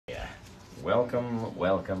Welcome,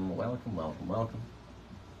 welcome, welcome, welcome, welcome.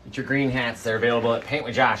 Get your green hats. They're available at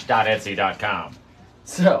PaintWithJosh.etsy.com.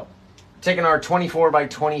 So, taking our 24 by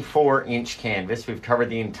 24 inch canvas, we've covered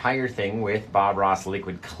the entire thing with Bob Ross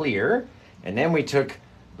Liquid Clear. And then we took a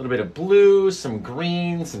little bit of blue, some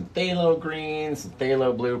green, some Phthalo Green, some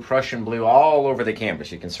Phthalo Blue, Prussian Blue, all over the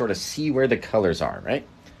canvas. You can sort of see where the colors are, right?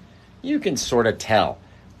 You can sort of tell.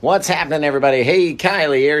 What's happening, everybody? Hey,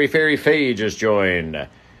 Kylie, Airy Fairy Faye just joined.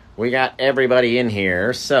 We got everybody in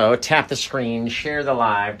here, so tap the screen, share the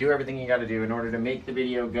live, do everything you got to do in order to make the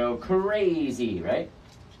video go crazy, right?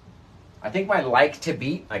 I think my like to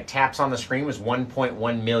beat, like taps on the screen, was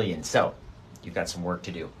 1.1 million. So you've got some work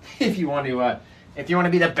to do. If you want to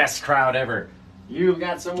be the best crowd ever, you've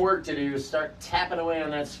got some work to do. Start tapping away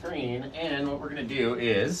on that screen, and what we're gonna do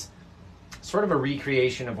is sort of a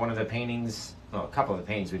recreation of one of the paintings, well, a couple of the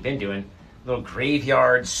paintings we've been doing, little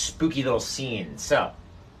graveyard, spooky little scene. So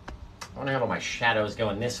I want to have all my shadows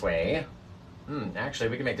going this way. Actually,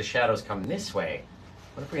 we can make the shadows come this way.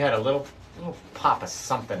 What if we had a little pop of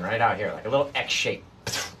something right out here, like a little X shape.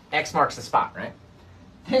 X marks the spot, right?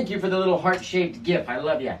 Thank you for the little heart-shaped GIF. I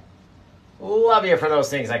love you. Love you for those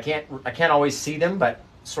things. I can't always see them, but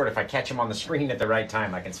sort of if I catch them on the screen at the right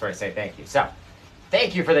time, I can sort of say thank you. So,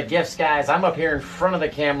 thank you for the gifts, guys. I'm up here in front of the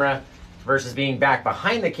camera versus being back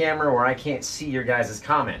behind the camera where I can't see your guys'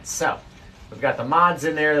 comments. So, we've got the mods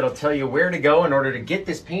in there that'll tell you where to go in order to get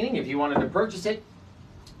this painting. If you wanted to purchase it,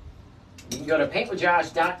 you can go to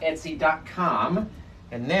PaintWithJosh.etsy.com,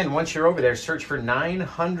 and then once you're over there, search for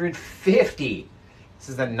 950. This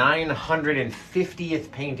is the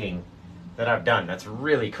 950th painting that I've done. That's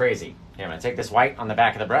really crazy. Okay, I'm gonna take this white on the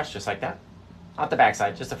back of the brush, just like that. Not the back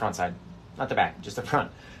side, just the front side. Not the back, just the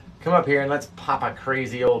front. Come up here and let's pop a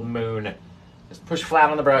crazy old moon. Just push flat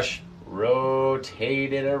on the brush.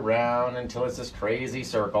 Rotate it around until it's this crazy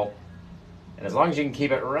circle. And as long as you can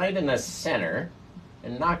keep it right in the center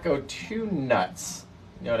and not go too nuts,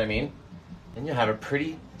 you know what I mean? Then you'll have a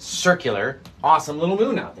pretty circular, awesome little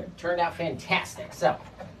moon out there. Turned out fantastic. So,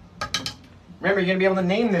 remember, you're going to be able to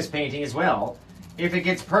name this painting as well. If it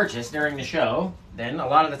gets purchased during the show, then a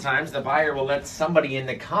lot of the times the buyer will let somebody in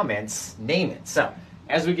the comments name it. So,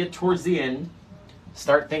 as we get towards the end,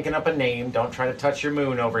 start thinking up a name. Don't try to touch your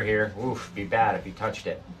moon over here. Oof, be bad if you touched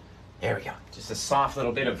it. There we go. Just a soft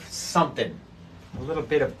little bit of something. A little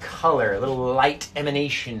bit of color, a little light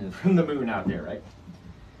emanation from the moon out there, right?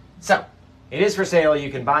 So, it is for sale.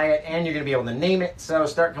 You can buy it, and you're going to be able to name it. So,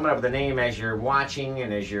 start coming up with a name as you're watching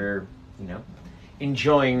and as you're,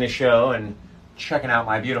 enjoying the show and checking out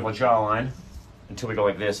my beautiful jawline until we go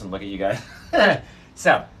like this and look at you guys.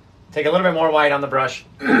 So, take a little bit more white on the brush.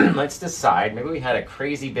 Let's decide. Maybe we had a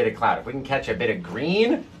crazy bit of cloud. If we can catch a bit of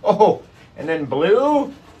green, and then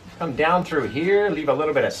blue, come down through here, leave a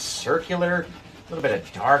little bit of circular, a little bit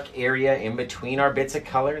of dark area in between our bits of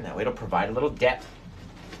color. That way it'll provide a little depth.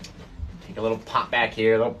 Take a little pop back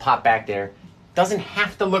here, a little pop back there. Doesn't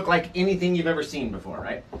have to look like anything you've ever seen before,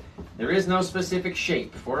 right? There is no specific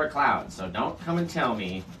shape for a cloud, so don't come and tell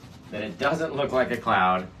me that it doesn't look like a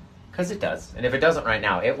cloud. Because it does. And if it doesn't right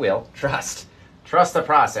now, it will. Trust. Trust the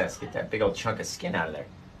process. Get that big old chunk of skin out of there.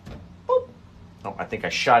 Boop. Oh, I think I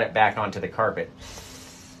shot it back onto the carpet.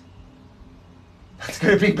 That's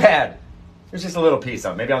going to be bad. There's just a little piece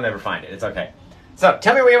of it. Maybe I'll never find it. It's okay. So,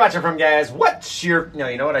 tell me where you're watching from, guys. What's your,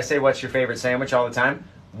 you know what I say, what's your favorite sandwich all the time?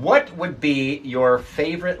 What would be your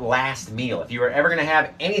favorite last meal? If you were ever going to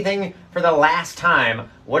have anything for the last time,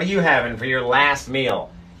 what are you having for your last meal?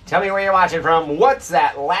 Tell me where you're watching from. What's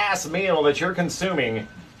that last meal that you're consuming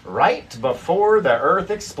right before the earth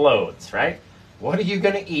explodes, right? What are you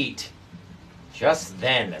going to eat just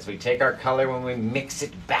then as we take our color when we mix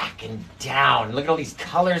it back and down? Look at all these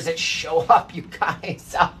colors that show up, you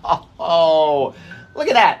guys. Oh, look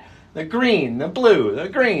at that. The green, the blue, the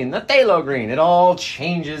green, the Phthalo Green. It all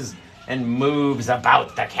changes and moves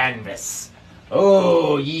about the canvas.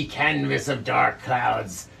 Oh, ye canvas of dark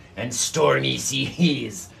clouds and stormy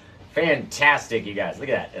seas. Fantastic, you guys. Look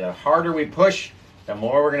at that. The harder we push, the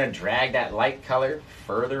more we're going to drag that light color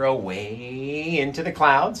further away into the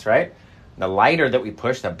clouds, right? The lighter that we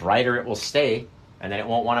push, the brighter it will stay, and then it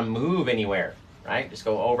won't want to move anywhere, right? Just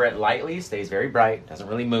go over it lightly, stays very bright, doesn't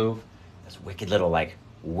really move. Those wicked little, like,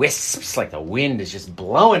 wisps, like the wind is just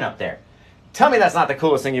blowing up there. Tell me that's not the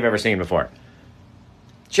coolest thing you've ever seen before.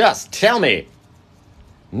 Just tell me.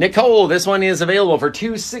 Nicole, this one is available for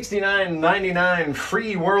 $269.99,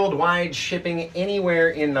 free worldwide shipping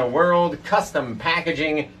anywhere in the world, custom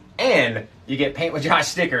packaging, and you get Paint with Josh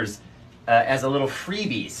stickers as a little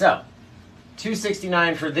freebie. So,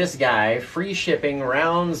 $2.69 for this guy. Free shipping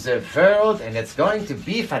around the world, and it's going to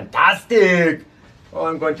be fantastic. Oh,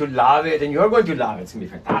 I'm going to love it, and you're going to love it. It's going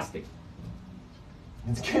to be fantastic.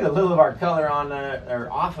 Let's get a little of our color on or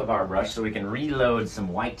off of our brush so we can reload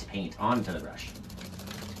some white paint onto the brush.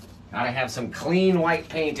 Gotta have some clean white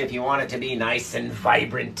paint if you want it to be nice and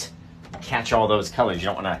vibrant. Catch all those colors. You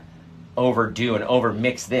don't want to overdo and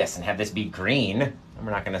overmix this and have this be green, and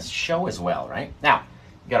we're not going to show as well, right? Now,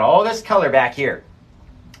 you got all this color back here.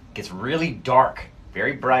 It gets really dark,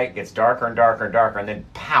 very bright, gets darker and darker and darker, and then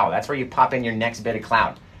pow, that's where you pop in your next bit of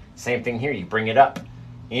cloud. Same thing here, you bring it up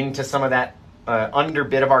into some of that under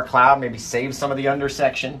bit of our cloud, maybe save some of the under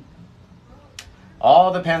section.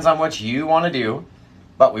 All depends on what you want to do,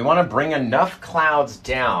 but we want to bring enough clouds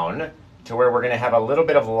down to where we're going to have a little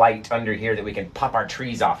bit of light under here that we can pop our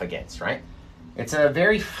trees off against, right? It's a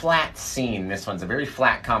very flat scene. This one's a very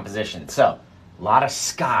flat composition. So a lot of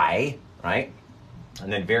sky, right?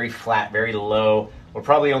 And then very flat, very low. We'll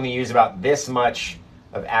probably only use about this much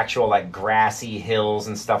of actual like grassy hills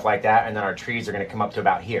and stuff like that. And then our trees are going to come up to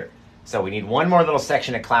about here. So we need one more little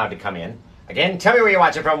section of cloud to come in. Again, tell me where you're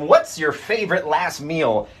watching from. What's your favorite last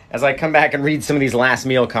meal? As I come back and read some of these last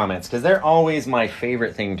meal comments, because they're always my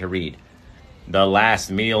favorite thing to read. The last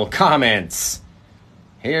meal comments.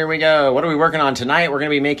 Here we go. What are we working on tonight? We're going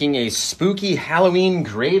to be making a spooky Halloween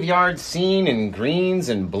graveyard scene in greens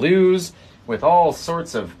and blues with all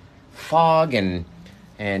sorts of fog and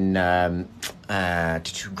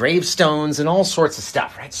gravestones and all sorts of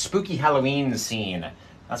stuff, right? Spooky Halloween scene.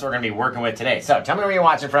 That's what we're going to be working with today. So tell me where you're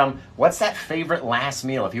watching from. What's that favorite last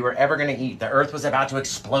meal? If you were ever going to eat, the earth was about to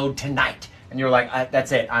explode tonight, and you're like,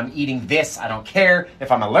 that's it. I'm eating this. I don't care if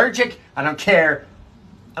I'm allergic. I don't care.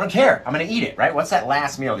 I don't care. I'm going to eat it, right? What's that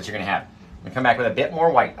last meal that you're going to have? I'm going to come back with a bit more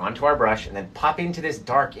white onto our brush and then pop into this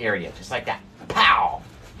dark area, just like that. Pow!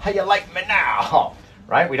 How you like me now?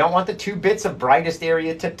 Right? We don't want the two bits of brightest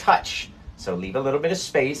area to touch. So leave a little bit of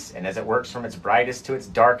space, and as it works from its brightest to its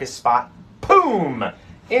darkest spot, boom!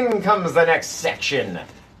 In comes the next section. All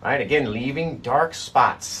right, again, leaving dark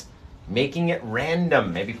spots, making it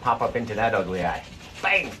random. Maybe pop up into that ugly eye.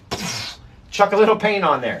 Bang! Chuck a little paint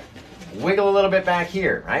on there. Wiggle a little bit back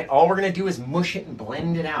here, right? All we're going to do is mush it and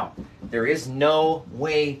blend it out. There is no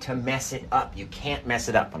way to mess it up. You can't mess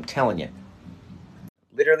it up, I'm telling you.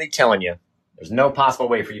 Literally telling you. There's no possible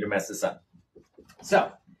way for you to mess this up. So,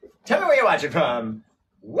 tell me where you're watching from.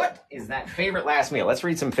 What is that favorite last meal? Let's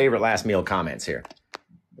read some favorite last meal comments here.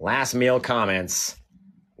 Last meal comments.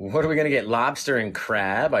 What are we going to get? Lobster and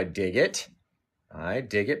crab. I dig it. I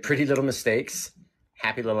dig it. Pretty little mistakes.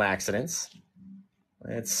 Happy little accidents.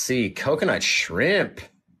 Let's see. Coconut shrimp.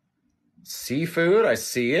 Seafood. I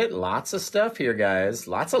see it. Lots of stuff here, guys.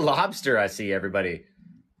 Lots of lobster. I see everybody.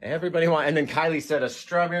 Everybody want. And then Kylie said a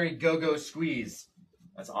strawberry go-go squeeze.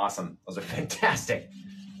 That's awesome. Those are fantastic.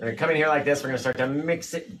 We're going to come in here like this. We're going to start to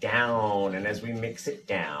mix it down. And as we mix it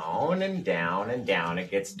down and down and down, it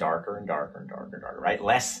gets darker and darker and darker and darker, right?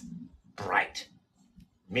 Less bright.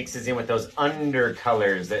 Mixes in with those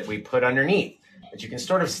undercolors that we put underneath. But you can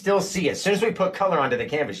sort of still see. As soon as we put color onto the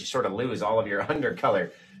canvas, you sort of lose all of your undercolor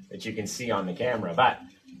that you can see on the camera. But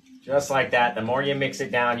just like that, the more you mix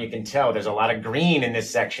it down, you can tell there's a lot of green in this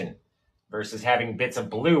section versus having bits of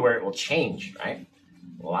blue where it will change, right?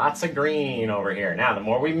 Lots of green over here. Now, the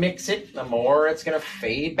more we mix it, the more it's going to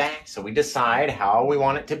fade back. So we decide how we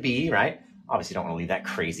want it to be, right? Obviously, don't want to leave that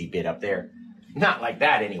crazy bit up there. Not like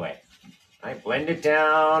that anyway. Right? Blend it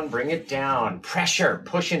down, bring it down. Pressure,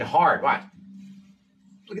 pushing hard. Watch.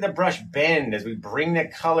 Look at the brush bend as we bring the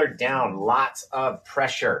color down. Lots of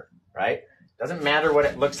pressure, right? Doesn't matter what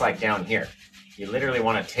it looks like down here. You literally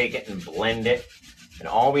want to take it and blend it. And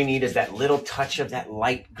all we need is that little touch of that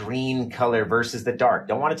light green color versus the dark.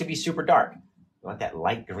 Don't want it to be super dark. You want that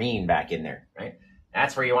light green back in there, right?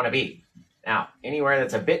 That's where you want to be. Now, anywhere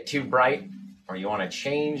that's a bit too bright or you want to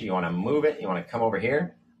change, you want to move it, you want to come over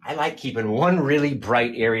here. I like keeping one really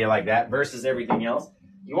bright area like that versus everything else.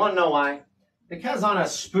 You want to know why? Because on a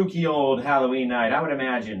spooky old Halloween night, I would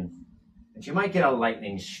imagine that you might get a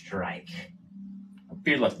lightning strike. I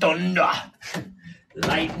feel the thunder.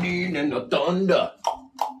 Lightning and the thunder.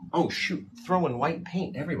 Oh, shoot. Throwing white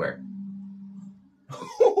paint everywhere.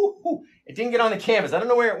 It didn't get on the canvas. I don't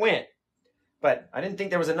know where it went. But I didn't think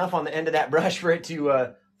there was enough on the end of that brush for it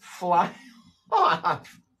to fly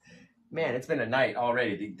off. Man, it's been a night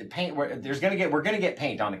already. The paint, we're gonna get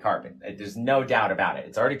paint on the carpet. There's no doubt about it.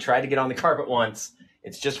 It's already tried to get on the carpet once.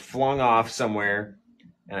 It's just flung off somewhere.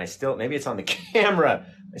 And maybe it's on the camera.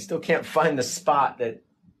 I still can't find the spot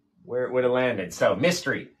where it would have landed. So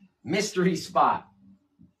mystery spot.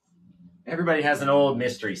 Everybody has an old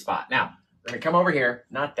mystery spot. Now, We're gonna come over here,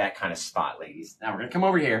 not that kind of spot, ladies. Now we're gonna come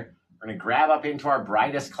over here. We're gonna grab up into our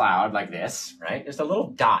brightest cloud like this, right? Just a little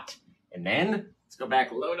dot. And then let's go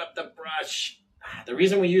back, load up the brush. The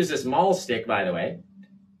reason we use this maul stick, by the way,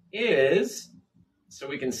 is so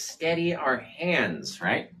we can steady our hands,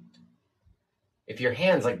 right? If your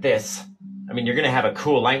hand's like this, I mean, you're gonna have a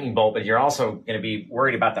cool lightning bolt, but you're also gonna be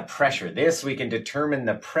worried about the pressure. This, we can determine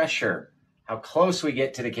the pressure, how close we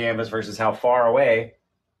get to the canvas versus how far away,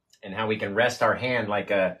 and how we can rest our hand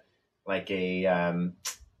like an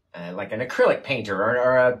acrylic painter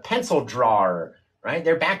or a pencil drawer, right?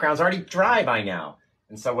 Their background's already dry by now.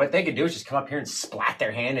 And so what they could do is just come up here and splat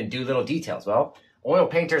their hand and do little details. Well, oil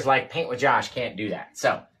painters like Paint with Josh can't do that.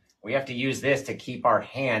 So we have to use this to keep our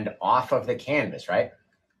hand off of the canvas, right?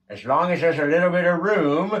 As long as there's a little bit of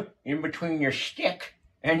room in between your stick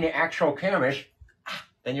and the actual canvas,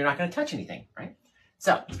 then you're not going to touch anything, right?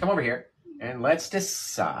 So let's come over here and let's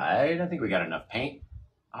decide. I think we got enough paint.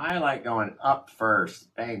 I like going up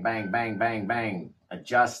first. Bang, bang, bang, bang, bang.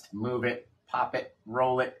 Adjust, move it, pop it,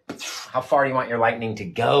 roll it. How far do you want your lightning to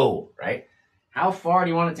go, right? How far do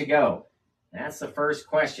you want it to go? That's the first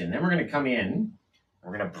question. Then we're going to come in and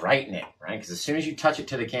we're going to brighten it, right? Because as soon as you touch it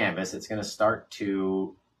to the canvas, it's going to start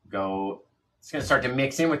to go, it's going to start to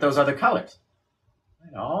mix in with those other colors.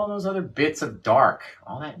 Right? All those other bits of dark,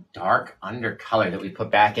 all that dark undercolor that we put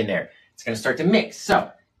back in there, it's going to start to mix.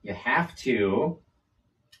 So you have to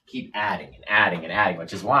keep adding and adding and adding,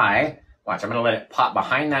 which is why, watch, I'm going to let it pop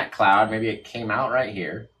behind that cloud. Maybe it came out right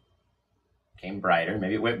here, came brighter.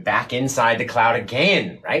 Maybe it went back inside the cloud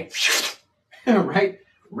again, right?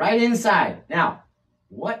 right inside. Now,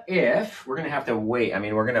 what if we're going to have to wait? I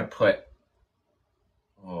mean, we're going to put,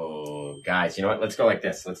 oh, guys, you know what? Let's go like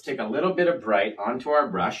this. Let's take a little bit of bright onto our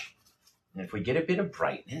brush. And if we get a bit of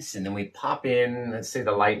brightness and then we pop in, let's say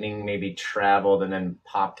the lightning maybe traveled and then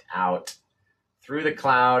popped out through the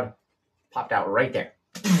cloud, popped out right there.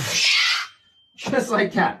 Just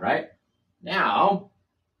like that, right? Now,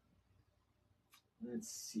 let's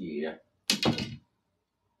see.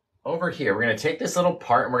 Over here, we're going to take this little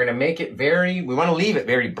part and we're going to make it we want to leave it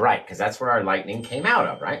very bright because that's where our lightning came out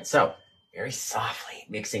of, right? So very softly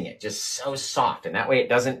mixing it, just so soft. And that way it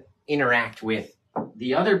doesn't interact with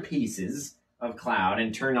the other pieces of cloud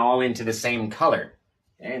and turn all into the same color.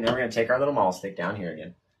 Okay, and then we're going to take our little maul stick down here again.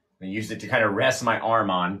 I'm going to use it to kind of rest my arm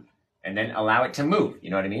on and then allow it to move. You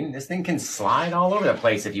know what I mean? This thing can slide all over the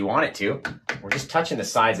place if you want it to. We're just touching the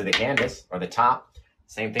sides of the canvas or the top.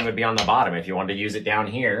 Same thing would be on the bottom. If you wanted to use it down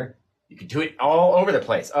here, you could do it all over the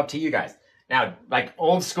place. Up to you guys. Now, like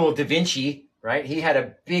old school Da Vinci, right? He had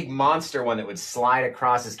a big monster one that would slide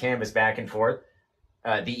across his canvas back and forth,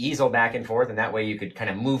 the easel back and forth, and that way you could kind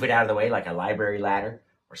of move it out of the way like a library ladder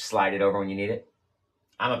or slide it over when you need it.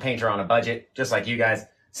 I'm a painter on a budget, just like you guys.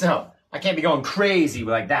 So I can't be going crazy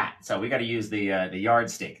like that. So we got to use the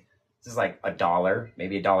yardstick. This is like $1,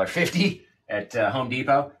 maybe $1.50 at Home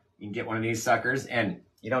Depot. You can get one of these suckers, and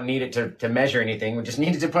you don't need it to measure anything. We just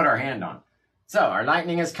need it to put our hand on. So our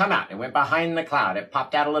lightning has come out. It went behind the cloud. It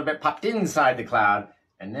popped out a little bit, popped inside the cloud,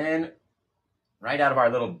 and then right out of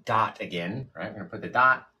our little dot again, right? We're going to put the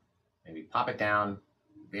dot, maybe pop it down,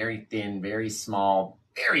 very thin, very small,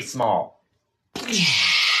 very small.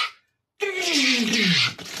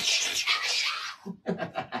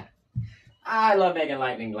 I love making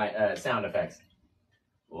lightning sound effects.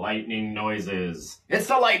 Lightning noises. It's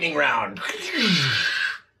the lightning round.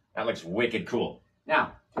 That looks wicked cool.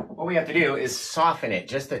 Now, what we have to do is soften it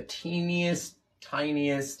just the teeniest,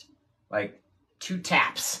 tiniest, like 2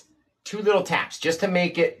 taps, 2 little taps, just to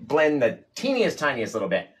make it blend the teeniest, tiniest little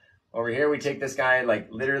bit. Over here, we take this guy, like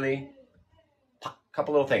literally, pop, a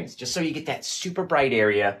couple little things, just so you get that super bright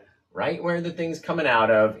area right where the thing's coming out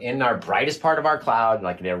of in our brightest part of our cloud,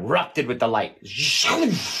 like it erupted with the light.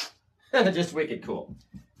 Just wicked cool.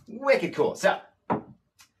 Wicked cool. So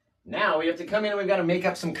now we have to come in and we've got to make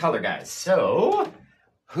up some color, guys. So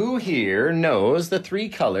who here knows the 3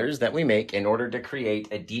 colors that we make in order to create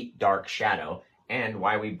a deep, dark shadow and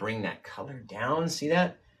why we bring that color down? See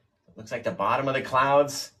that? It looks like the bottom of the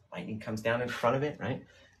clouds. Lightning comes down in front of it, right?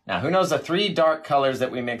 Now, who knows the 3 dark colors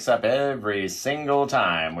that we mix up every single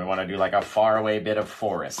time we want to do like a faraway bit of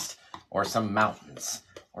forest or some mountains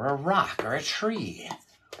or a rock or a tree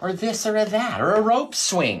or this or a that or a rope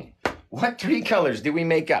swing? What 3 colors do we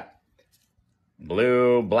make up?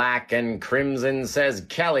 Blue, black, and crimson, says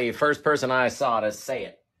Kelly. First person I saw to say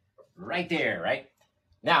it. Right there, right?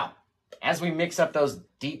 Now, as we mix up those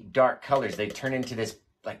deep, dark colors, they turn into this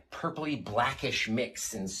like purpley, blackish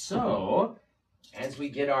mix. And so, as we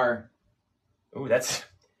get our... Ooh, that's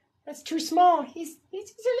too small. He's a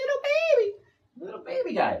little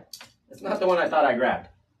baby guy. It's not the one I thought I grabbed.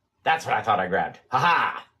 That's what I thought I grabbed.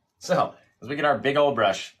 Ha-ha! So, as we get our big old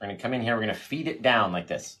brush, we're going to come in here, we're going to feed it down like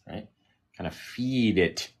this, right? Kind of feed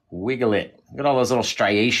it, wiggle it. Look at all those little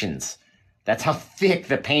striations. That's how thick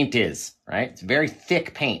the paint is, right? It's very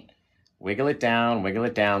thick paint. Wiggle it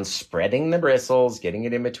down, spreading the bristles, getting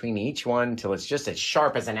it in between each one until it's just as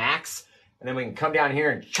sharp as an axe. And then we can come down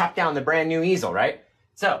here and chop down the brand new easel, right?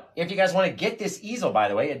 So, if you guys want to get this easel, by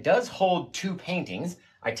the way, it does hold 2 paintings.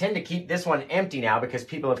 I tend to keep this one empty now because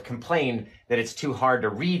people have complained that it's too hard to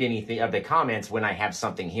read anything of the comments when I have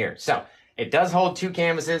something here. So it does hold 2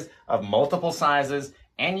 canvases of multiple sizes,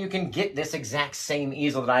 and you can get this exact same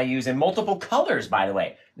easel that I use in multiple colors, by the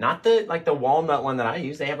way. Not the walnut one that I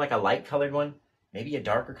use. They have like a light colored one, maybe a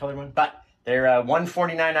darker colored one, but they're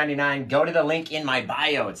 $149.99. Go to the link in my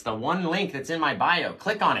bio. It's the one link that's in my bio.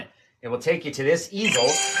 Click on it. It will take you to this easel.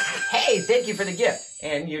 Hey, thank you for the gift.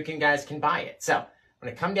 And you guys can buy it. So I'm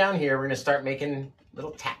going to come down here. We're going to start making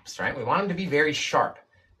little taps, right? We want them to be very sharp.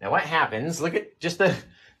 Now what happens, look at just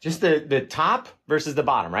the top versus the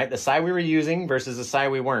bottom, right? The side we were using versus the side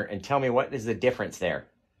we weren't. And tell me, what is the difference there?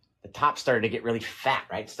 The top started to get really fat,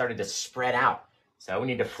 right? It started to spread out. So we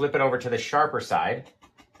need to flip it over to the sharper side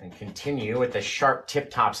and continue with the sharp tip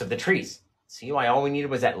tops of the trees. See why all we needed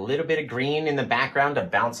was that little bit of green in the background to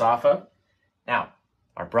bounce off of? Now,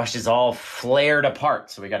 our brush is all flared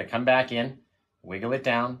apart. So we got to come back in. Wiggle it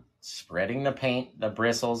down, spreading the paint, the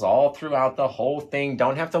bristles all throughout the whole thing.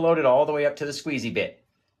 Don't have to load it all the way up to the squeezy bit,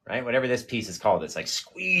 right? Whatever this piece is called. It's like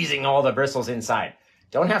squeezing all the bristles inside.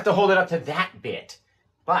 Don't have to hold it up to that bit,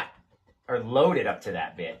 or load it up to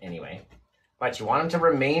that bit anyway. But you want them to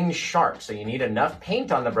remain sharp. So you need enough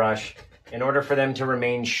paint on the brush in order for them to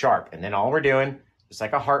remain sharp. And then all we're doing, just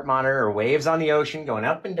like a heart monitor or waves on the ocean, going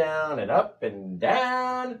up and down and up and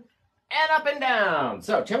down. And up and down.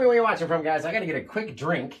 So tell me where you're watching from, guys. I got to get a quick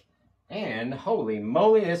drink. And holy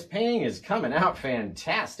moly, this painting is coming out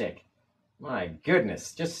fantastic. My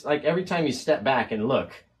goodness. Just like every time you step back and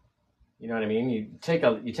look, you know what I mean? You take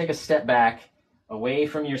a step back away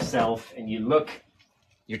from yourself and you look,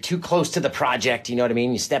 you're too close to the project, you know what I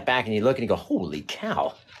mean? You step back and you look and you go, holy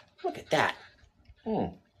cow, look at that.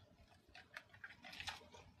 Oh,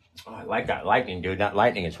 I like that lightning, dude. That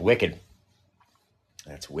lightning is wicked.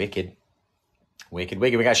 That's wicked. Wicked,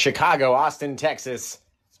 wicked. We got Chicago, Austin, Texas.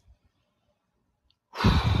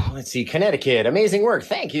 Let's see, Connecticut. Amazing work.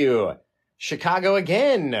 Thank you. Chicago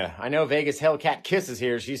again. I know Vegas Hellcat Kiss is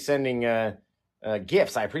here. She's sending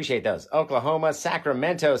gifts. I appreciate those. Oklahoma,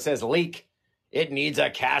 Sacramento says leak. It needs a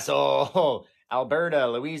castle. Alberta,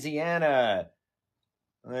 Louisiana.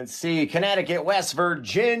 Let's see, Connecticut, West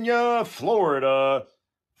Virginia, Florida.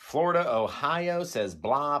 Florida, Ohio says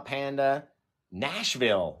blah panda.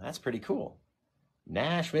 Nashville. That's pretty cool.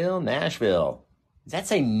 Nashville. Does that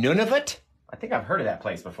say Nunavut? I think I've heard of that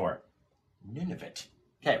place before. Nunavut.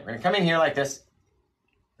 Okay, we're going to come in here like this.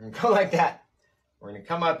 We're going to go like that. We're going to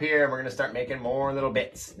come up here and we're going to start making more little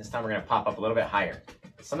bits. This time we're going to pop up a little bit higher.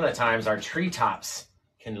 Some of the times our treetops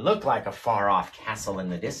can look like a far-off castle in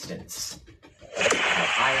the distance.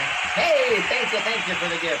 Hey, thank you for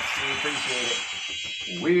the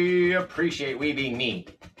gifts. We appreciate it. We being me.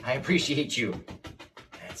 I appreciate you.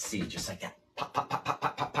 Let's see, just like that. Pop, pop, pop, pop,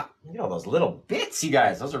 pop, pop, pop. Look at all those little bits, you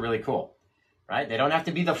guys. Those are really cool, right? They don't have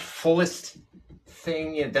to be the fullest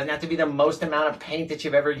thing. It doesn't have to be the most amount of paint that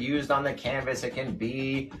you've ever used on the canvas. It can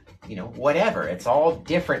be, whatever. It's all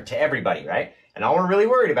different to everybody, right? And all we're really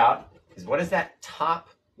worried about is what does that top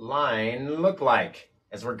line look like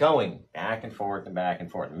as we're going back and forth and back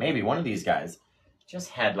and forth. And maybe one of these guys just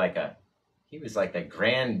had he was like the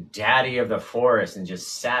granddaddy of the forest and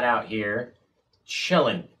just sat out here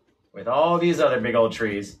chilling with all these other big old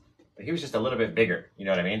trees. But he was just a little bit bigger, you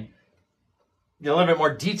know what I mean? Get a little bit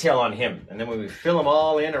more detail on him. And then when we fill them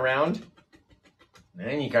all in around,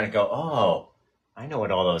 then you kind of go, oh, I know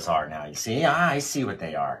what all those are now. You see? I see what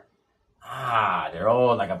they are. They're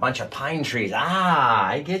all like a bunch of pine trees.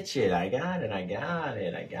 I get you. I got it. Right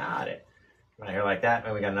here like that.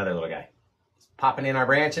 And we got another little guy. Just popping in our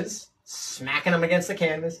branches, smacking them against the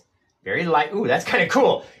canvas. Very light. Ooh, that's kind of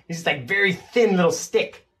cool. He's just like very thin little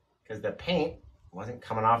stick because the paint wasn't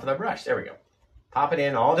coming off of the brush. There we go. Pop it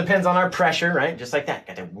in. All depends on our pressure, right? Just like that.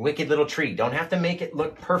 Got the wicked little tree. Don't have to make it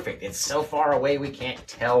look perfect. It's so far away we can't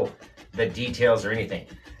tell the details or anything.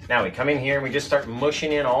 Now we come in here and we just start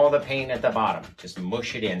mushing in all the paint at the bottom. Just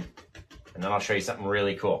mush it in. And then I'll show you something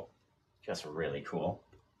really cool. Just really cool.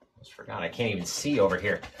 Almost forgot. I can't even see over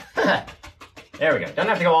here. There we go. Don't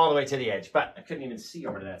have to go all the way to the edge, but I couldn't even see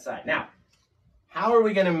over to that side. Now, how are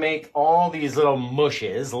we going to make all these little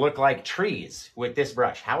mushes look like trees with this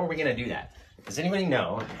brush? How are we going to do that?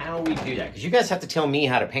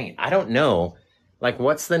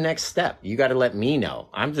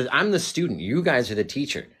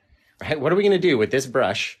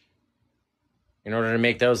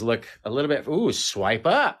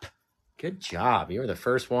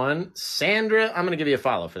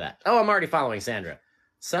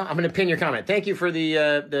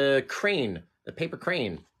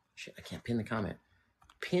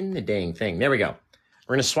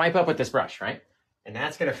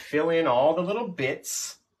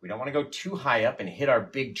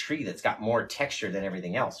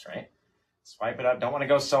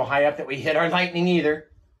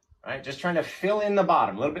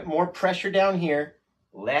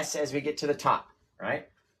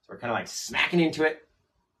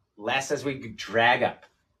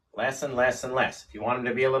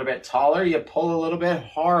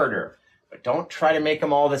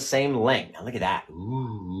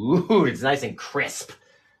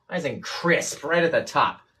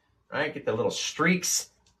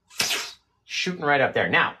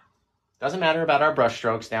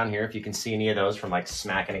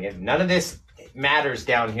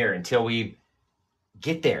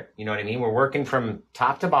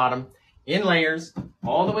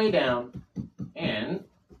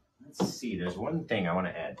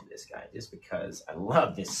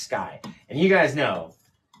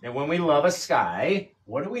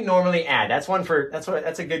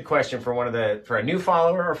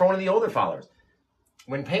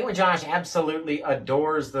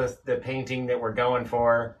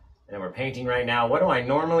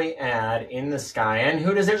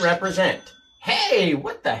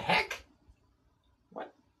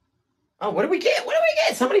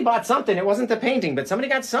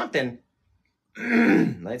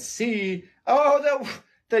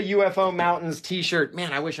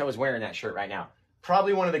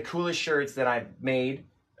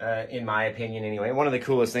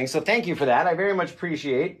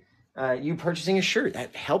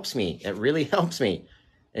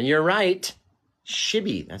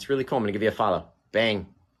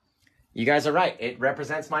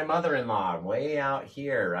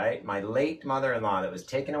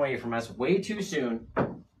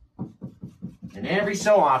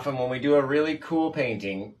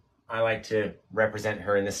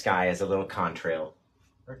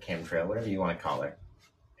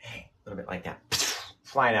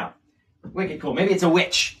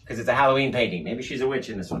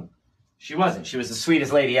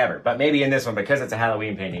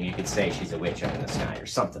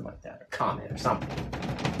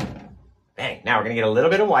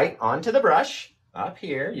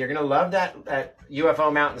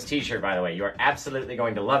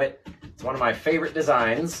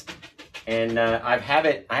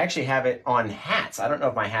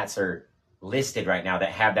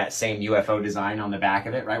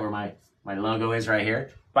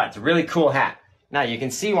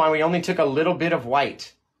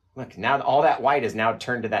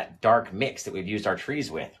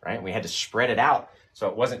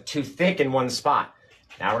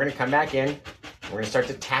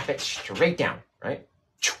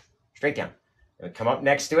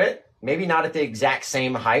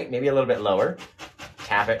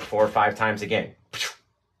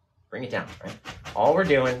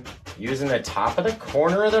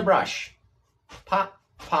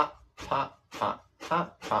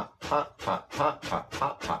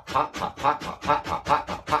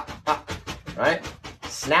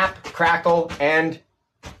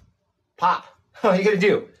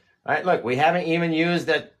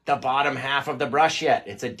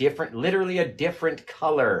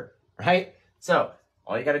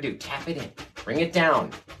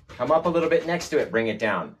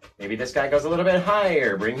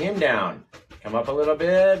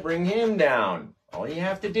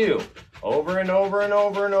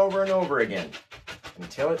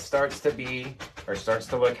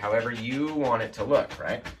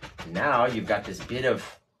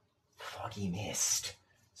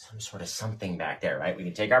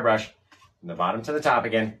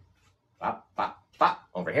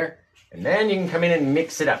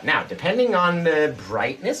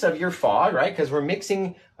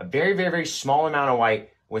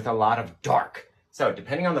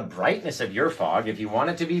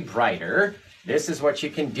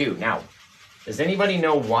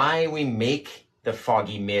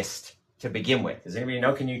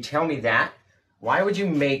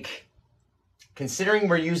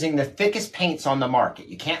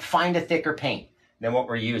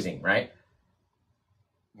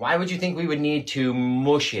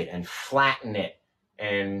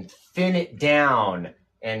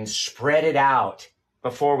 and spread it out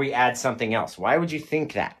before we add something else? Why would you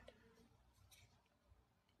think that?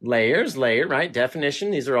 Layers, layer, right?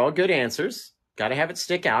 Definition. These are all good answers. Got to have it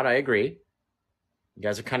stick out. I agree. You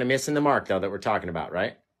guys are kind of missing the mark, though, that we're talking about,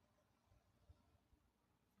 right?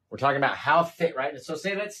 We're talking about how thick, right? So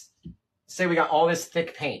let's say we got all this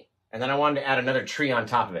thick paint, and then I wanted to add another tree on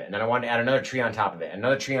top of it, and then I wanted to add another tree on top of it,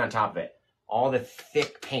 another tree on top of it. All the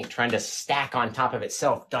thick paint trying to stack on top of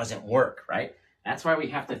itself doesn't work, right? That's why we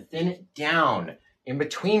have to thin it down in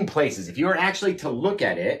between places. If you were actually to look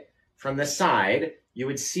at it from the side, you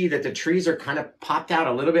would see that the trees are kind of popped out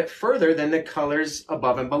a little bit further than the colors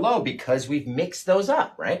above and below because we've mixed those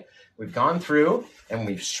up, right? We've gone through and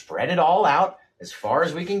we've spread it all out as far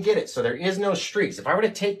as we can get it. So there is no streaks. If I were to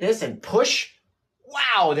take this and push,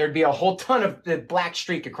 wow, there'd be a whole ton of the black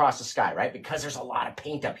streak across the sky, right? Because there's a lot of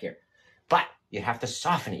paint up here. But you have to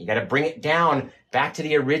soften it. You got to bring it down back to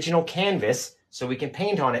the original canvas so we can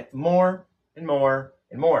paint on it more and more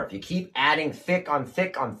and more. If you keep adding thick on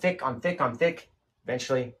thick on thick on thick on thick,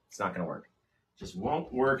 eventually it's not going to work. It just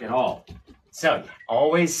won't work at all. So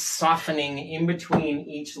always softening in between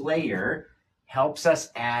each layer helps us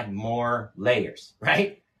add more layers,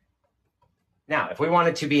 right? Now, if we want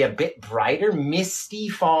it to be a bit brighter, misty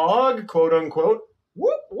fog, quote unquote,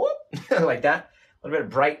 whoop, whoop, like that, a little bit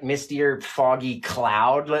of bright, mistier, foggy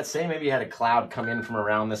cloud, let's say. Maybe you had a cloud come in from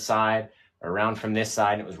around the side or around from this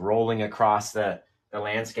side and it was rolling across the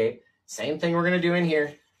landscape. Same thing we're going to do in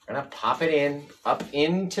here. We're going to pop it in, up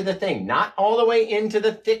into the thing. Not all the way into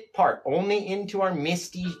the thick part, only into our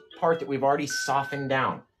misty part that we've already softened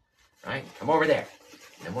down. All right, come over there.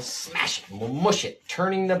 And then we'll smash it and we'll mush it,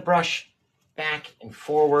 turning the brush back and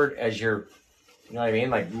forward as you're, you know what I mean?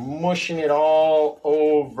 Like mushing it all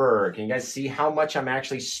over. Can you guys see how much I'm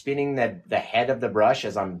actually spinning the head of the brush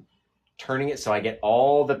as I'm turning it so I get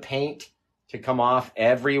all the paint to come off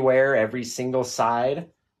everywhere, every single side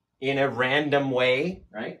in a random way,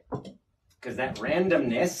 right? Because that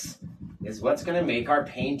randomness is what's going to make our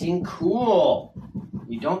painting cool.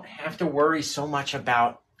 You don't have to worry so much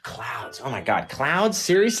about clouds. Oh my God, clouds?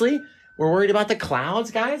 Seriously? We're worried about the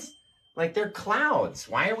clouds, guys? Like they're clouds.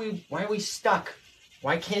 Why are we stuck?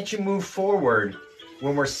 Why can't you move forward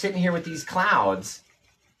when we're sitting here with these clouds?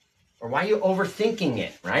 Or why are you overthinking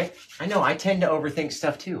it, right? I know I tend to overthink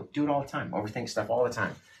stuff too. Do it all the time. Overthink stuff all the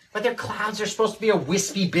time. But their clouds are supposed to be a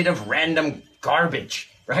wispy bit of random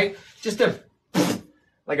garbage, right? Just if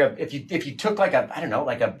you took like a, I don't know,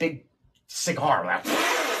 like a big cigar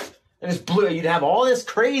and it's blue, you'd have all this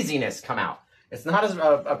craziness come out. It's not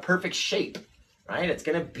a perfect shape, right? It's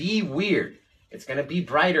going to be weird. It's going to be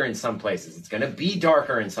brighter in some places. It's going to be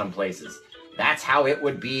darker in some places. That's how it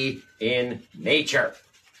would be in nature.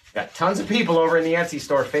 Got tons of people over in the Etsy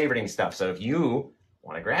store favoriting stuff. So if you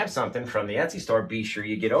want to grab something from the Etsy store, be sure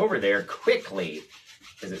you get over there quickly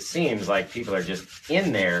because it seems like people are just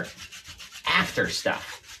in there after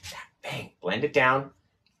stuff. Bang, blend it down.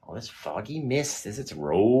 All this foggy mist as it's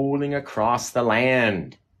rolling across the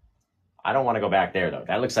land. I don't want to go back there though.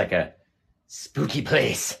 That looks like a spooky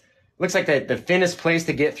place. Looks like the thinnest place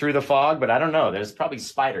to get through the fog, but I don't know. There's probably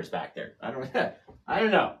spiders back there. I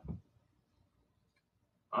don't know.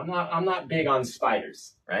 I'm not big on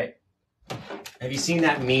spiders, right? Have you seen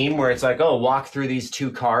that meme where it's like, oh, walk through these two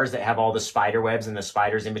cars that have all the spider webs and the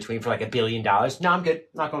spiders in between for like $1 billion? No, I'm good.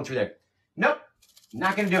 Not going through there. Nope.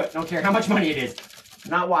 Not going to do it. Don't care how much money it is.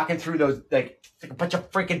 Not walking through those, like a bunch of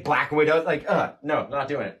freaking black widows. Like, no, not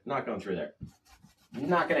doing it. Not going through there.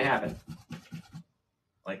 Not going to happen.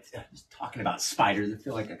 Like, just talking about spiders, I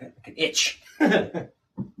feel like an itch.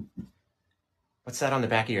 What's that on the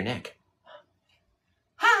back of your neck?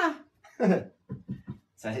 Ha!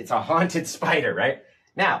 It's a haunted spider, right?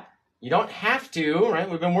 Now, you don't have to, right?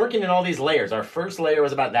 We've been working in all these layers. Our first layer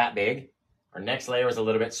was about that big. Our next layer was a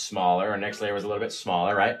little bit smaller. Our next layer was a little bit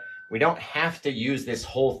smaller, right? We don't have to use this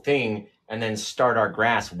whole thing and then start our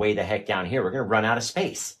grass way the heck down here. We're going to run out of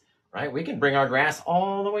space, right? We can bring our grass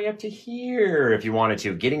all the way up to here if you wanted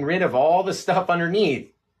to, getting rid of all the stuff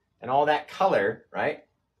underneath and all that color, right?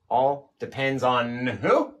 All depends on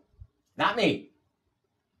who? Not me.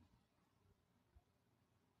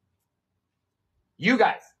 You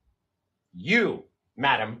guys, you,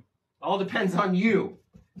 madam, all depends on you,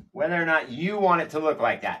 whether or not you want it to look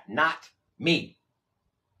like that, not me,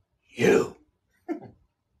 you.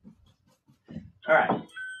 All right,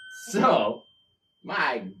 so,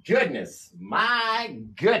 my goodness,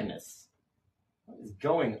 what is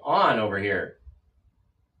going on over here?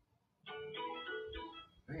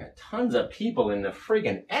 We got tons of people in the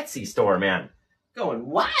friggin' Etsy store, man, going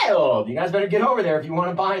wild. You guys better get over there if you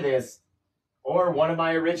want to buy this. or one of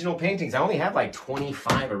my original paintings. I only have like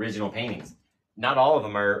 25 original paintings. Not all of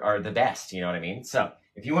them are the best, you know what I mean? So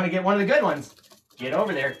if you want to get one of the good ones, get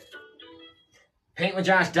over there.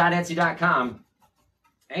 PaintWithJosh.etsy.com.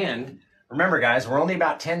 And remember, guys, we're only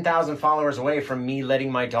about 10,000 followers away from me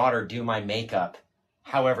letting my daughter do my makeup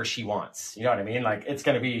however she wants. You know what I mean? Like, it's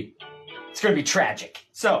gonna be tragic.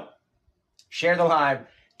 So share the live,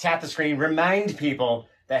 tap the screen, remind people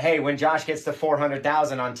that, hey, when Josh gets to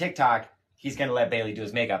 400,000 on TikTok, he's gonna let Bailey do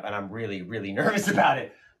his makeup. And I'm really, really nervous about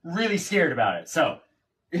it. Really scared about it. So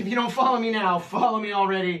if you don't follow me now, follow me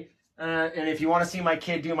already. And if you want to see my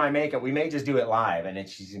kid do my makeup, we may just do it live. And then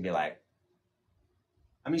she's going to be like,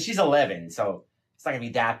 I mean, she's 11, so it's not going to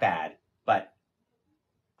be that bad. But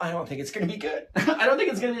I don't think it's going to be good. I don't think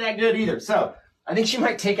it's going to be that good either. So I think she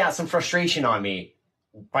might take out some frustration on me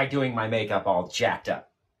by doing my makeup all jacked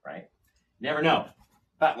up, right? Never know.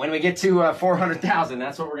 But when we get to 400,000,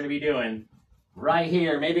 that's what we're going to be doing right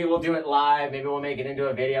here. Maybe we'll do it live. Maybe we'll make it into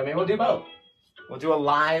a video. Maybe we'll do both. We'll do a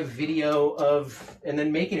live video and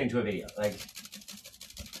then make it into a video. Like,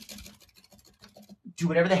 do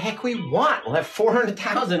whatever the heck we want. We'll have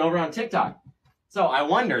 400,000 over on TikTok. So I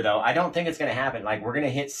wonder, though, I don't think it's going to happen. Like, we're going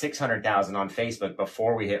to hit 600,000 on Facebook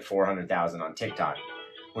before we hit 400,000 on TikTok,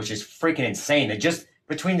 which is freaking insane. And just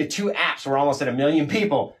between the two apps, we're almost at 1 million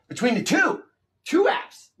people. Between the two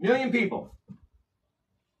apps, 1 million people.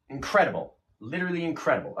 Incredible. Literally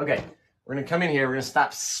incredible. Okay. We're going to come in here. We're going to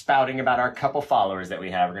stop spouting about our couple followers that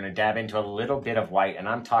we have. We're going to dab into a little bit of white, and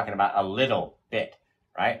I'm talking about a little bit,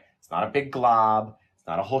 right? It's not a big glob. It's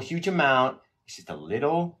not a whole huge amount. It's just a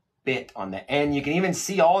little bit on the end. You can even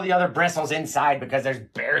see all the other bristles inside because there's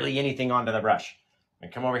barely anything onto the brush. I'm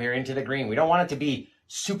going to come over here into the green. We don't want it to be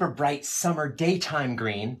super bright summer daytime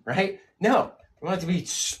green, right? No, we want it to be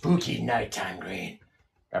spooky nighttime green.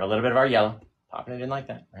 Grab a little bit of our yellow, popping it in like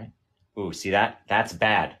that, right? Ooh, see that? That's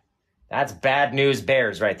bad. That's bad news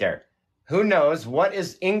bears right there. Who knows what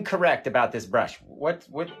is incorrect about this brush?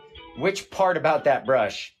 Which part about that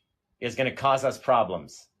brush is going to cause us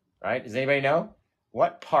problems, right? Does anybody know?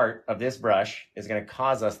 What part of this brush is going to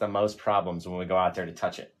cause us the most problems when we go out there to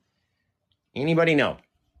touch it? Anybody know?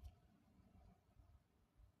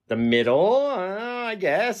 The middle, I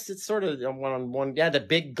guess. It's sort of one. Yeah, the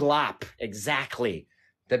big glop. Exactly.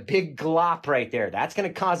 The big glop right there. That's going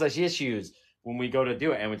to cause us issues when we go to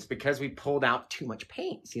do it. And it's because we pulled out too much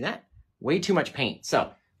paint. See that? Way too much paint.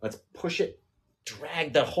 So let's push it,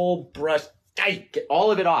 drag the whole brush, get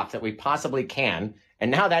all of it off that we possibly can.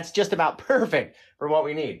 And now that's just about perfect for what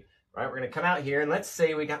we need, right? We're going to come out here and let's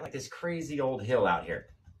say we got like this crazy old hill out here.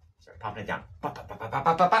 Start popping it down. Pop, pop, pop, pop,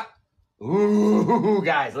 pop, pop, pop. Ooh,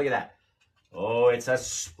 guys, look at that. Oh, it's a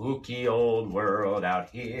spooky old world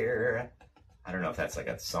out here. I don't know if that's like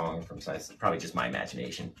a song from probably just my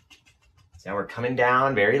imagination. So now we're coming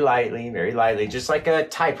down very lightly, just like a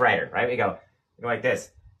typewriter, right? We go like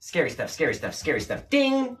this. Scary stuff, scary stuff, scary stuff.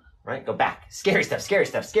 Ding, right? Go back. Scary stuff, scary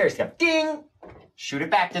stuff, scary stuff. Ding. Shoot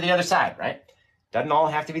it back to the other side, right? Doesn't all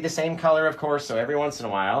have to be the same color, of course. So every once in a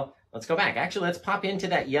while, let's go back. Actually, let's pop into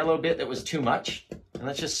that yellow bit that was too much. And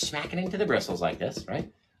let's just smack it into the bristles like this,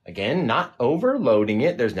 right? Again, not overloading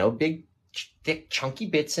it. There's no big, thick, chunky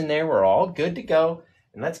bits in there. We're all good to go.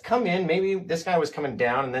 And let's come in. Maybe this guy was coming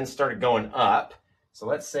down and then started going up. So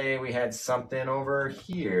let's say we had something over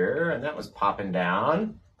here and that was popping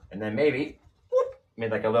down. And then maybe whoop,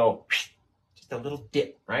 made like a little, just a little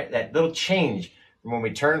dip, right? That little change from when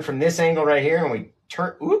we turn from this angle right here and we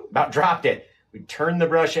turn, whoop, about dropped it. We turned the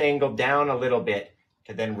brush angle down a little bit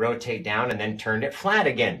to then rotate down and then turned it flat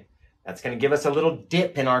again. That's going to give us a little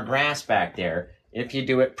dip in our grass back there if you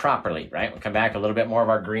do it properly, right? We'll come back a little bit more of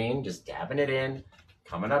our green, just dabbing it in.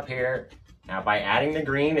 Coming up here. Now by adding the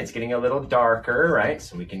green, it's getting a little darker, right?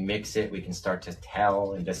 So we can mix it. We can start to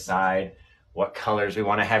tell and decide what colors we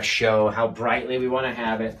want to have show, how brightly we want to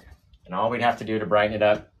have it. And all we'd have to do to brighten it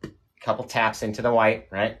up, a couple taps into the white,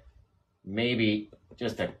 right? Maybe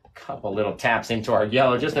just a couple little taps into our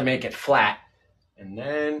yellow just to make it flat. And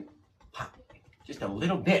then pop, just a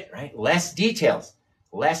little bit, right? Less details.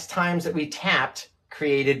 Less times that we tapped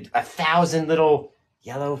created 1,000 little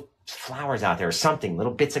yellow flowers out there or something,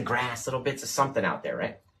 little bits of grass, little bits of something out there,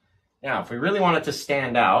 right? Now, if we really want it to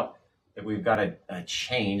stand out, that we've got a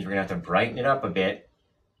change, we're gonna have to brighten it up a bit,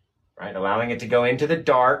 right? Allowing it to go into the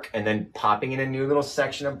dark and then popping in a new little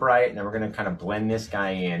section of bright. And then we're gonna kind of blend this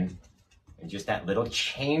guy in and just that little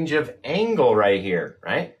change of angle right here,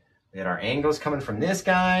 right? We got our angles coming from this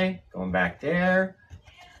guy, going back there,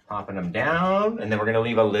 popping them down. And then we're gonna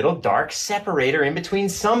leave a little dark separator in between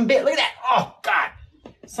some bit. Look at that, oh God.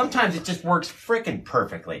 Sometimes it just works freaking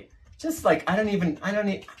perfectly. Just like, I don't even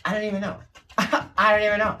know. I don't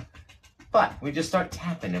even know. But we just start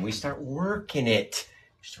tapping and we start working it.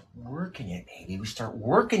 We start working it, baby. We start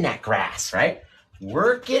working that grass, right?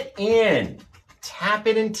 Work it in. Tap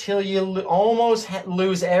it until you almost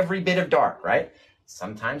lose every bit of dark, right?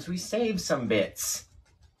 Sometimes we save some bits.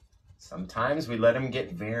 Sometimes we let them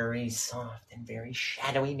get very soft and very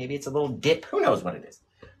shadowy. Maybe it's a little dip. Who knows what it is?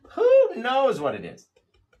 Who knows what it is?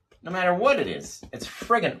 No matter what it is, it's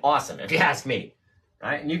friggin' awesome if you ask me.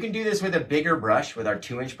 Right? And you can do this with a bigger brush. With our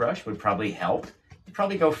 2-inch brush would probably help. You'd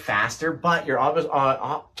probably go faster, but you're always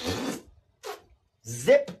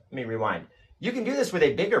zip. Let me rewind. You can do this with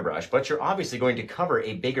a bigger brush, but you're obviously going to cover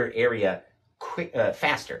a bigger area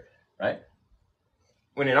faster, right?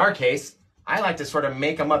 When in our case, I like to sort of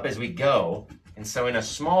make them up as we go. And so in a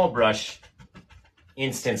small brush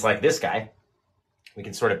instance like this guy, we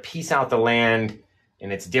can sort of piece out the land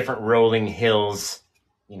in its different rolling hills,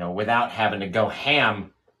 you know, without having to go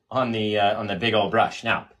ham on the big old brush.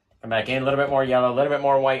 Now, come back in, a little bit more yellow, a little bit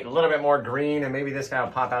more white, a little bit more green, and maybe this guy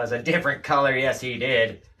will pop out as a different color. Yes, he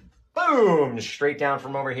did. Boom! Straight down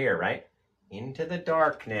from over here, right? Into the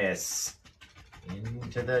darkness.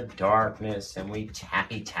 Into the darkness, and we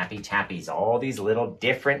tappies. All these little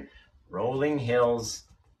different rolling hills,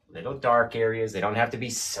 little dark areas. They don't have to be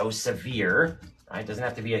so severe, right? It doesn't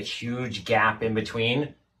have to be a huge gap in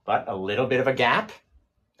between, but a little bit of a gap.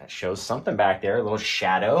 That shows something back there, a little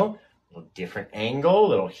shadow, a little different angle, a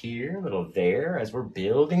little here, a little there, as we're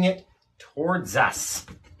building it towards us,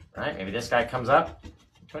 right? Maybe this guy comes up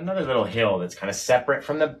to another little hill that's kind of separate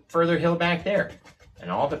from the further hill back there. And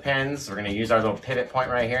all depends. We're going to use our little pivot point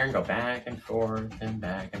right here and go back and forth and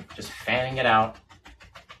back and just fanning it out.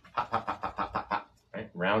 Pop, pop, pop, pop, pop, pop, pop, right?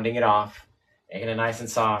 Rounding it off, making it nice and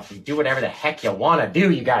soft. You do whatever the heck you want to do,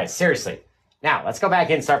 you guys, seriously. Now, let's go back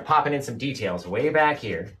in and start popping in some details way back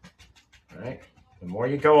here, all right? The more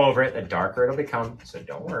you go over it, the darker it'll become, so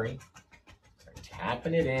don't worry. Start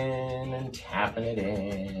tapping it in and tapping it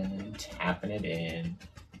in and tapping it in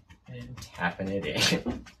and tapping it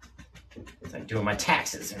in. It's like doing my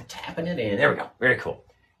taxes and tapping it in. There we go. Very cool.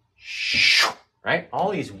 Right?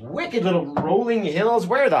 All these wicked little rolling hills.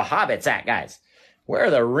 Where are the hobbits at, guys? Where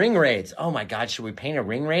are the ring wraiths? Oh my God, should we paint a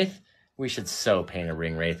ring wraith? We should so paint a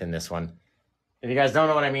ring wraith in this one. If you guys don't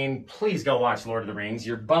know what I mean, please go watch Lord of the Rings.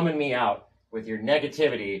 You're bumming me out with your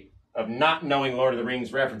negativity of not knowing Lord of the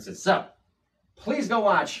Rings references. So, please go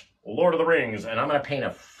watch Lord of the Rings, and I'm going to paint a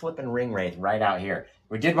flipping ring wraith right out here.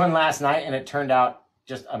 We did one last night, and it turned out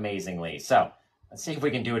just amazingly. So, let's see if we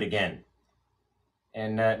can do it again.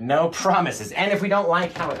 And no promises. And if we don't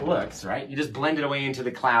like how it looks, right, you just blend it away into the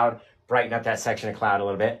cloud, brighten up that section of cloud a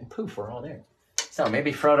little bit, and poof, we're all there. So,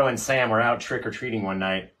 maybe Frodo and Sam were out trick-or-treating one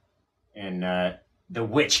night, and the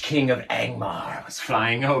Witch King of Angmar was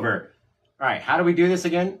flying over. All right, how do we do this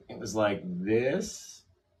again? It was like this,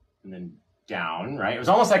 and then down, right? It was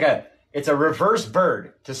almost like it's a reverse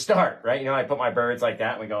bird to start, right? You know, I put my birds like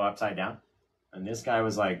that, and we go upside down. And this guy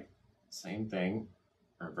was like, same thing,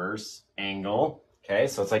 reverse angle. Okay,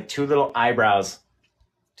 so it's like two little eyebrows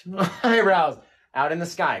out in the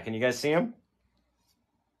sky. Can you guys see them?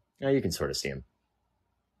 Yeah, you can sort of see them.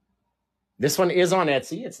 This one is on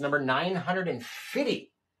Etsy. It's number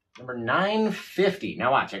 950. Number 950.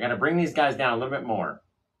 Now watch, I got to bring these guys down a little bit more.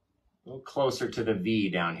 A little closer to the V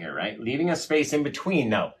down here, right? Leaving a space in between,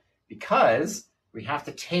 though, because we have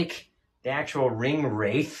to take the actual ring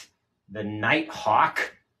wraith, the night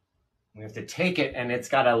hawk. We have to take it, and it's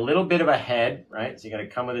got a little bit of a head, right? So you got to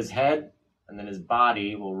come with his head, and then his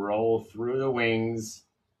body will roll through the wings,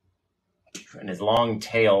 and his long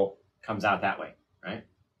tail comes out that way, right?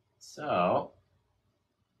 So,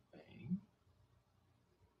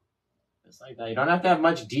 just like that. You don't have to have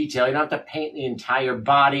much detail. You don't have to paint the entire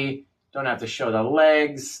body. Don't have to show the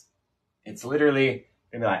legs. It's literally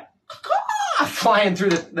going to be like flying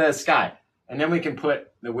through the sky. And then we can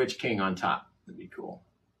put the Witch King on top. That'd be cool.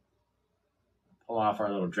 Pull off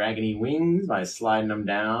our little dragony wings by sliding them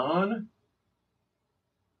down.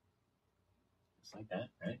 Just like that,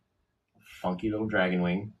 right? Funky little dragon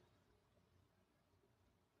wing.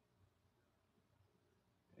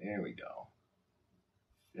 There we go.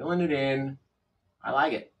 Filling it in. I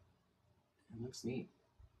like it. It looks neat.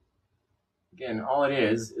 Again, all it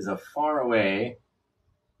is a far away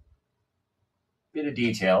bit of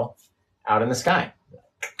detail out in the sky.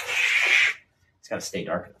 It's got to stay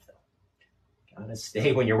dark enough, though. Got to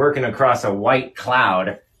stay. When you're working across a white cloud,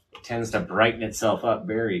 it tends to brighten itself up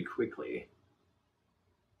very quickly.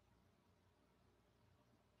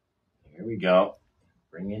 There we go.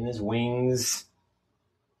 Bring in his wings.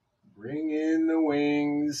 Bring in the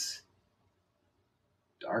wings.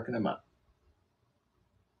 Darken them up.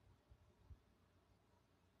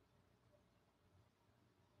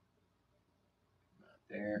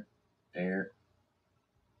 There, there.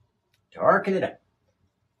 Darken it up.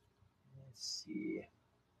 Let's see.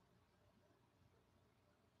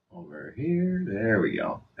 Over here. There we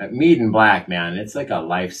go. That mead and black, man. It's like a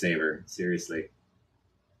lifesaver. Seriously.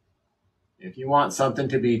 If you want something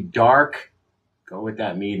to be dark, go with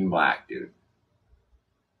that mead and black, dude.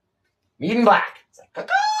 Mead and black. It's like,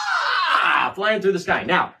 flying through the sky.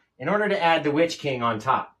 Now, in order to add the Witch King on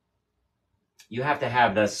top, you have to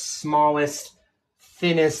have the smallest,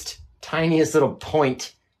 thinnest, tiniest little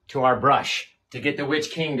point to our brush to get the Witch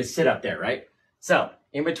King to sit up there, right? So,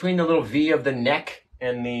 in between the little V of the neck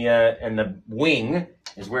and the wing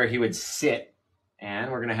is where he would sit.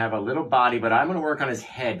 And we're going to have a little body, but I'm going to work on his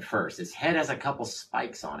head first. His head has a couple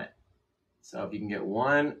spikes on it. So if you can get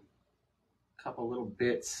couple little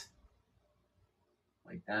bits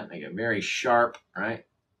like that, make it very sharp, right?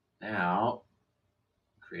 Now,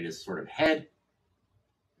 create a sort of head.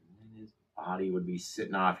 And then his body would be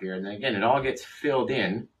sitting off here. And then again, it all gets filled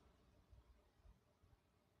in.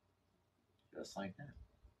 Just like that.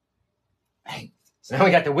 Bang. So now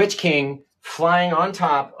we got the Witch King flying on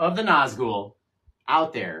top of the Nazgul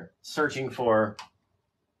out there searching for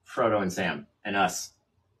Frodo and Sam and us.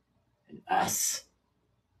 And us.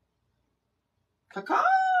 Caw-caw!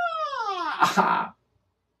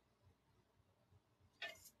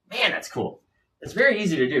 Man, that's cool. It's very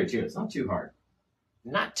easy to do, too. It's not too hard.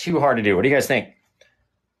 Not too hard to do. What do you guys think?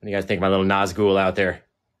 What do you guys think of my little Nazgul out there?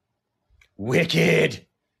 Wicked!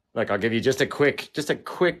 Look, I'll give you just a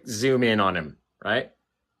quick zoom in on him, right?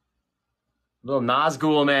 Little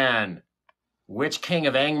Nazgul man. Witch King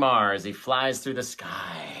of Angmar as he flies through the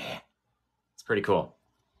sky. It's pretty cool.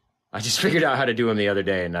 I just figured out how to do him the other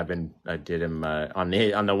day, and I did him on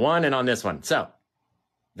the one and on this one. So,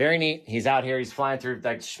 very neat. He's out here. He's flying through,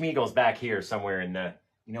 like Schmiegel's back here somewhere in the,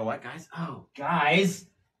 you know what, guys? Oh, guys,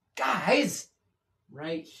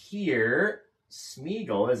 right here,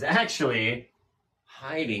 Schmiegel is actually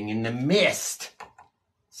hiding in the mist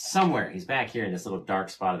somewhere. He's back here in this little dark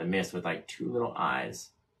spot of the mist with like two little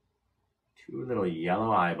eyes. Two little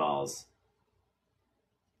yellow eyeballs.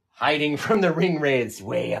 Hiding from the ring wraiths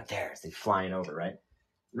way up there as they're flying over, right?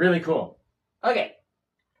 Really cool. Okay.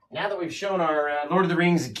 Now that we've shown our Lord of the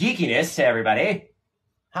Rings geekiness to everybody.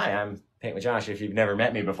 Hi, I'm PaintWithJosh. If you've never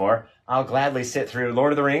met me before, I'll gladly sit through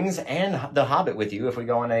Lord of the Rings and The Hobbit with you if we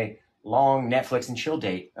go on a long Netflix and chill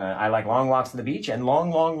date. I like long walks on the beach and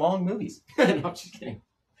long movies. No, I'm just kidding.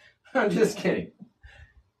 I'm just kidding.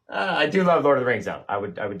 I do love Lord of the Rings, though. I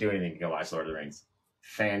would do anything to go watch Lord of the Rings.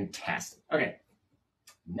 Fantastic. Okay.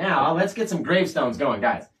 Now, let's get some gravestones going,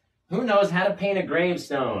 guys. Who knows how to paint a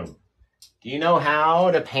gravestone? Do you know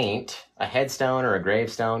how to paint a headstone or a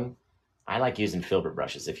gravestone? I like using filbert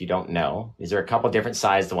brushes, if you don't know. These are a couple different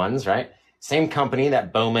sized ones, right? Same company,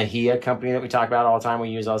 that Bomahia company that we talk about all the time. We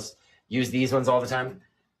use these ones all the time.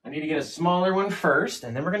 I need to get a smaller one first,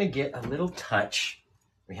 and then we're going to get a little touch.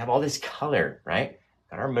 We have all this color, right?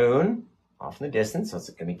 Got our moon off in the distance, so it's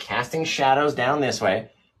going to be casting shadows down this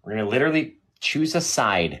way. We're going to literally choose a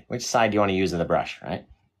side. Which side do you want to use of the brush, right?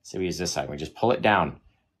 So we use this side. We just pull it down,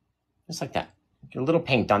 just like that. Get a little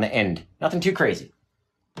paint on the end. Nothing too crazy.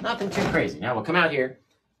 Nothing too crazy. Now we'll come out here,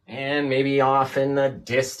 and maybe off in the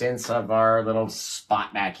distance of our little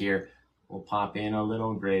spot back here, we'll pop in a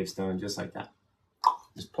little gravestone, just like that.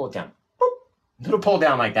 Just pull it down. Boop. Little pull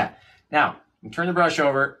down like that. Now, turn the brush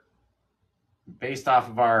over. Based off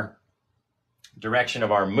of our direction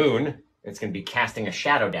of our moon, it's going to be casting a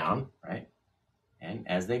shadow down, right? And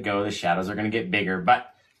as they go, the shadows are going to get bigger,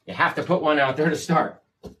 but you have to put one out there to start.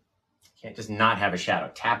 You can't just not have a shadow.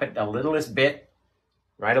 Tap it a littlest bit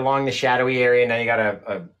right along the shadowy area. Now you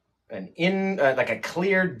got like a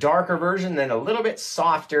clear, darker version, then a little bit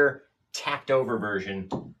softer, tapped over version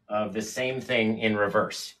of the same thing in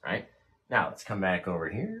reverse, right? Now let's come back over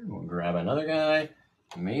here. We'll grab another guy.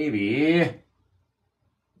 Maybe...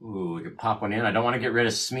 Ooh, we could pop one in. I don't want to get rid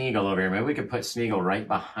of Smeagol over here. Maybe we could put Smeagol right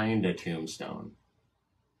behind a tombstone.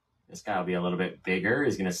 This guy will be a little bit bigger.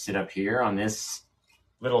 He's going to sit up here on this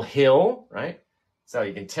little hill, right? So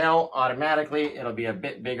you can tell automatically it'll be a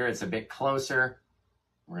bit bigger. It's a bit closer.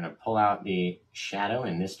 We're going to pull out the shadow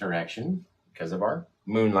in this direction because of our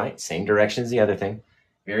moonlight. Same direction as the other thing.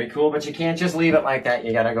 Very cool, but you can't just leave it like that.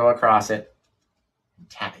 You got to go across it.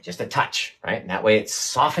 Tap it just a touch, right? And that way it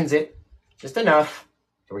softens it just enough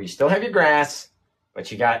where you still have your grass, but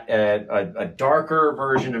you got a darker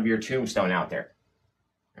version of your tombstone out there.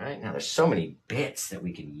 All right, now there's so many bits that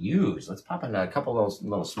we can use. Let's pop in a couple of those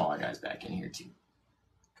little smaller guys back in here too.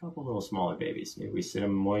 A couple little smaller babies. Maybe we sit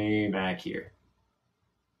them way back here.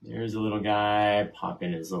 There's a little guy. Pop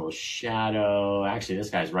in his little shadow. Actually,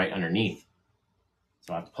 this guy's right underneath.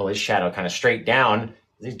 So I have to pull his shadow kind of straight down.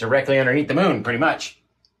 He's directly underneath the moon, pretty much.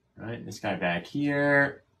 Right, this guy back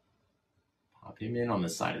here. Pop him in on the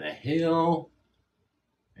side of the hill.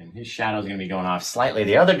 And his shadow's going to be going off slightly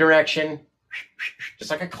the other direction.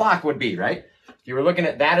 Just like a clock would be, right? If you were looking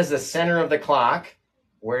at that as the center of the clock,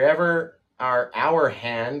 wherever our hour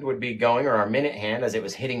hand would be going, or our minute hand as it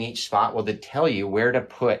was hitting each spot, will tell you where to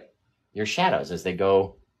put your shadows as they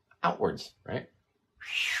go outwards, right?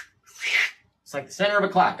 It's like the center of a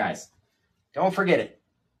clock, guys. Don't forget it.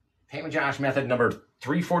 Paint with Josh method number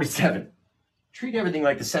 347. Treat everything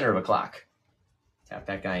like the center of a clock. Tap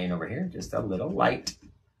that guy in over here, just a little lightly,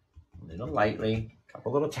 a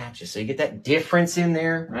couple little taps, just so you get that difference in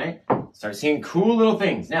there, right? Start seeing cool little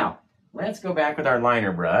things. Now, let's go back with our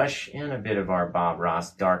liner brush and a bit of our Bob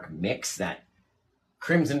Ross dark mix, that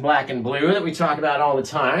crimson, black, and blue that we talk about all the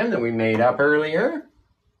time that we made up earlier.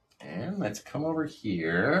 And let's come over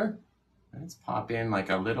here. Let's pop in like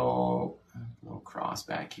a little cross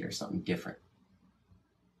back here, something different.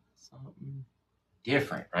 Something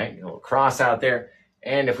different, right? A little cross out there.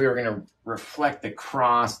 And if we were going to reflect the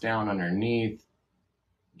cross down underneath,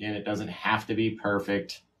 again, it doesn't have to be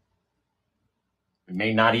perfect. We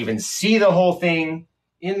may not even see the whole thing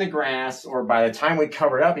in the grass, or by the time we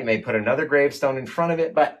cover it up, you may put another gravestone in front of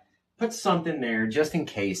it, but put something there just in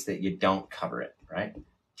case that you don't cover it, right?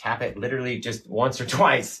 Tap it literally just once or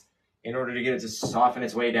twice in order to get it to soften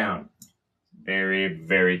its way down. Very,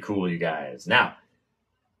 very cool, you guys. Now,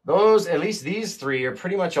 at least these three are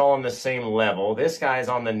pretty much all on the same level. This guy's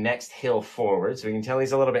on the next hill forward, so we can tell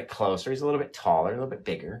he's a little bit closer. He's a little bit taller, a little bit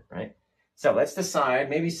bigger, right? So let's decide,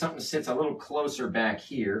 maybe something sits a little closer back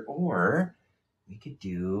here, or we could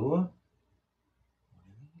do one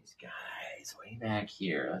of these guys way back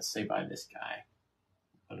here. Let's say by this guy.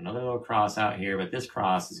 Put another little cross out here, but this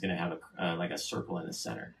cross is going to have like a circle in the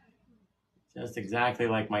center. Just exactly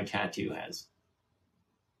like my tattoo has.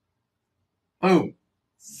 Boom.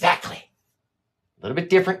 Exactly. A little bit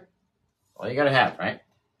different. All you got to have, right?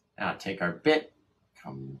 Now take our bit,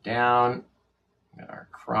 come down, got our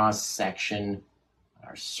cross section,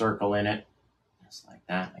 our circle in it, just like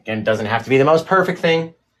that. Again, doesn't have to be the most perfect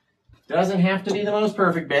thing. Doesn't have to be the most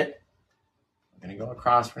perfect bit. We're going to go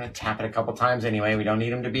across. We're going to tap it a couple times anyway. We don't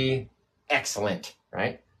need them to be excellent,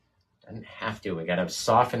 right? Doesn't have to. We got to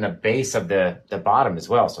soften the base of the bottom as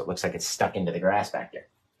well, so it looks like it's stuck into the grass back there.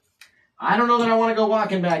 I don't know that I want to go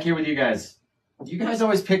walking back here with you guys. You guys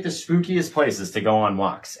always pick the spookiest places to go on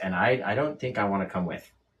walks, and I don't think I want to come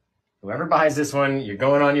with. Whoever buys this one, you're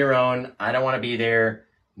going on your own. I don't want to be there.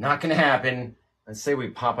 Not going to happen. Let's say we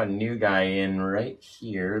pop a new guy in right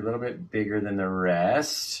here, a little bit bigger than the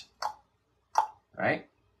rest, right?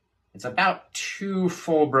 It's about 2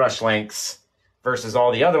 full brush lengths versus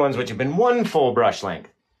all the other ones, which have been 1 full brush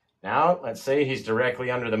length. Now, let's say he's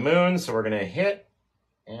directly under the moon, so we're going to hit,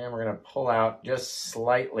 and we're going to pull out just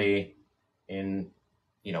slightly in,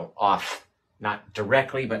 off. Not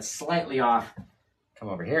directly, but slightly off. Come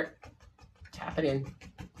over here, tap it in.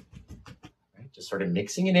 Right, just sort of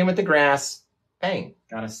mixing it in with the grass. Bang,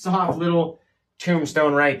 got a soft little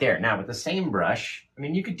tombstone right there. Now, with the same brush,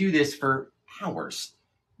 you could do this for hours.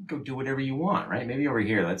 Go do whatever you want, right? Maybe over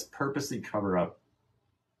here, let's purposely cover up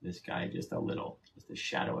this guy just a little, just a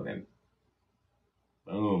shadow of him.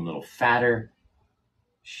 Boom, a little fatter.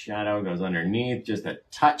 Shadow goes underneath, just a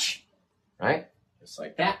touch, right? Just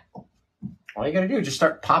like that. All you got to do is just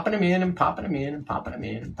start popping them in and popping them in and popping them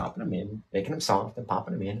in and popping them in, making them soft and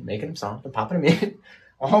popping them in and making them soft and popping them in.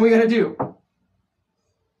 All we got to do.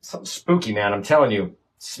 Something spooky, man. I'm telling you.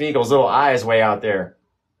 Smeagol's little eyes way out there.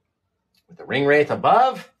 With the ring wraith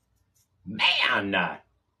above. Man, I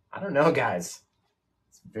don't know, guys.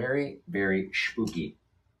 It's very, very spooky.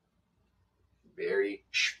 Very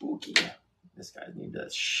spooky. This guy needs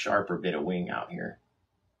a sharper bit of wing out here.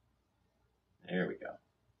 There we go.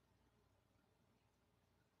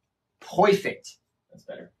 Perfect. That's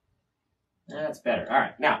better. That's better. All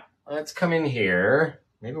right, now let's come in here.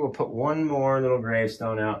 Maybe we'll put one more little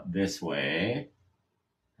gravestone out this way.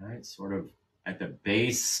 All right, sort of at the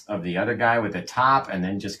base of the other guy with the top, and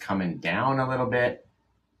then just coming down a little bit.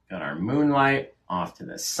 Got our moonlight off to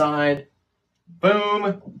the side.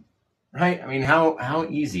 Boom. Right? How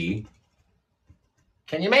easy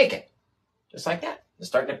can you make it? Just like that.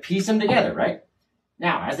 Just starting to piece them together, right?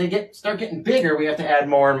 Now, as they start getting bigger, we have to add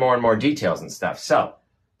more and more and more details and stuff. So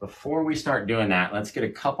before we start doing that, let's get a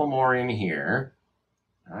couple more in here.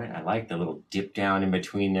 All right, I like the little dip down in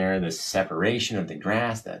between there, the separation of the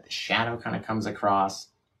grass, that the shadow kind of comes across.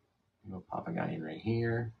 We'll pop a guy in right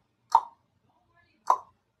here.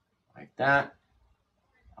 Like that.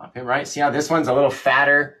 Pop him right. See how this one's a little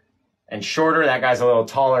fatter and shorter. That guy's a little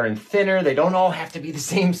taller and thinner. They don't all have to be the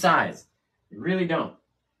same size. They really don't.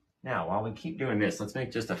 Now, while we keep doing this, let's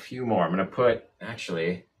make just a few more. I'm going to put,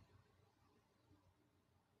 actually,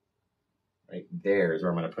 right there is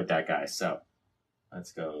where I'm going to put that guy. So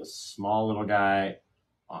let's go small little guy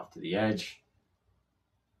off to the edge.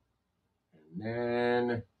 And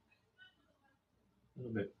then a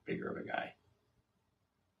little bit bigger of a guy.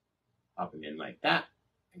 Pop him in like that.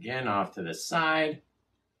 Again, off to the side.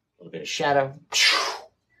 A little bit of shadow.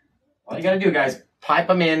 All you got to do, guys, pipe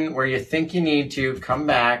them in where you think you need to. Come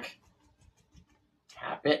back.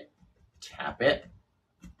 Tap it. Tap it.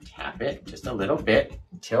 Tap it just a little bit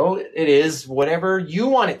until it is whatever you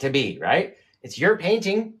want it to be, right? It's your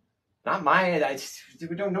painting, not mine.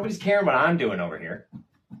 Nobody's caring what I'm doing over here.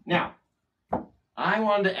 Now, I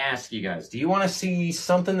wanted to ask you guys, do you want to see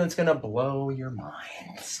something that's going to blow your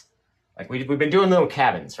minds? Like we've been doing little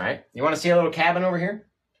cabins, right? You want to see a little cabin over here?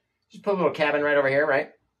 Just put a little cabin right over here, right?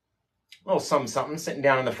 A little something sitting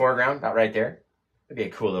down in the foreground, about right there. It'd be a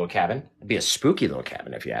cool little cabin. It'd be a spooky little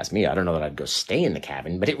cabin if you ask me. I don't know that I'd go stay in the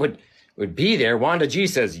cabin, but it would be there. Wanda G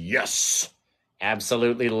says, yes,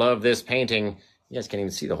 absolutely love this painting. You guys can't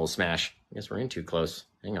even see the whole smash. I guess we're in too close.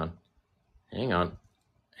 Hang on. Hang on.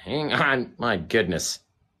 Hang on. My goodness.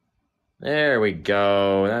 There we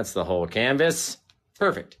go. That's the whole canvas.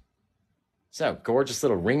 Perfect. So, gorgeous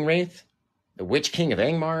little ring wraith. The Witch King of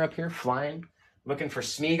Angmar up here flying. Looking for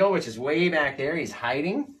Smeagol, which is way back there. He's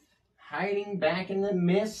hiding. Hiding back in the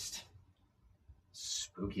mist.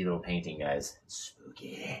 Spooky little painting, guys.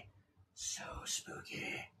 Spooky. So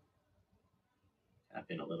spooky. Tap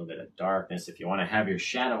in a little bit of darkness. If you want to have your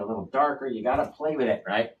shadow a little darker, you got to play with it,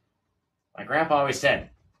 right? My grandpa always said,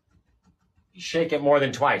 you shake it more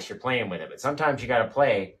than twice, you're playing with it. But sometimes you got to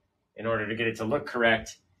play in order to get it to look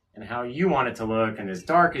correct and how you want it to look and as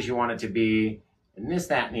dark as you want it to be and this,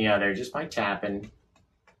 that, and the other just by tapping.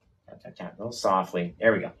 Tap, tap, tap, real softly.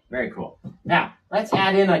 There we go. Very cool. Now, let's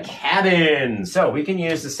add in a cabin. So we can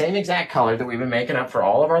use the same exact color that we've been making up for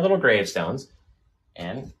all of our little gravestones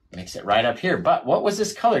and mix it right up here. But what was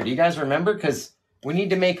this color? Do you guys remember? Because we need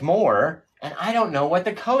to make more, and I don't know what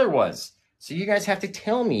the color was. So you guys have to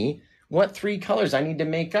tell me what 3 colors I need to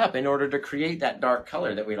make up in order to create that dark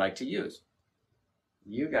color that we like to use.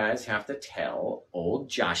 You guys have to tell old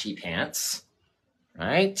Joshy Pants,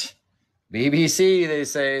 right? BBC, they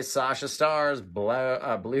say, Sasha Stars,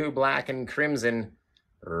 blue, black, and crimson,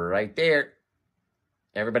 right there.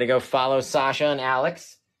 Everybody go follow Sasha and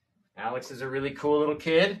Alex. Alex is a really cool little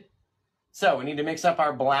kid. So we need to mix up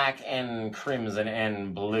our black and crimson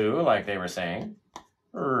and blue, like they were saying.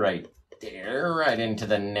 Right there, right into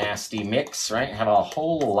the nasty mix, right? Have a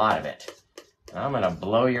whole lot of it. And I'm going to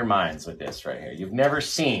blow your minds with this right here. You've never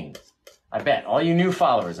seen, I bet, all you new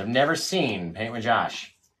followers have never seen Paint with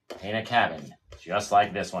Josh paint a cabin just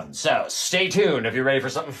like this one. So stay tuned if you're ready for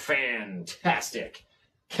something fantastic.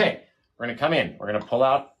 Okay, we're going to come in. We're going to pull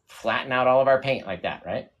out, flatten out all of our paint like that,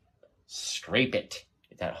 right? Scrape it.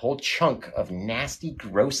 Get that whole chunk of nasty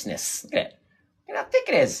grossness. Look at it. Look at how thick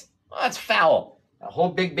it is. Oh, that's foul. A whole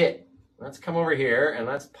big bit. Let's come over here and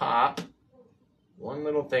let's pop one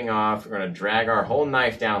little thing off. We're going to drag our whole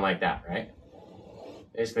knife down like that, right?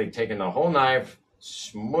 Basically taking the whole knife,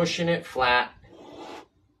 smushing it flat.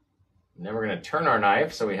 And then we're going to turn our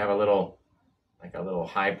knife so we have a little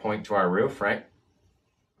high point to our roof, right?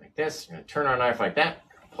 Like this. We're going to turn our knife like that.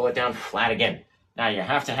 Pull it down flat again. Now you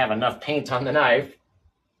have to have enough paint on the knife.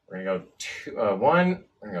 We're going to go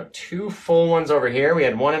we're going to go 2 full ones over here. We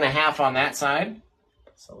had 1.5 on that side.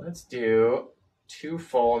 So let's do 2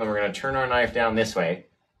 full, and then we're going to turn our knife down this way,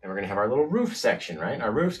 and we're going to have our little roof section, right?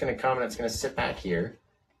 Our roof's going to come, and it's going to sit back here,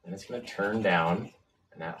 and it's going to turn down,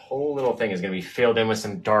 and that whole little thing is going to be filled in with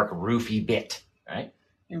some dark roofy bit, right?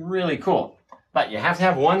 Really cool. But you have to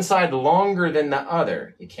have one side longer than the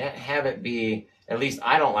other. You can't have it be, at least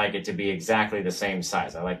I don't like it to be exactly the same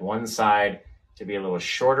size. I like one side to be a little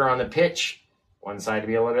shorter on the pitch, one side to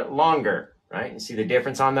be a little bit longer, right? You see the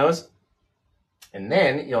difference on those? And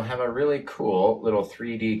then you'll have a really cool little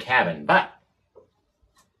 3D cabin. But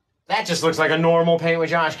that just looks like a normal Paint with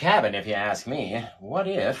Josh cabin, if you ask me. What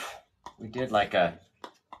if we did like a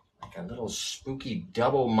little spooky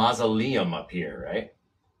double mausoleum up here, right?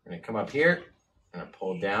 We're going to come up here. We're going to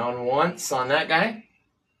pull down once on that guy.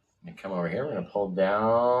 And come over here. We're going to pull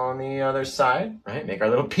down the other side, right? Make our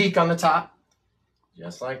little peak on the top.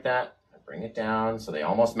 Just like that. Bring it down so they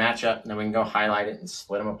almost match up. And then we can go highlight it and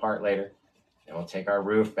split them apart later. And we'll take our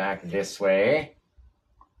roof back this way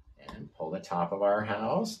and pull the top of our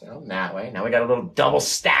house down that way. Now we got a little double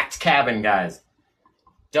stacked cabin, guys.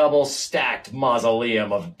 Double stacked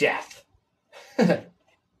mausoleum of death.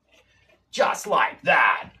 Just like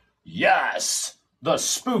that. Yes, the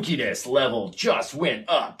spookiness level just went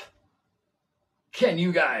up. Can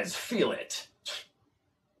you guys feel it?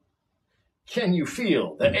 Can you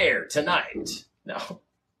feel the air tonight? No.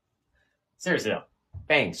 Seriously though.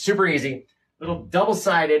 Bang, super easy. Little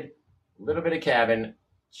double-sided, little bit of cabin,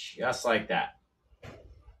 just like that.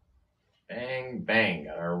 Bang, bang.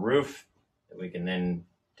 Got our roof that we can then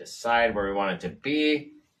decide where we want it to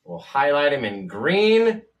be. We'll highlight them in green.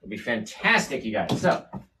 It'll be fantastic, you guys. So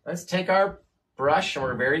let's take our brush and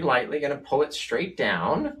we're very lightly going to pull it straight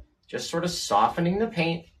down, just sort of softening the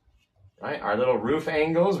paint. Right? Our little roof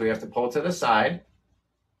angles, we have to pull to the side.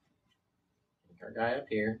 Take our guy up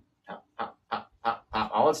here. Pop, pop, pop, pop,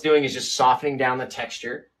 pop. All it's doing is just softening down the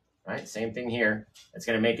texture. Right? Same thing here. It's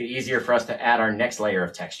going to make it easier for us to add our next layer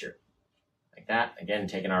of texture. Like that. Again,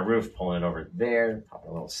 taking our roof, pulling it over there, popping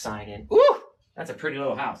a little sign in. Ooh! That's a pretty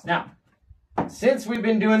little house. Now, since we've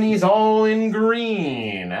been doing these all in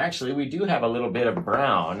green, actually, we do have a little bit of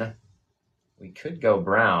brown. We could go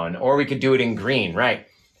brown, or we could do it in green, right?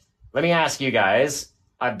 Let me ask you guys.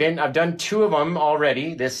 I've done 2 of them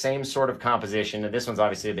already, this same sort of composition. And this one's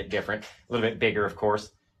obviously a bit different, a little bit bigger, of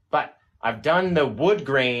course. But I've done the wood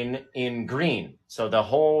grain in green. So the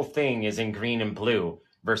whole thing is in green and blue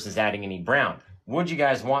versus adding any brown. Would you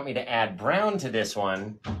guys want me to add brown to this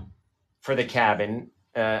one for the cabin?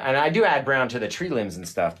 And I do add brown to the tree limbs and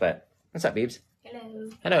stuff, but what's up, Beebs? Hello.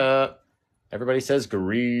 Hello. Everybody says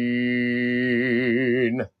green.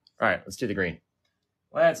 All right, let's do the green.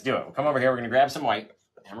 Let's do it. We'll come over here. We're going to grab some white,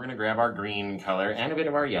 and we're going to grab our green color and a bit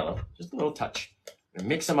of our yellow, just a little touch. And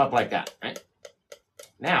mix them up like that, right?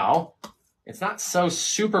 Now, it's not so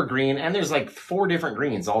super green, and there's like 4 different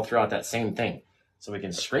greens all throughout that same thing. So we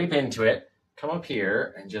can scrape into it, come up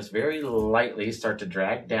here, and just very lightly start to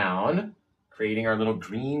drag down, creating our little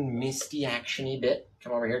green misty action-y bit.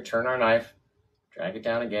 Come over here, turn our knife, drag it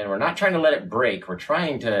down again. We're not trying to let it break. We're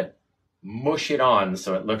trying to mush it on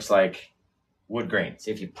so it looks like wood grain.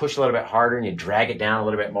 See, if you push a little bit harder and you drag it down a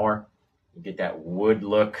little bit more, you get that wood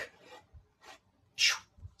look. Just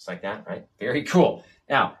like that, right? Very cool.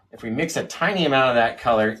 Now, if we mix a tiny amount of that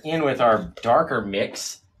color in with our darker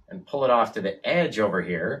mix and pull it off to the edge over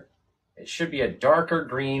here, it should be a darker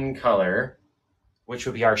green color, which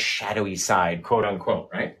would be our shadowy side, quote unquote,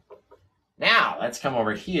 right? Now, let's come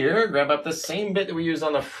over here, grab up the same bit that we used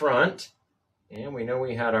on the front. And we know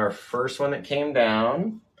we had our first one that came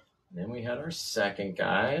down. Then we had our second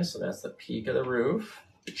guy. So that's the peak of the roof.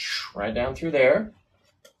 Right down through there.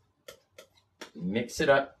 Mix it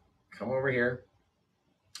up. Come over here.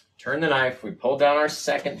 Turn the knife. We pulled down our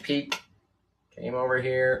second peak. Came over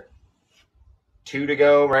here. 2 to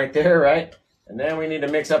go right there, right? And then we need to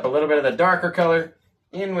mix up a little bit of the darker color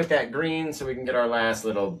in with that green so we can get our last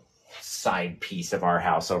little side piece of our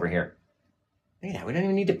house over here. Look at that. We don't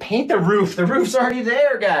even need to paint the roof. The roof's already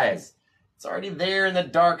there, guys. It's already there in the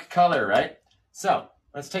dark color, right? So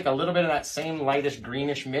let's take a little bit of that same lightish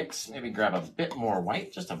greenish mix. Maybe grab a bit more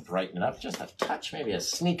white just to brighten it up. Just a touch, maybe a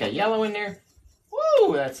sneak of yellow in there.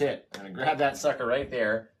 Woo, that's it. I'm going to grab that sucker right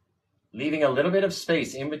there, leaving a little bit of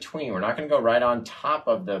space in between. We're not going to go right on top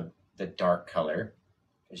of the dark color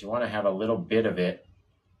because you want to have a little bit of it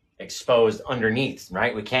exposed underneath,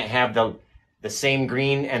 right? We can't have the same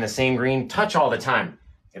green and the same green touch all the time.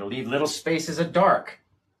 It'll leave little spaces of dark,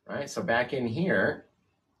 right? So back in here,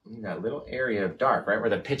 we've got a little area of dark, right, where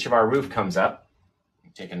the pitch of our roof comes up.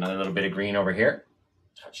 Take another little bit of green over here,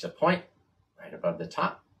 touch the point right above the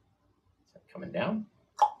top. So coming down.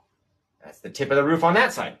 That's the tip of the roof on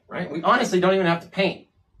that side, right? We honestly don't even have to paint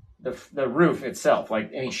the roof itself,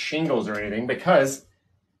 like any shingles or anything, because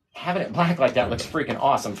having it black like that looks freaking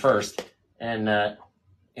awesome first, and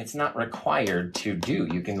it's not required to do.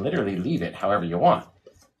 You can literally leave it however you want.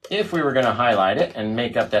 If we were going to highlight it and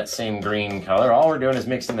make up that same green color, all we're doing is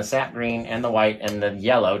mixing the sap green and the white and the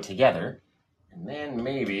yellow together, and then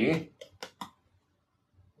maybe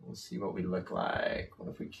we'll see what we look like. What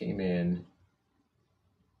if we came in?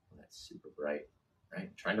 That's super bright.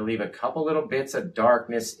 Right? Trying to leave a couple little bits of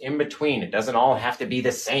darkness in between. It doesn't all have to be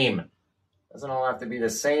the same. Doesn't all have to be the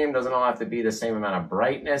same. Doesn't all have to be the same amount of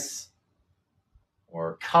brightness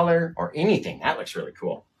or color or anything. That looks really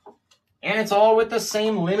cool. And it's all with the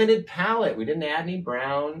same limited palette. We didn't add any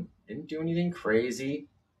brown. Didn't do anything crazy.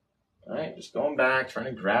 All right, just going back, trying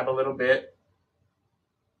to grab a little bit.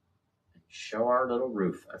 Show our little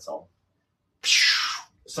roof. That's all.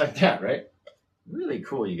 Just like that, right? Really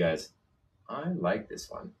cool, you guys. I like this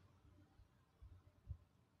one.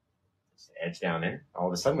 Just edge down there. All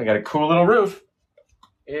of a sudden, we got a cool little roof.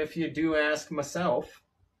 If you do ask myself,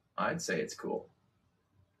 I'd say it's cool.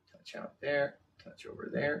 Touch out there, touch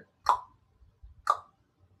over there.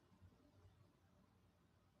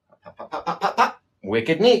 Pop, pop, pop, pop, pop, pop.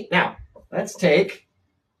 Wicked neat. Now, let's take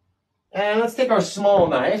our small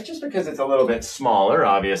knife, just because it's a little bit smaller,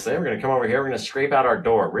 obviously. We're going to come over here. We're going to scrape out our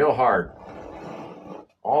door real hard.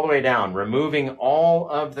 All the way down, removing all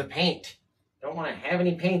of the paint. Don't want to have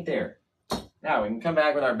any paint there. Now, we can come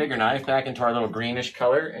back with our bigger knife, back into our little greenish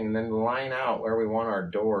color, and then line out where we want our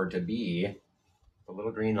door to be. A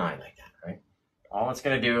little green line like that, right? All it's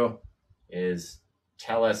going to do is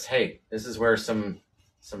tell us, hey, this is where some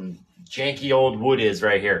janky old wood is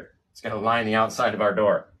right here. It's going to line the outside of our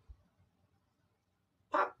door.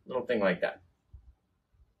 Pop, little thing like that.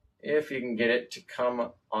 If you can get it to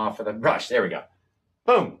come off of the brush. There we go.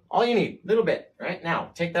 Boom, all you need, little bit, right? Now,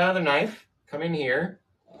 take that other knife, come in here.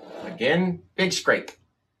 Again, big scrape.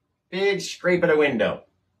 Big scrape at a window.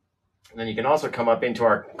 And then you can also come up into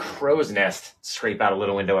our crow's nest, scrape out a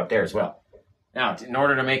little window up there as well. Now, in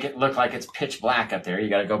order to make it look like it's pitch black up there, you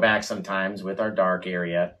got to go back sometimes with our dark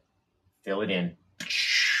area, fill it in.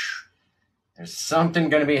 There's something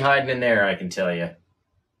going to be hiding in there, I can tell you.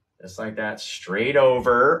 Just like that, straight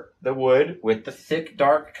over the wood with the thick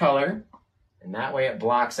dark color. And that way it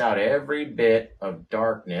blocks out every bit of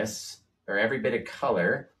darkness, or every bit of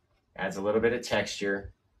color, adds a little bit of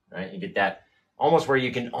texture, right? You get that almost where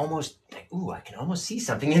you can almost, ooh, I can almost see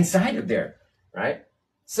something inside of there, right?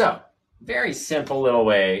 So, very simple little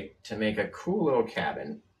way to make a cool little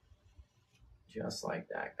cabin. Just like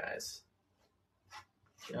that, guys.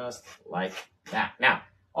 Just like that. Now,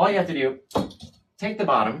 all you have to do, take the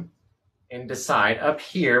bottom and decide up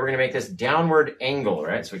here, we're going to make this downward angle,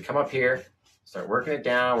 right? So we come up here, start working it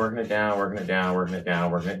down, working it down, working it down, working it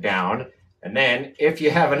down, working it down. And then if you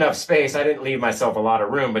have enough space, I didn't leave myself a lot of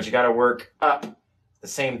room, but you got to work up the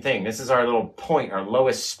same thing. This is our little point, our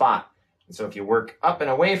lowest spot. And so if you work up and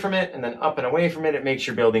away from it and then up and away from it, it makes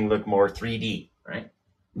your building look more 3D, right?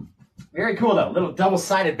 Very cool though. Little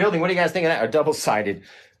double-sided building. What do you guys think of that? A double-sided,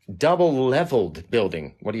 double-leveled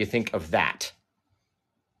building. What do you think of that?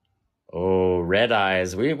 Oh, red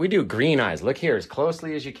eyes. We do green eyes. Look here as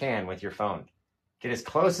closely as you can with your phone. Get as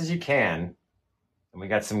close as you can. And we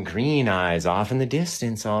got some green eyes off in the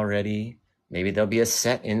distance already. Maybe there'll be a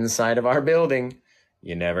set inside of our building.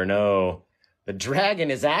 You never know. The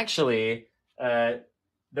dragon is actually the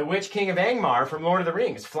Witch King of Angmar from Lord of the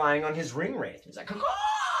Rings, flying on his ring wraith. He's like,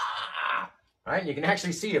 ah! Right? You can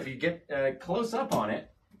actually see if you get close up on it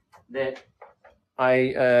that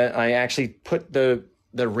I actually put the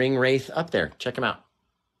ring wraith up there. Check him out.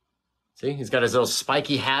 See, he's got his little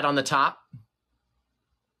spiky hat on the top.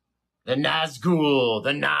 The Nazgul,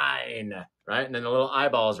 the 9, right? And then the little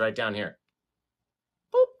eyeballs right down here.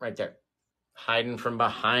 Boop, right there. Hiding from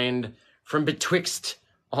behind, from betwixt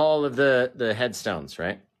all of the headstones,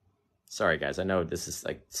 right? Sorry, guys. I know this is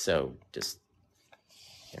like so just...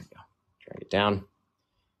 There we go. Drag it down.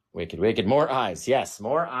 Wicked, wicked. More eyes. Yes,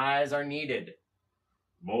 more eyes are needed.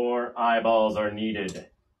 More eyeballs are needed.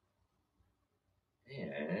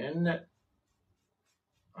 And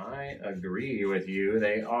I agree with you,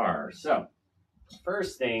 they are. So,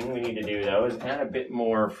 first thing we need to do, though, is add a bit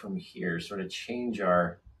more from here. Sort of change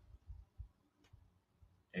our...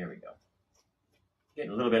 There we go.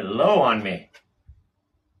 Getting a little bit low on me.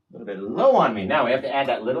 A little bit low on me. Now we have to add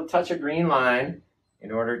that little touch of green line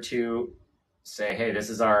in order to say, hey, this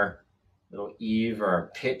is our little eave or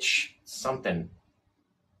our pitch, something.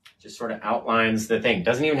 Just sort of outlines the thing.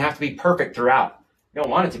 Doesn't even have to be perfect throughout. You don't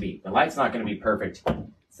want it to be. The light's not going to be perfect.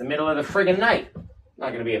 It's the middle of the friggin' night.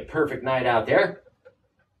 Not going to be a perfect night out there.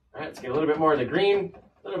 All right, let's get a little bit more of the green,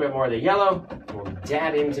 a little bit more of the yellow. We'll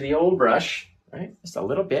dab into the old brush, right? Just a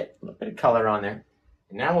little bit of color on there.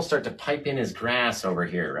 And now we'll start to pipe in his grass over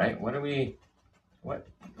here, right? What are we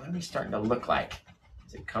starting to look like?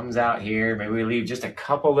 As it comes out here, maybe we leave just a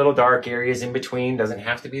couple little dark areas in between. Doesn't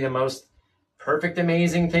have to be the most perfect,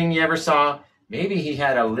 amazing thing you ever saw. Maybe he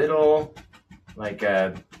had a little, like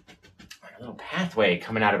a little pathway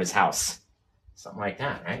coming out of his house. Something like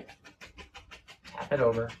that, right? Tap it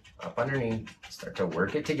over, up underneath, start to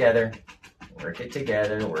work it together. Work it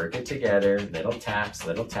together, work it together. Little taps,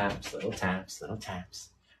 little taps, little taps, little taps.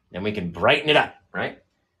 Then we can brighten it up, right?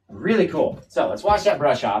 Really cool. So let's wash that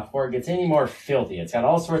brush off before it gets any more filthy. It's got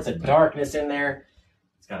all sorts of darkness in there.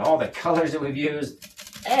 It's got all the colors that we've used.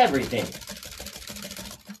 Everything.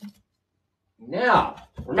 Now,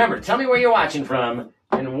 remember, tell me where you're watching from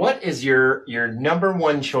and what is your number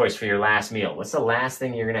one choice for your last meal? What's the last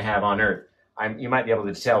thing you're going to have on Earth? You might be able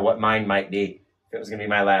to tell what mine might be if it was going to be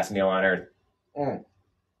my last meal on Earth.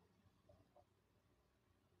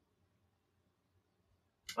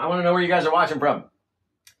 I want to know where you guys are watching from.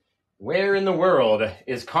 Where in the world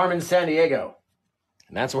is Carmen Sandiego?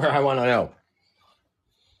 And that's where I want to know.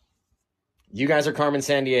 You guys are Carmen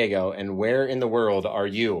Sandiego, and where in the world are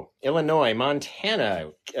you? Illinois,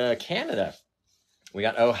 Montana, Canada. We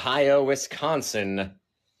got Ohio, Wisconsin.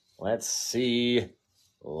 Let's see.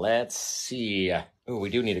 Oh, we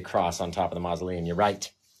do need a cross on top of the mausoleum. You're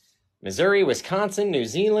right. Missouri, Wisconsin, New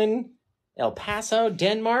Zealand, El Paso,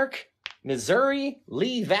 Denmark, Missouri,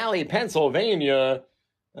 Lee Valley, Pennsylvania.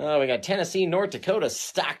 We got Tennessee, North Dakota,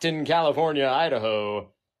 Stockton, California,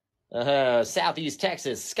 Idaho. Southeast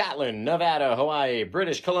Texas, Scotland, Nevada, Hawaii,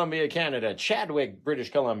 British Columbia, Canada, Chadwick, British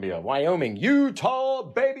Columbia, Wyoming, Utah,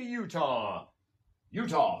 baby Utah.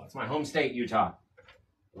 Utah, that's my home state, Utah.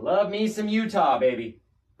 Love me some Utah, baby.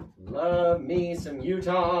 Love me some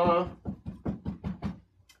Utah.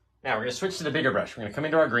 Now we're gonna switch to the bigger brush. We're gonna come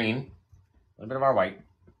into our green, a little bit of our white,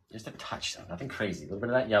 just a touch though, nothing crazy, a little bit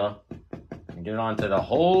of that yellow, and get it onto the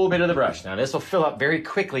whole bit of the brush. Now this will fill up very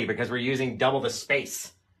quickly because we're using double the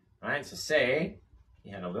space. All right, so say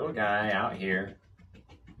you had a little guy out here,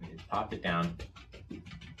 we just popped it down. You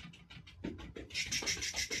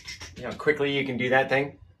know how quickly you can do that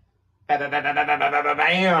thing?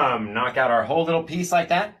 Bam! Knock out our whole little piece like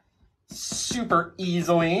that. Super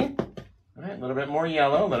easily. All right, a little bit more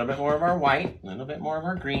yellow, a little bit more of our white, a little bit more of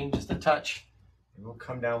our green, just a touch. And we'll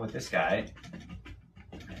come down with this guy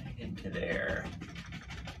right into there.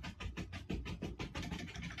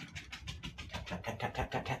 Tap, tap,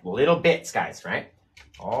 tap, tap, tap. Little bits, guys, right?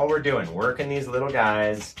 All we're doing, working these little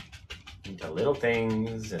guys into little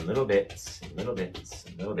things and little bits and little bits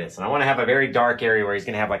and little bits. And I want to have a very dark area where he's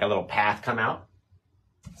going to have like a little path come out.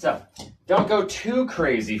 So don't go too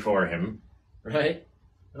crazy for him, right?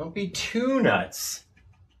 Don't be too nuts.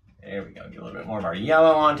 There we go. Get a little bit more of our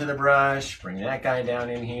yellow onto the brush. Bring that guy down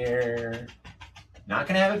in here. Not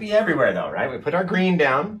going to have it be everywhere though, right? We put our green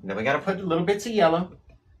down. Then we got to put little bits of yellow.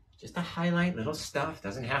 Just to highlight little stuff.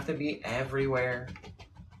 Doesn't have to be everywhere.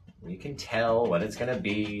 We can tell what it's going to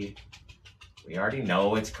be. We already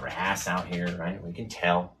know it's grass out here, right? We can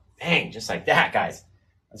tell. Bang, just like that, guys.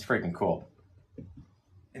 That's freaking cool.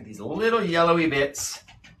 And these little yellowy bits,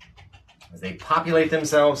 as they populate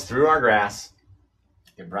themselves through our grass,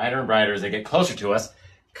 get brighter and brighter as they get closer to us,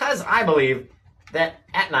 because I believe that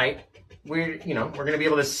at night, we're going to be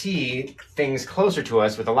able to see things closer to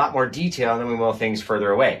us with a lot more detail than we will things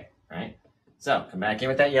further away, right? So come back in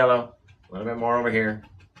with that yellow, a little bit more over here,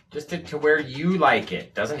 just to where you like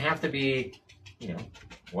it. Doesn't have to be,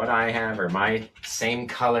 what I have or my same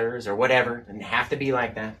colors or whatever. Doesn't have to be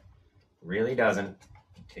like that. Really doesn't.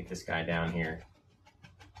 Take this guy down here.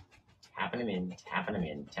 Tapping him in, tapping him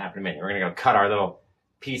in, tapping him in. We're going to go cut our little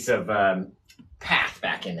piece of path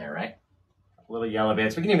back in there, right? Little yellow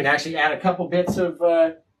bits. We can even actually add a couple bits of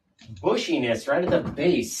bushiness right at the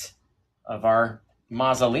base of our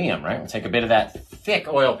mausoleum, right? We'll take a bit of that thick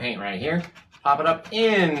oil paint right here, pop it up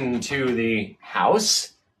into the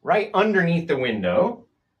house, right underneath the window.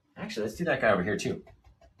 Actually, let's do that guy over here too.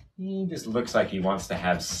 He just looks like he wants to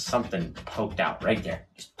have something poked out right there.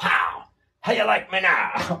 Just pow! How you like me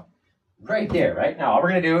now? Right there, right? Now all we're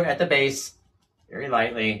gonna do at the base, very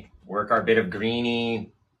lightly, work our bit of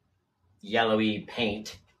greeny, yellowy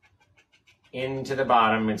paint into the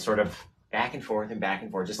bottom and sort of back and forth and back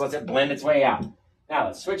and forth. Just lets it blend its way out. Now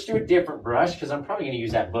let's switch to a different brush because I'm probably going to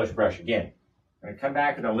use that bush brush again. I'm going to come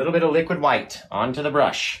back with a little bit of liquid white onto the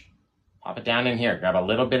brush. Pop it down in here. Grab a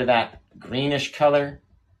little bit of that greenish color.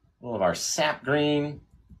 A little of our sap green.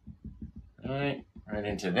 All right, right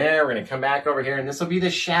into there. We're going to come back over here and this will be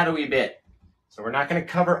the shadowy bit. So we're not going to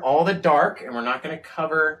cover all the dark and we're not going to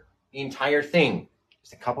cover the entire thing.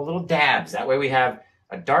 Just a couple little dabs. That way we have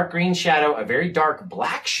a dark green shadow, a very dark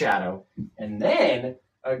black shadow, and then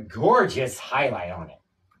a gorgeous highlight on it.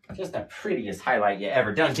 Just the prettiest highlight you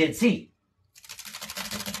ever did see.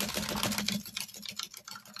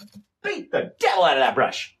 Beat the devil out of that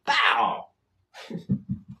brush. Pow!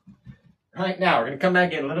 Right now, we're going to come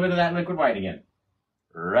back in a little bit of that liquid white again.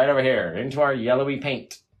 Right over here, into our yellowy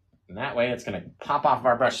paint. And that way it's going to pop off of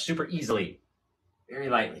our brush super easily. Very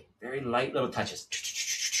lightly. Very light little touches.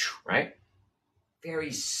 Right?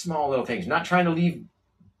 Very small little things. Not trying to leave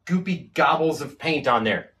goopy gobbles of paint on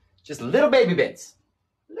there. Just little baby bits.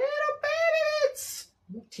 Little baby bits.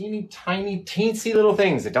 Teeny, tiny, teensy little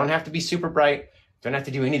things that don't have to be super bright. Don't have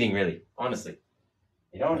to do anything really, honestly.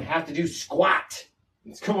 You don't have to do squat.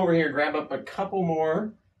 Let's come over here and grab up a couple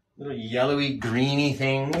more little yellowy, greeny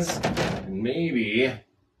things. And maybe,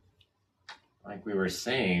 like we were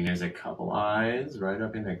saying, there's a couple eyes right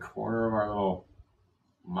up in the corner of our little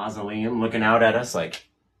mausoleum looking out at us like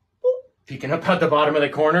peeking up at the bottom of the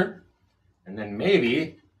corner. And then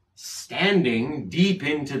maybe standing deep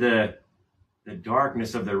into the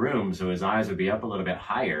darkness of the room so his eyes would be up a little bit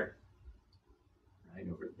higher. right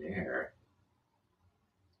over there.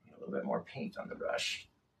 A little bit more paint on the brush.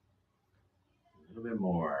 A little bit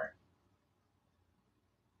more.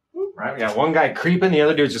 Right, we got one guy creeping, the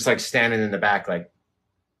other dude's just like standing in the back like,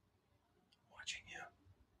 watching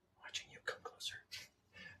you, come closer.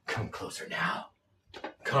 Come closer now.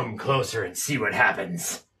 Come closer and see what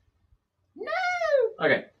happens. No!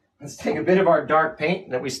 Okay, let's take a bit of our dark paint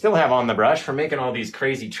that we still have on the brush for making all these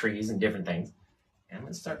crazy trees and different things. And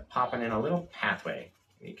let's start popping in a little pathway.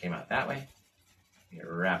 It came out that way. Get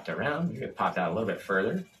wrapped around. You get popped out a little bit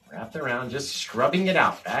further. Wrapped around, just scrubbing it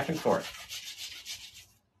out back and forth.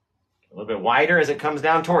 A little bit wider as it comes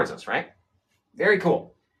down towards us, right? Very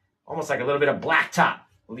cool. Almost like a little bit of black top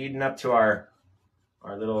leading up to our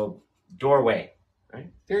little doorway,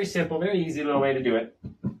 right? Very simple, very easy little way to do it.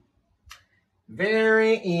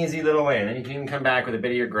 Very easy little way. And then you can even come back with a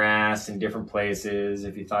bit of your grass in different places.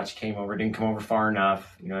 If you thought you didn't come over far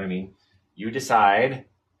enough, you know what I mean? You decide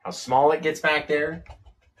how small it gets back there,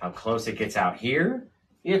 how close it gets out here.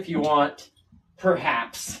 If you want,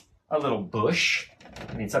 perhaps, a little bush.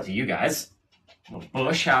 I mean, it's up to you guys. A little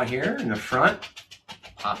bush out here in the front.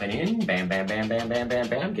 Popping in. Bam, bam, bam, bam, bam, bam,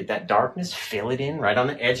 bam. Get that darkness. Fill it in right on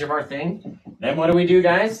the edge of our thing. Then what do we do,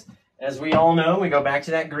 guys? As we all know, we go back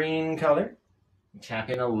to that green color. Tap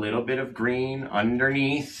in a little bit of green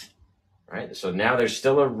underneath. Right? So now there's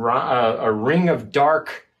still a ring of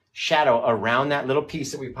dark shadow around that little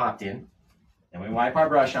piece that we popped in. Then we wipe our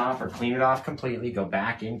brush off or clean it off completely. Go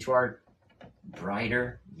back into our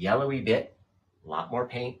brighter yellowy bit. A lot more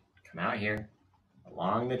paint. Come out here.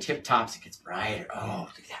 Along the tip tops, it gets brighter. Oh,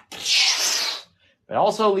 look at that. But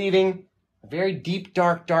also leaving a very deep,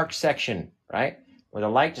 dark section, right? Where the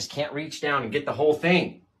light just can't reach down and get the whole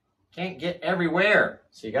thing. Can't get everywhere.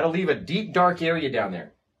 So you got to leave a deep, dark area down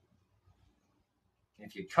there.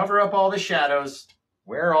 If you cover up all the shadows,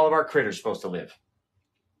 where are all of our critters supposed to live?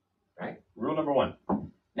 Right? Rule number one.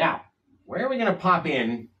 Now, where are we going to pop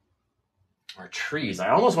in our trees? I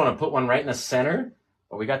almost want to put one right in the center,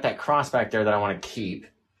 but we got that cross back there that I want to keep.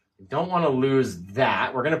 Don't want to lose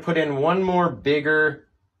that. We're going to put in one more bigger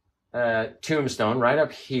tombstone right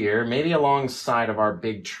up here, maybe alongside of our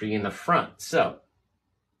big tree in the front. So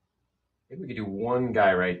maybe we could do one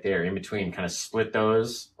guy right there in between, kind of split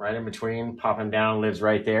those right in between, pop him down, lives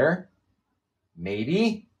right there.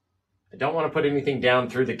 Maybe. I don't want to put anything down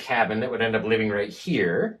through the cabin that would end up living right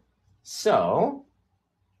here. So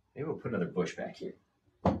maybe we'll put another bush back here.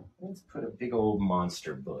 Let's put a big old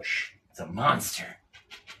monster bush. It's a monster.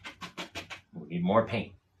 We need more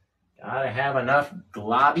paint. Gotta have enough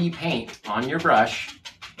globby paint on your brush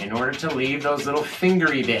in order to leave those little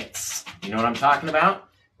fingery bits. You know what I'm talking about?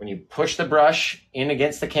 When you push the brush in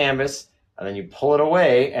against the canvas and then you pull it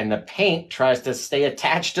away and the paint tries to stay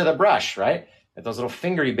attached to the brush, right? Like those little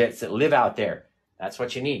fingery bits that live out there. That's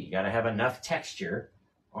what you need. You gotta have enough texture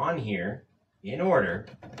on here in order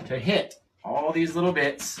to hit all these little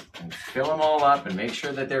bits and fill them all up and make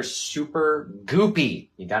sure that they're super goopy.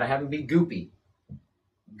 You gotta have them be goopy.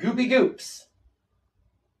 Goopy goops.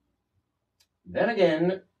 Then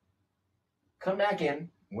again, come back in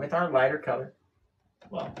with our lighter color.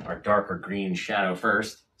 Well, our darker green shadow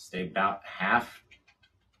first. Stay about half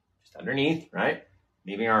just underneath, right?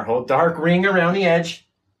 Leaving our whole dark ring around the edge.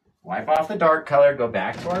 Wipe off the dark color, go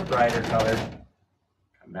back to our brighter color.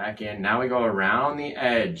 Come back in. Now we go around the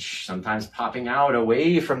edge, sometimes popping out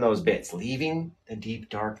away from those bits, leaving the deep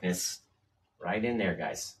darkness right in there,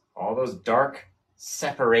 guys. All those dark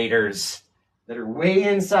separators that are way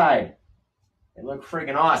inside. They look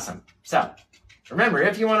friggin' awesome. So, remember,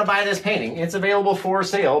 if you want to buy this painting, it's available for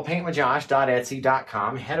sale,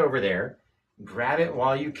 paintwithjosh.etsy.com. Head over there, grab it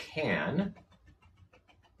while you can,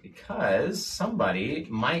 because somebody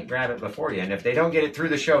might grab it before you. And if they don't get it through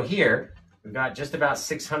the show here, we've got just about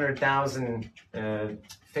 600,000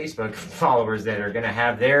 Facebook followers that are going to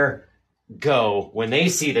have their go when they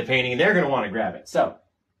see the painting. They're going to want to grab it. So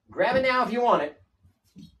grab it now if you want it.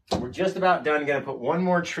 We're just about done. Going to put one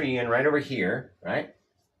more tree in right over here, right?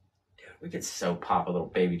 Dude, we could so pop a little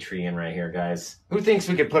baby tree in right here, guys. Who thinks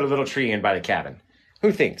we could put a little tree in by the cabin?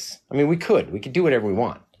 Who thinks? I mean, we could. We could do whatever we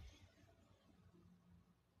want.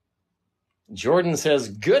 Jordan says,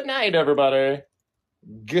 good night, everybody.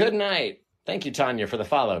 Good night. Thank you, Tanya, for the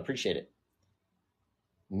follow. Appreciate it.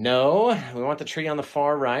 No, we want the tree on the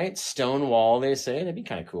far right. Stone wall, they say. That'd be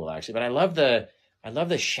kind of cool, actually. But I love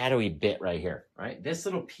the shadowy bit right here, right? This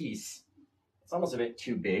little piece, it's almost a bit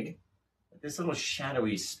too big. But this little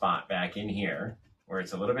shadowy spot back in here, where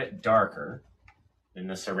it's a little bit darker than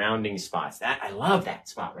the surrounding spots. I love that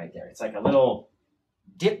spot right there. It's like a little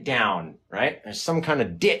dip down, right? There's some kind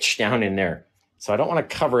of ditch down in there. So I don't want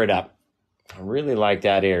to cover it up I really like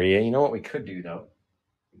that area. You know what we could do, though?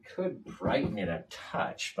 We could brighten it a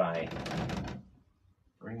touch by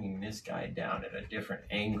bringing this guy down at a different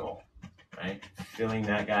angle, right? Filling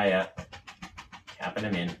that guy up, tapping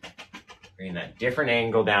him in, bringing that different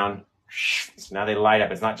angle down. So now they light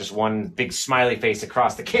up. It's not just one big smiley face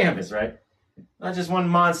across the canvas, right? Not just one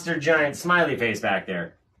monster giant smiley face back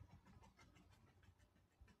there.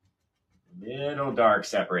 Little dark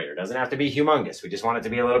separator. Doesn't have to be humongous. We just want it to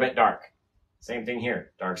be a little bit dark. Same thing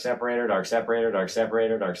here. Dark separator, dark separator, dark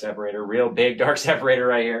separator, dark separator. Real big dark separator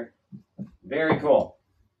right here. Very cool.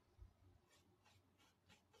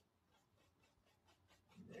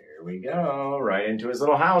 There we go. Right into his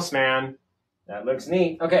little house, man. That looks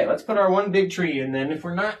neat. Okay, let's put our one big tree in then. If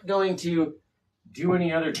we're not going to do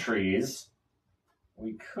any other trees,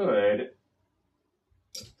 we could, I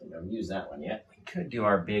don't think I've used that one yet. We could do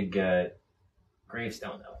our big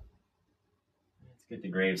gravestone though. Let's get the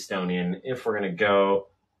gravestone in. If we're going to go,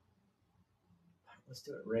 let's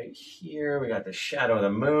do it right here. We got the shadow of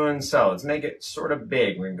the moon. So let's make it sort of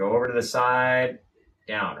big. We're going to go over to the side,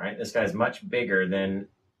 down, right? This guy's much bigger than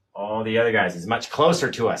all the other guys. He's much closer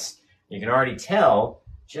to us. You can already tell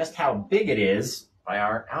just how big it is by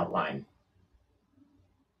our outline.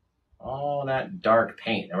 All that dark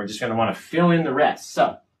paint. And we're just going to want to fill in the rest.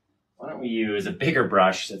 So why don't we use a bigger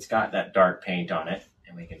brush that's got that dark paint on it,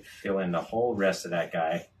 and we can fill in the whole rest of that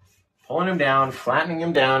guy. Pulling him down, flattening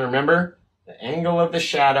him down. Remember, the angle of the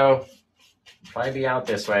shadow will probably be out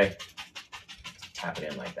this way. Tap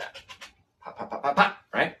it in like that. Pop, pop, pop, pop, pop,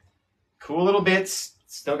 right? Cool little bits.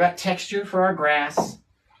 Still got texture for our grass.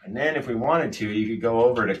 And then if we wanted to, you could go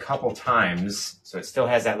over it a couple times. So it still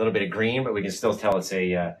has that little bit of green, but we can still tell it's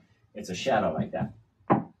a shadow like that.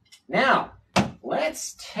 Now,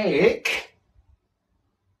 let's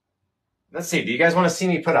see, do you guys want to see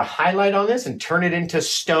me put a highlight on this and turn it into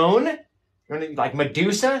stone? You want to, like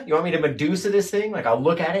Medusa? You want me to Medusa this thing? Like I'll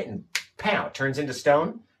look at it and pow, it turns into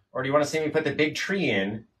stone? Or do you want to see me put the big tree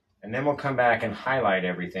in and then we'll come back and highlight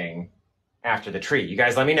everything after the tree? You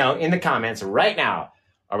guys let me know in the comments right now.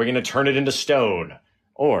 Are we going to turn it into stone?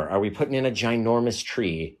 Or are we putting in a ginormous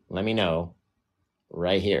tree? Let me know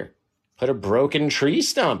right here. Put a broken tree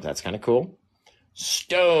stump. That's kind of cool.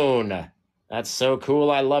 Stone. That's so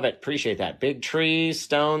cool. I love it. Appreciate that. Big tree,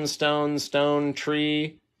 stone, stone, stone,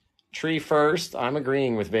 tree. Tree first. I'm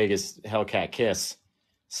agreeing with Vegas Hellcat Kiss.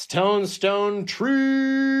 Stone, stone,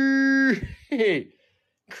 tree.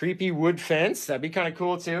 Creepy wood fence. That'd be kind of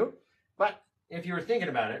cool too. But if you were thinking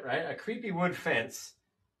about it, right, a creepy wood fence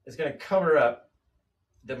is going to cover up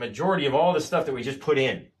the majority of all the stuff that we just put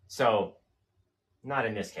in. So not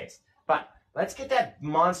in this case. But let's get that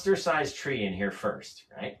monster-sized tree in here first,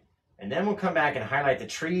 right? And then we'll come back and highlight the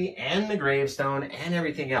tree and the gravestone and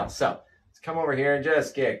everything else. So let's come over here and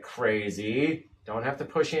just get crazy. Don't have to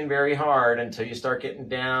push in very hard until you start getting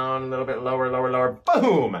down a little bit lower, lower, lower.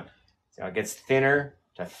 Boom! See how it gets thinner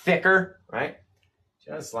to thicker, right?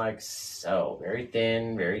 Just like so. Very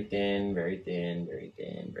thin, very thin, very thin, very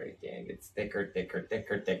thin, very thin. Gets thicker, thicker,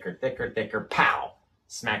 thicker, thicker, thicker, thicker. Pow!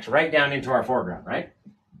 Smacks right down into our foreground, right?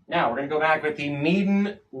 Now we're going to go back with the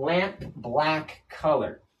Meeden Lamp Black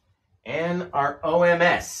color and our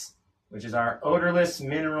OMS, which is our Odorless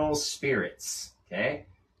Mineral Spirits, okay?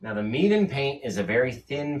 Now the Meeden paint is a very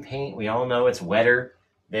thin paint. We all know it's wetter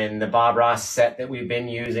than the Bob Ross set that we've been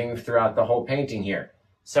using throughout the whole painting here.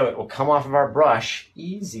 So it will come off of our brush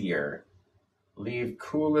easier, leave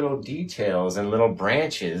cool little details and little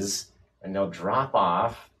branches, and they'll drop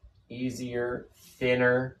off easier,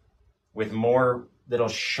 thinner, with more little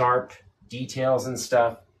sharp details and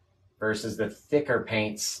stuff versus the thicker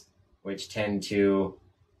paints, which tend to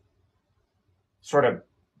sort of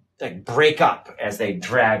like break up as they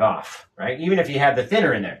drag off, right? Even if you have the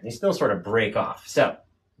thinner in there, they still sort of break off. So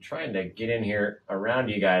I'm trying to get in here around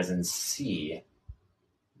you guys and see.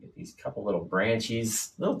 Get these couple little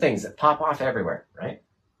branchies, little things that pop off everywhere, right?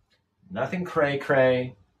 Nothing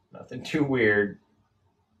cray-cray, nothing too weird.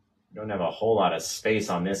 We don't have a whole lot of space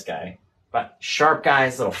on this guy. But sharp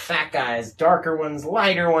guys, little fat guys, darker ones,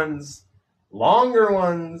 lighter ones, longer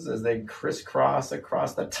ones as they crisscross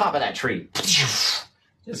across the top of that tree.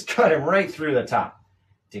 Just cut him right through the top.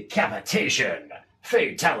 Decapitation.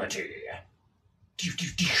 Fatality.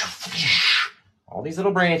 All these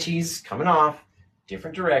little branchies coming off.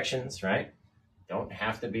 Different directions, right? Don't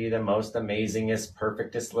have to be the most amazingest,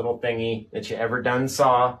 perfectest little thingy that you ever done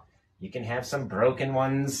saw. You can have some broken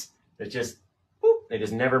ones that just, whoop, they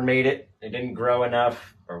just never made it. They didn't grow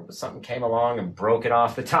enough, or something came along and broke it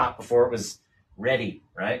off the top before it was ready,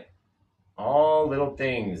 right? All little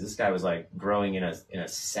things. This guy was like growing in a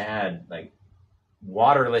sad, like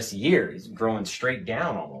waterless year. He's growing straight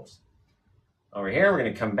down almost. Over here, we're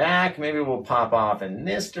going to come back. Maybe we'll pop off in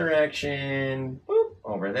this direction. Boop,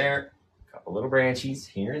 over there. A couple little branchies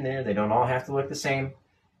here and there. They don't all have to look the same.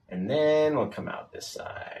 And then we'll come out this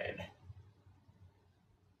side.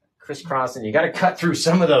 Crisscrossing. You got to cut through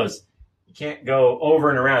some of those. You can't go over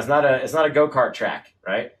and around. It's not a go-kart track,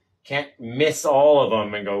 right? Can't miss all of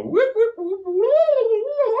them and go whoop, whoop, whoop,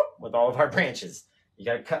 whoop, with all of our branches. You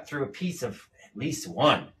got to cut through a piece of at least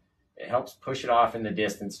one. It helps push it off in the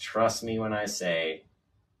distance. Trust me when I say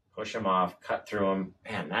push them off, cut through them.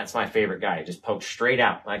 Man, that's my favorite guy. Just poke straight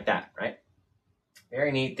out like that, right?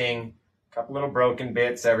 Very neat thing. A couple little broken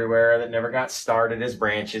bits everywhere that never got started as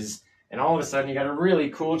branches. And all of a sudden you got a really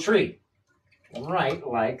cool tree. Right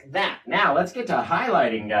like that. Now let's get to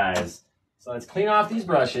highlighting, guys. So let's clean off these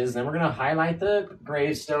brushes. Then we're going to highlight the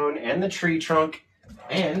gravestone and the tree trunk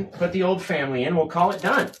and put the old family in. We'll call it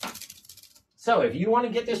done. So if you want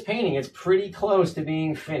to get this painting, it's pretty close to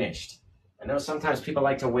being finished. I know sometimes people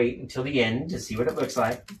like to wait until the end to see what it looks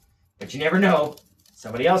like, but you never know.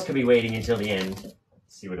 Somebody else could be waiting until the end to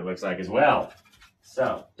see what it looks like as well.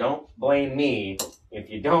 So don't blame me if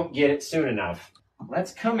you don't get it soon enough.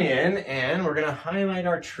 Let's come in and we're going to highlight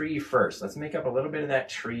our tree first. Let's make up a little bit of that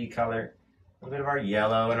tree color, a little bit of our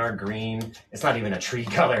yellow and our green. It's not even a tree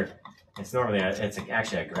color. It's normally it's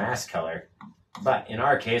actually a grass color. But in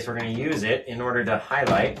our case, we're going to use it in order to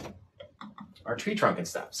highlight our tree trunk and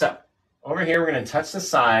stuff. So over here, we're going to touch the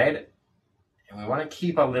side, and we want to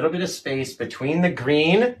keep a little bit of space between the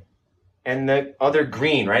green and the other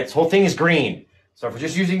green, right? This whole thing is green. So if we're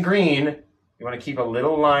just using green, you want to keep a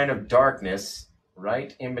little line of darkness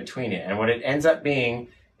right in between it. And what it ends up being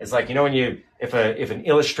is like, you know, when if an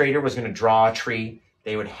illustrator was going to draw a tree,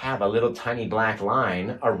 they would have a little tiny black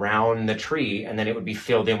line around the tree, and then it would be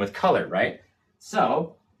filled in with color, right?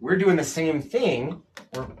 So we're doing the same thing.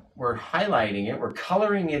 We're highlighting it. We're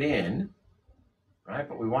coloring it in, right?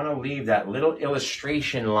 But we want to leave that little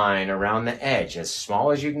illustration line around the edge, as small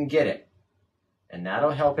as you can get it. And that'll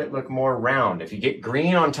help it look more round. If you get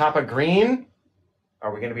green on top of green,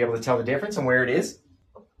 are we going to be able to tell the difference and where it is?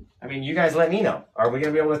 I mean, you guys let me know. Are we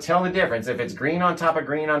going to be able to tell the difference if it's green on top of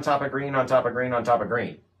green on top of green on top of green on top of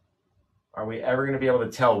green? Are we ever going to be able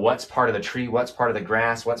to tell what's part of the tree, what's part of the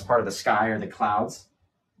grass, what's part of the sky or the clouds?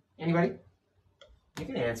 Anybody? You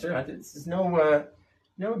can answer. This is no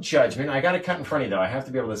judgment. I got it cut in front of you, though. I have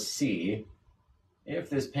to be able to see. If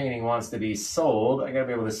this painting wants to be sold, I got to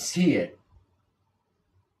be able to see it.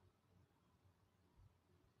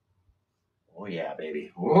 Oh, yeah,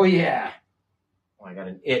 baby. Oh, yeah. Oh, I got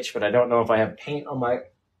an itch, but I don't know if I have paint on my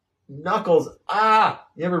knuckles. Ah!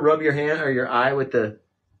 You ever rub your hand or your eye with the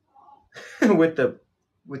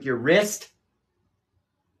with your wrist?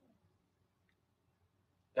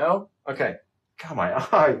 No? Okay. God, my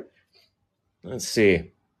eye. Let's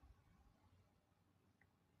see.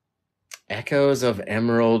 Echoes of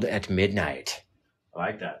Emerald at Midnight. I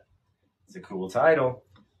like that. It's a cool title.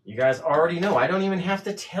 You guys already know. I don't even have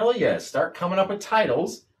to tell you. Start coming up with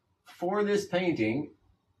titles for this painting.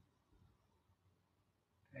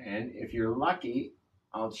 And if you're lucky,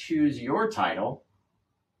 I'll choose your title.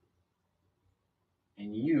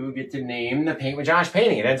 And you get to name the Paint with Josh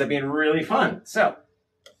painting. It ends up being really fun. So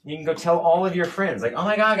you can go tell all of your friends, like, oh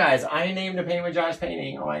my God, guys, I named a Paint with Josh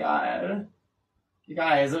painting. Oh my God. You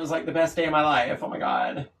guys, it was like the best day of my life. Oh my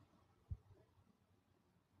God.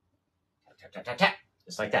 Tap, tap, tap, tap.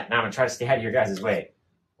 Just like that. Now I'm going to try to stay out of your guys' way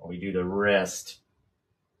while we do the rest.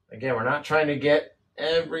 Again, we're not trying to get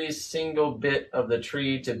every single bit of the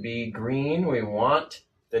tree to be green. We want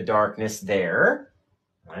the darkness there.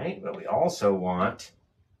 Right? But we also want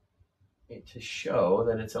it to show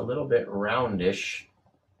that it's a little bit roundish.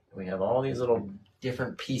 We have all these little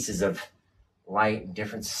different pieces of light and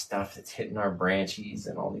different stuff that's hitting our branchies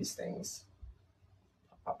and all these things.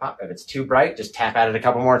 Pop, pop. If it's too bright, just tap at it a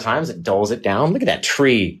couple more times. It dulls it down. Look at that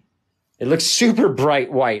tree. It looks super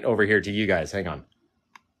bright white over here to you guys. Hang on.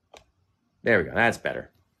 There we go. That's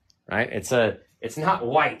better. Right? It's not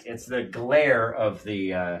white. It's the glare of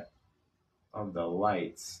the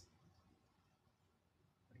lights.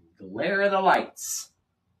 Glare of the lights.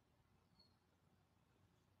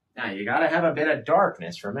 Now you got to have a bit of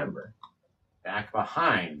darkness, remember, back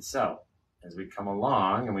behind. So as we come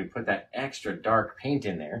along and we put that extra dark paint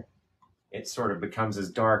in there, it sort of becomes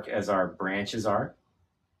as dark as our branches are.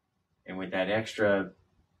 And with that extra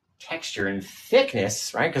texture and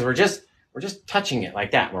thickness, right? Because we're just touching it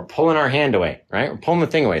like that. We're pulling our hand away, right? We're pulling the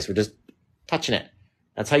thing away. So we're just touching it.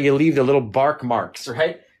 That's how you leave the little bark marks,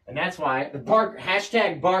 right? And that's why the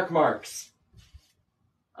hashtag bark marks.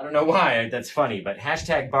 I don't know why that's funny, but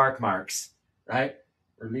hashtag bark marks. right?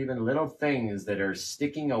 We're leaving little things that are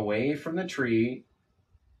sticking away from the tree.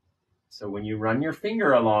 So when you run your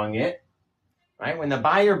finger along it, right? When the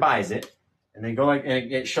buyer buys it and they go like,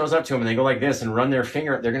 and it shows up to them and they go like this and run their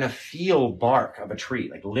finger, they're going to feel bark of a tree,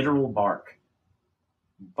 like literal bark.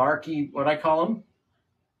 Barky, what'd I call them?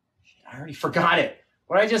 I already forgot it.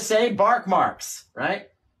 What did I just say? Bark marks, right?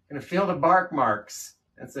 Gonna feel the bark marks.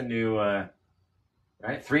 That's a new, right?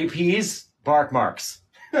 3 P's, bark marks.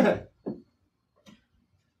 What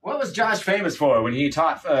was Josh famous for when he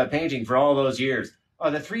taught painting for all those years?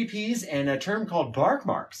 Oh, the 3 P's and a term called bark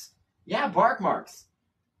marks. Yeah, bark marks.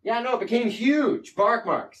 Yeah, no, it became huge. Bark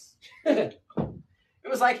marks. It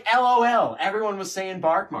was like LOL. Everyone was saying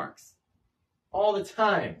bark marks all the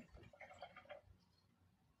time.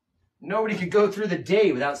 Nobody could go through the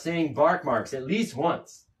day without saying bark marks at least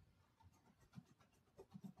once.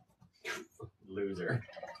 Loser.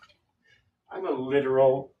 I'm a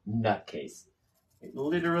literal nutcase. I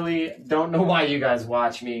literally don't know why you guys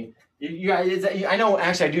watch me. You guys, I know,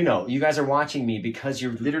 actually I do know. You guys are watching me because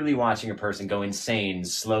you're literally watching a person go insane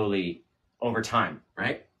slowly over time,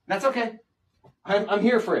 right? That's okay. I'm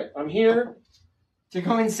here for it. I'm here to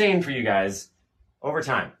go insane for you guys over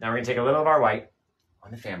time. Now we're going to take a little of our white on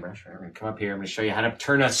the fan brush, right? We're going to come up here. I'm going to show you how to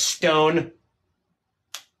turn a stone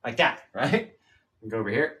like that, right? Go over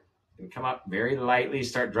here and come up very lightly,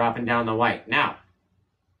 start dropping down the white. Now,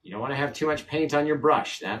 you don't want to have too much paint on your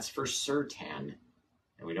brush. That's for certain.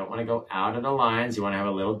 And we don't want to go out of the lines. You want to have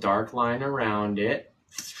a little dark line around it,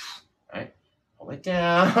 right? Pull it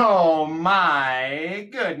down. Oh my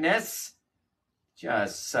goodness.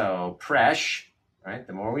 Just so fresh, right?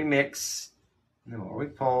 The more we mix, the more we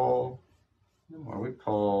pull, the more we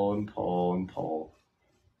pull and pull and pull,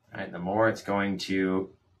 right? The more it's going to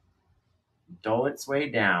dull its way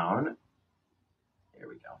down. There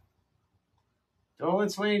we go. Dull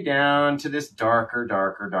its way down to this darker,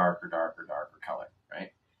 darker, darker, darker, darker color,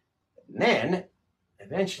 right? And then,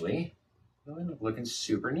 eventually, it'll end up looking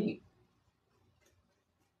super neat.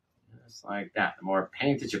 Just like that. The more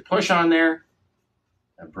paint that you push on there,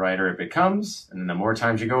 the brighter it becomes, and then the more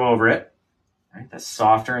times you go over it, right, the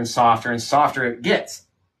softer and softer and softer it gets.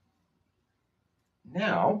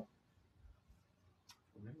 Now,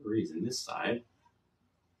 for whatever reason, this side,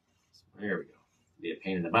 there we go, be a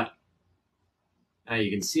pain in the butt. Now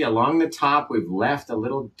you can see along the top, we've left a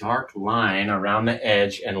little dark line around the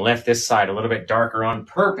edge and left this side a little bit darker on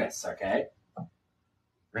purpose, okay?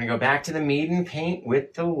 We're gonna go back to the Mead paint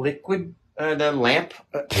with the liquid, the lamp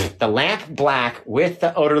black with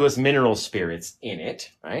the odorless mineral spirits in it,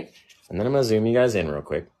 right? And then I'm gonna zoom you guys in real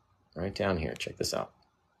quick, right down here. Check this out.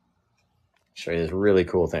 Show you this really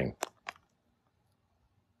cool thing.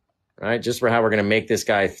 All right, just for how we're gonna make this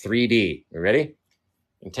guy 3D. You ready?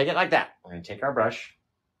 And take it like that. We're gonna take our brush,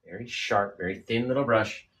 very sharp, very thin little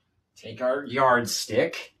brush. Take our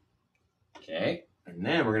yardstick, okay? And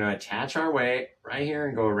then we're gonna attach our way right here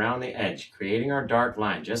and go around the edge, creating our dark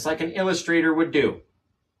line, just like an illustrator would do.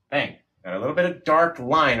 Bang, got a little bit of dark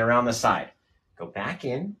line around the side. Go back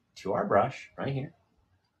in to our brush right here,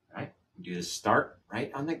 right? Do the start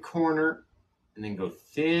right on the corner and then go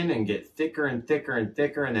thin and get thicker and thicker and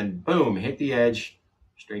thicker and then boom, hit the edge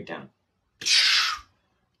straight down.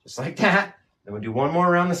 Just like that. Then we'll do one more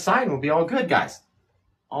around the side and we'll be all good, guys.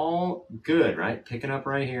 All good, right? Picking up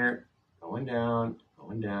right here, going down,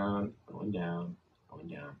 going down, going down, going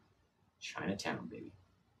down. Chinatown, baby.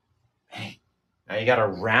 Bang. Now you got a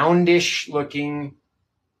roundish looking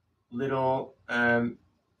little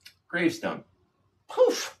gravestone.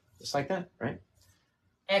 Poof! Just like that, right?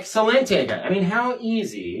 Excelente, guys. I mean, how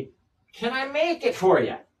easy can I make it for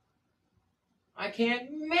you? I can't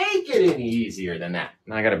make it any easier than that.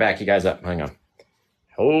 Now I got to back you guys up. Hang on.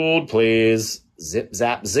 Hold, please. Zip,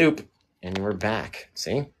 zap, zoop. And we're back.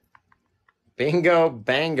 See? Bingo,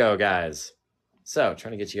 bango, guys. So,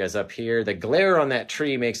 trying to get you guys up here. The glare on that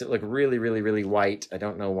tree makes it look really, really, really white. I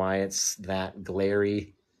don't know why it's that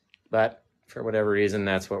glary, but for whatever reason,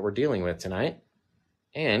 that's what we're dealing with tonight.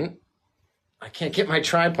 And I can't get my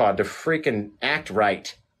tripod to freaking act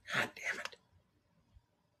right. God damn it.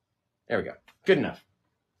 There we go. Good enough.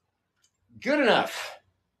 Good enough.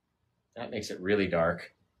 That makes it really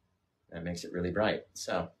dark. That makes it really bright.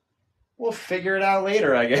 So we'll figure it out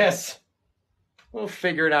later, I guess. We'll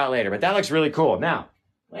figure it out later. But that looks really cool. Now,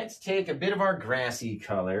 let's take a bit of our grassy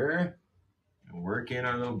color and work in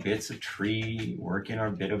our little bits of tree, work in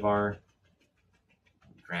our bit of our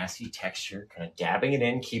grassy texture, kind of dabbing it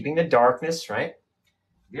in, keeping the darkness, right?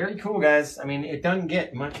 Very cool, guys. I mean, it doesn't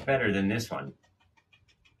get much better than this one.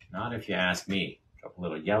 Not if you ask me. A couple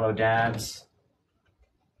little yellow dabs.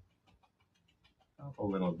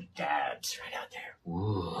 Couple little dabs right out there.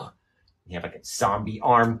 Ooh. You have like a zombie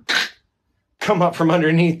arm come up from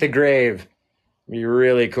underneath the grave. Be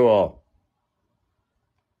really cool.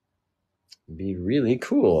 Be really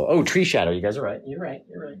cool. Oh, tree shadow. You guys are right. You're right.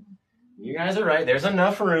 You're right. You guys are right. There's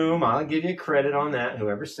enough room. I'll give you credit on that.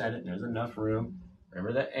 Whoever said it, there's enough room.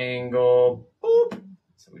 Remember the angle. Boop.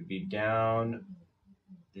 So we'd be down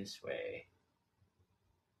this way.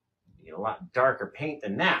 Need a lot darker paint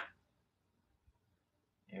than that.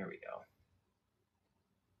 There we go.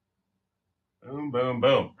 Boom, boom,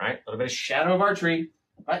 boom. Right? A little bit of shadow of our tree,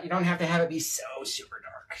 but you don't have to have it be so super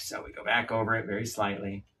dark. So we go back over it very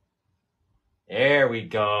slightly. There we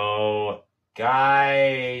go.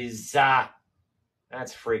 Guys,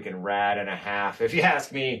 that's freaking rad and a half. If you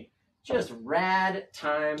ask me, just rad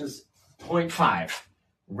times 0.5.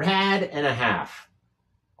 Rad and a half.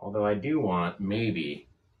 Although I do want maybe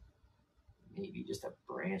just a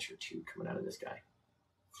branch or two coming out of this guy.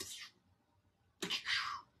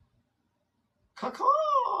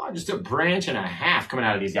 Caw-caw! Just a branch and a half coming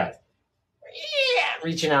out of these guys. Yeah,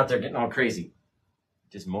 reaching out there, getting all crazy.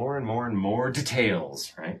 Just more and more and more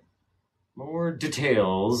details, right? More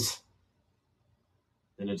details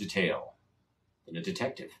than a detail, than a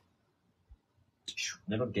detective.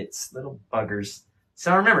 Little bits, little buggers.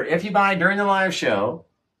 So remember, if you buy during the live show,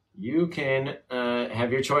 you can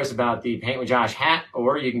have your choice about the Paint with Josh hat,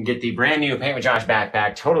 or you can get the brand new Paint with Josh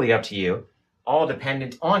backpack. Totally up to you. All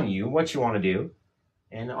dependent on you, what you want to do.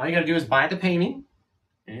 And all you got to do is buy the painting,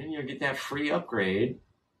 and you'll get that free upgrade.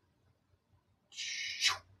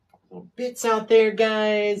 Little bits out there,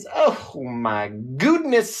 guys. Oh, my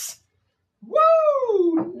goodness.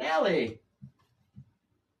 Woo! Nelly.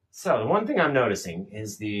 So the one thing I'm noticing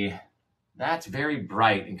is that's very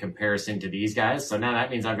bright in comparison to these guys. So now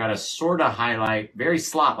that means I've got to sort of highlight very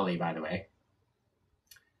sloppily, by the way.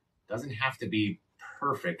 Doesn't have to be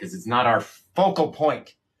perfect because it's not our focal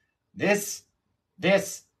point. This,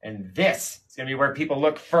 and this is going to be where people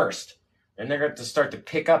look first. Then they're going to start to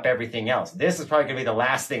pick up everything else. This is probably going to be the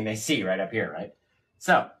last thing they see right up here, right?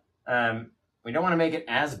 So we don't want to make it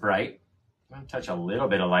as bright. I'm going to touch a little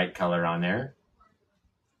bit of light color on there.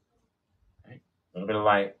 Right? A little bit of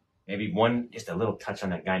light. Maybe just a little touch on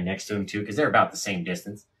that guy next to him too, because they're about the same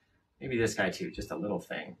distance. Maybe this guy too, just a little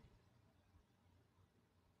thing.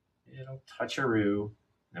 Little touch-a-roo.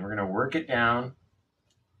 Then we're going to work it down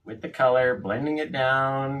with the color, blending it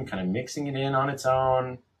down, kind of mixing it in on its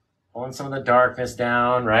own, pulling some of the darkness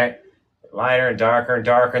down, right? Lighter and darker and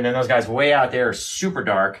darker. And then those guys way out there are super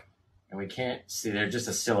dark, and we can't see. They're just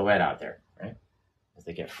a silhouette out there, right? As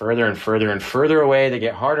they get further and further and further away, they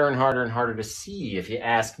get harder and harder and harder to see, if you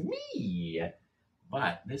ask me.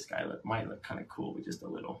 But this guy might look kind of cool with just a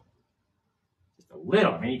little. Just a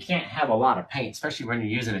little. I mean, you can't have a lot of paint, especially when you're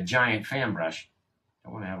using a giant fan brush.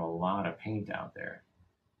 Don't want to have a lot of paint out there.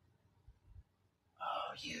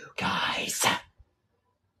 Oh, you guys.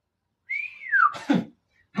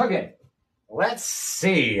 Okay, let's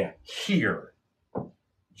see here.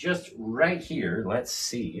 Just right here, let's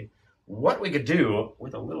see what we could do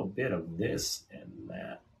with a little bit of this and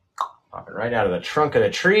that. Pop it right out of the trunk of the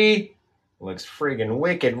tree. Looks friggin'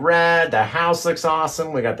 wicked rad. The house looks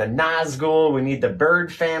awesome. We got the Nazgul. We need the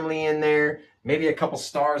bird family in there. Maybe a couple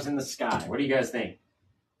stars in the sky. What do you guys think?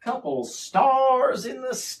 Couple stars in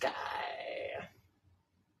the sky.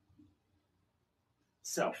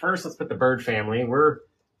 So first, let's put the bird family. We're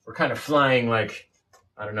kind of flying like,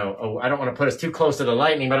 I don't know. Oh, I don't want to put us too close to the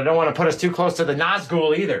lightning, but I don't want to put us too close to the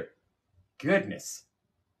Nazgul either. Goodness.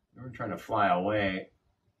 We're trying to fly away.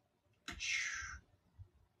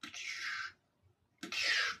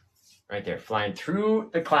 Right there, flying through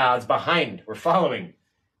the clouds behind. We're following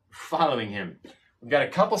him. We've got a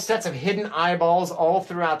couple sets of hidden eyeballs all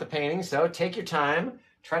throughout the painting, so take your time.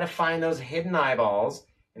 Try to find those hidden eyeballs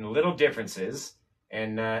and little differences.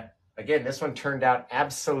 And again, this one turned out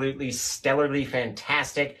absolutely stellarly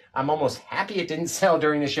fantastic. I'm almost happy it didn't sell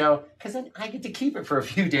during the show, because then I get to keep it for a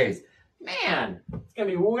few days. Man, it's going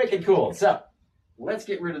to be wicked cool. So let's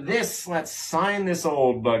get rid of this. Let's sign this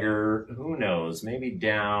old bugger. Who knows? Maybe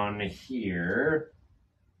down here.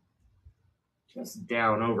 Just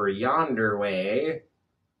down over yonder way.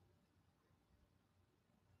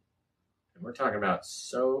 And we're talking about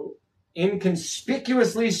so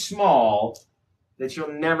inconspicuously small that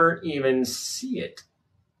you'll never even see it.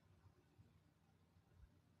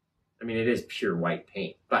 I mean, it is pure white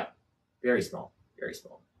paint, but very small, very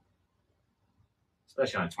small.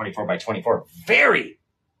 Especially on a 24 by 24. Very,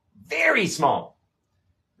 very small.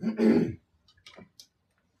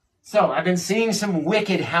 So I've been seeing some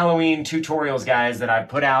wicked Halloween tutorials, guys, that I've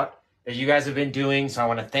put out that you guys have been doing. So I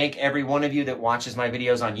want to thank every one of you that watches my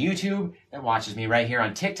videos on YouTube, that watches me right here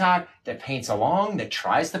on TikTok, that paints along, that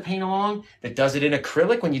tries to paint along, that does it in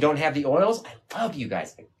acrylic when you don't have the oils. I love you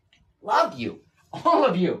guys. I love you. All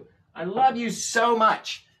of you. I love you so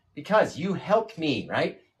much because you help me,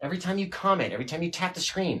 right? Every time you comment, every time you tap the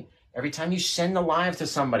screen, every time you send the live to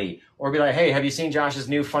somebody or be like, hey, have you seen Josh's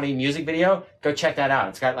new funny music video? Go check that out.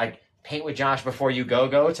 It's got like Paint with Josh Before You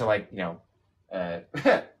Go to like, you know,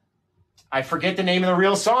 I forget the name of the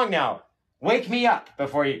real song now. Wake Me Up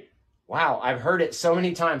Before You. Wow, I've heard it so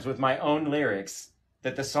many times with my own lyrics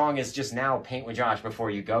that the song is just now Paint with Josh Before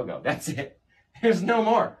You Go. That's it. There's no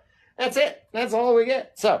more. That's it. That's all we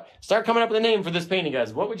get. So start coming up with a name for this painting,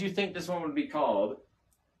 guys. What would you think this one would be called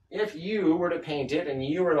if you were to paint it and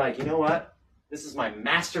you were like, you know what? This is my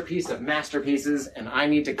masterpiece of masterpieces and I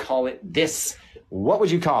need to call it this. What would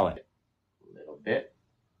you call it? A little bit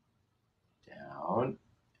down.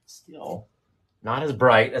 Still not as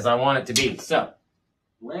bright as I want it to be. So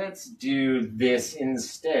let's do this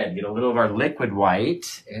instead. Get a little of our liquid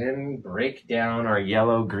white and break down our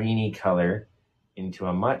yellow greeny color into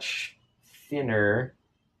a much thinner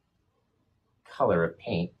color of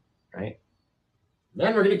paint, right?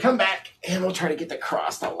 Then we're going to come back and we'll try to get the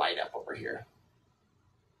cross to light up over here.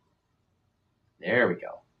 There we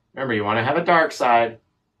go. Remember, you want to have a dark side.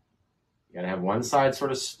 You got to have one side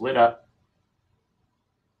sort of split up.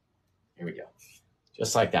 Here we go.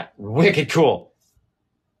 Just like that. Wicked cool.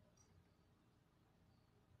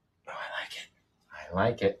 Oh, I like it. I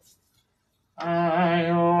like it.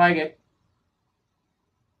 I like it.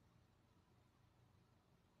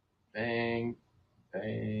 Bang,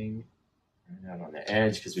 bang. Right out on the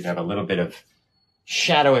edge because we'd have a little bit of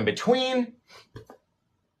shadow in between.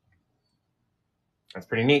 That's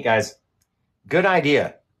pretty neat, guys. Good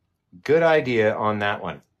idea. Good idea on that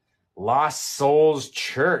one. Lost Souls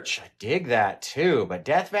Church. I dig that too. But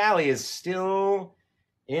Death Valley is still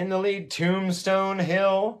in the lead. Tombstone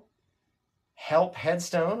Hill. Help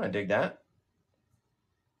Headstone. I dig that.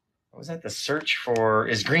 What was that? The search for...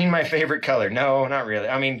 Is green my favorite color? No, not really.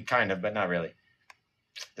 I mean, kind of, but not really.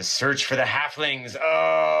 The search for the halflings.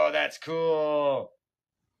 Oh, that's cool.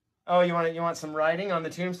 Oh, you want some writing on the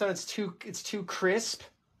tombstone? It's too crisp.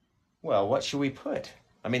 Well, what should we put?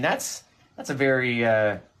 I mean, that's a very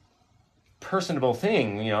personable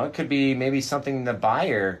thing. You know, it could be maybe something the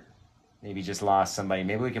buyer maybe just lost somebody.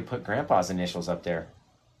 Maybe we could put Grandpa's initials up there.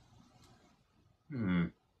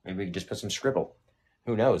 Maybe we could just put some scribble.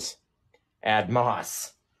 Who knows? Add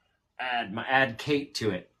moss. Add Kate to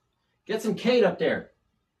it. Get some Kate up there.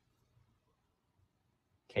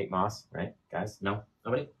 Kate Moss, right, guys? No?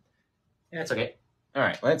 Nobody? Yeah, it's okay. All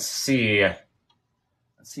right, let's see. Let's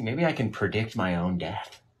see, maybe I can predict my own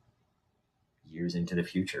death. Years into the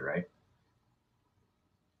future, right?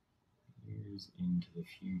 Years into the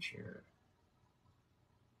future.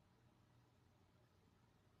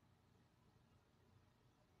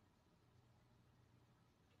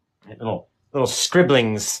 Right, little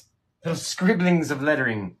scribblings of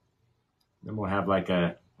lettering. Then we'll have like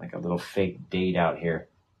a little fake date out here.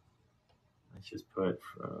 Let's just put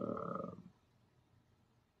from...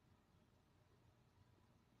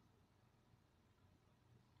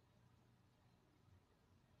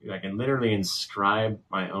 Dude, I can literally inscribe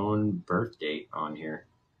my own birth date on here.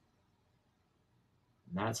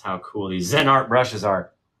 And that's how cool these Zen Art brushes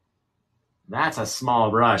are. That's a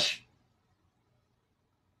small brush.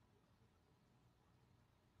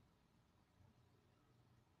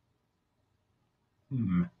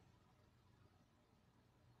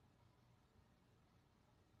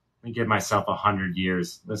 Let me give myself 100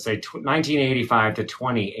 years. Let's say 1985 to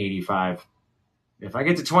 2085. If I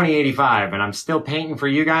get to 2085 and I'm still painting for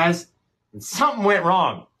you guys, and something went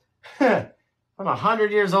wrong. I'm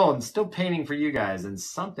 100 years old and still painting for you guys, and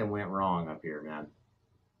something went wrong up here, man.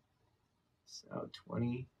 So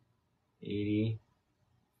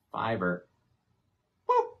 2085.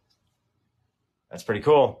 Whoop. That's pretty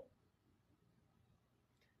cool.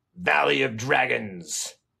 Valley of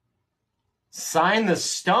Dragons. Sign the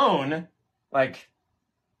stone, like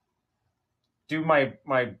do my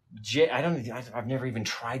J. I've never even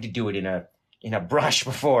tried to do it in a brush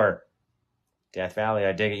before. Death Valley,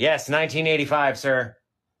 I dig it. Yes, 1985, sir.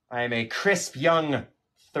 I am a crisp young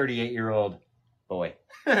 38-year-old boy,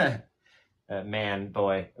 a man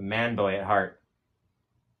boy at heart.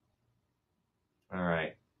 All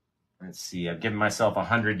right, let's see. I've given myself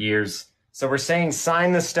 100 years. So we're saying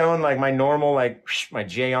sign the stone like my normal, like my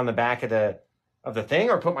J on the back of the thing,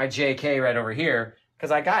 or put my JK right over here,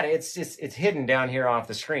 because I got it. It's hidden down here off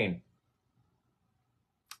the screen.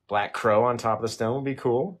 Black crow on top of the stone would be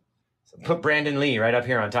cool. So put Brandon Lee right up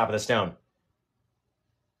here on top of the stone.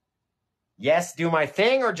 Yes, do my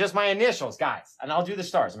thing or just my initials, guys. And I'll do the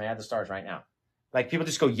stars. I'm going to add the stars right now. Like, people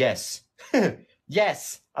just go, yes.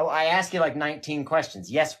 Yes. Oh, I ask you like 19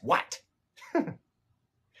 questions. Yes, what?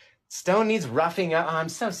 Stone needs roughing up. Oh, I'm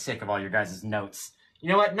so sick of all your guys' notes. You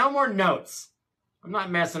know what? No more notes. I'm not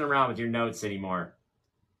messing around with your notes anymore.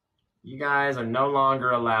 You guys are no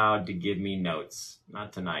longer allowed to give me notes.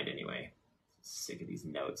 Not tonight, anyway. Sick of these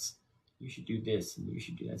notes. You should do this, and you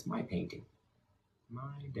should do that. That's my painting.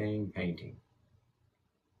 My dang painting.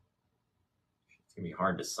 It's going to be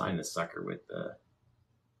hard to sign the sucker with the...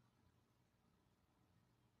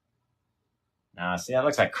 Nah, see, that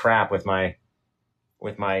looks like crap with my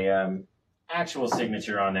actual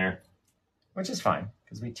signature on there, which is fine,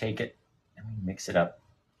 because we take it and we mix it up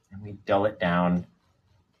and we dull it down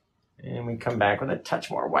and we come back with a touch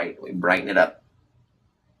more white. We brighten it up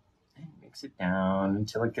and mix it down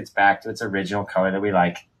until it gets back to its original color that we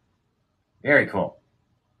like. Very cool.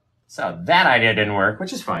 So that idea didn't work,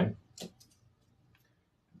 which is fine.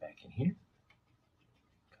 Back in here.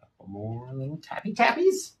 A couple more little tappy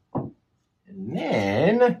tappies. And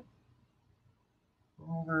then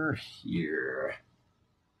over here.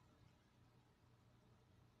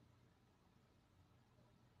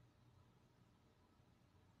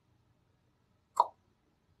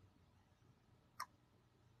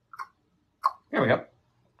 There we go.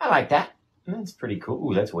 I like that. That's pretty cool.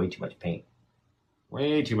 Ooh, that's way too much paint.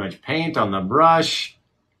 Way too much paint on the brush.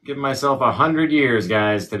 Give myself 100 years,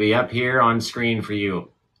 guys, to be up here on screen for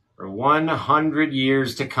you. For 100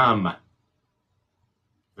 years to come.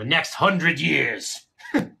 The next 100 years.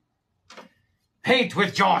 Paint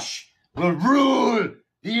with Josh will rule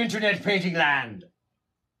the internet painting land.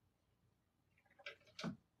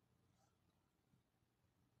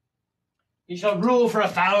 He shall rule for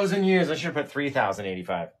 1,000 years. I should have put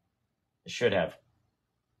 3,085. I should have.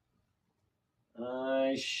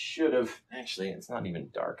 Actually, it's not even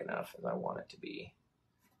dark enough as I want it to be.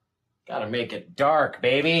 Gotta make it dark,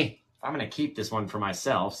 baby. If I'm gonna keep this one for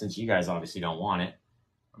myself, since you guys obviously don't want it,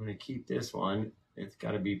 I'm gonna keep this one. It's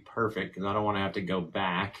gotta be perfect because I don't want to have to go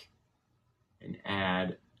back and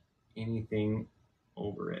add anything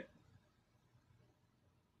over it.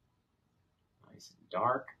 Nice and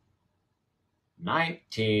dark.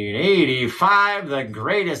 1985, the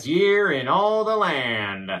greatest year in all the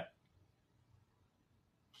land.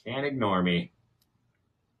 Can't ignore me.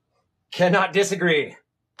 Cannot disagree.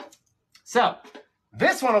 So,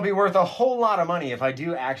 this one will be worth a whole lot of money if I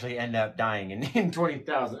do actually end up dying in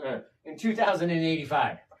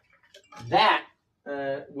 2085. That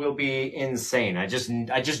will be insane. I just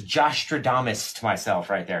Jostradamus myself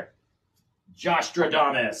right there.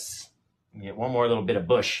 Jostradamus. Get one more little bit of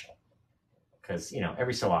bush. Because, you know,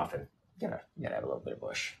 every so often, you gotta have a little bit of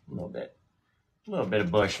bush. A little bit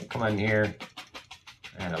of bush. Come on here.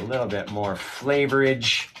 Add a little bit more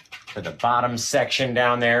flavorage to the bottom section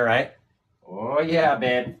down there, right? Oh, yeah,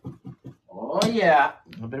 babe. Oh, yeah. A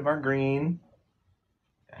little bit of our green.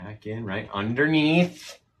 Back in, right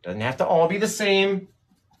underneath. Doesn't have to all be the same.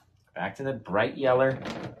 Back to the bright yellow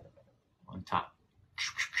on top.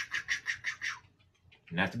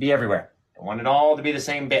 Doesn't have to be everywhere. I want it all to be the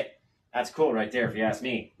same bit. That's cool right there, if you ask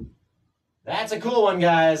me. That's a cool one,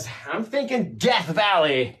 guys. I'm thinking Death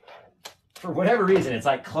Valley. For whatever reason, it's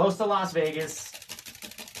like close to Las Vegas.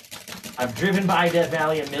 I've driven by Death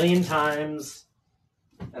Valley a million times,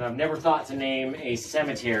 and I've never thought to name a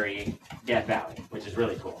cemetery Death Valley, which is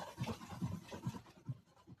really cool.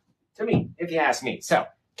 To me, if you ask me. So,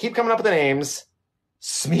 keep coming up with the names.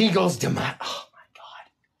 Smeagol's Demise. Oh, my God.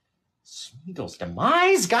 Smeagol's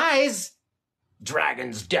Demise, guys.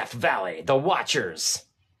 Dragon's Death Valley. The Watchers.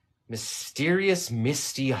 Mysterious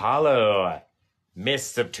Misty Hollow.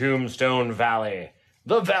 Mists of Tombstone Valley.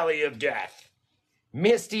 The Valley of Death.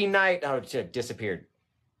 Misty Night. Oh, it disappeared.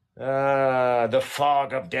 The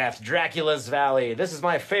Fog of Death. Dracula's Valley. This is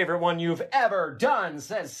my favorite one you've ever done,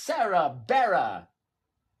 says Sarah Barra.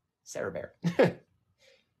 Sarah Bear.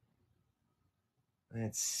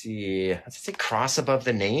 Let's see. Does it say cross above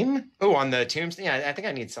the name? Oh, on the tombstone. Yeah, I think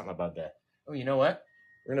I need something above that. Oh, you know what?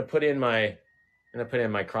 We're gonna put in my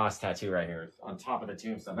cross tattoo right here on top of the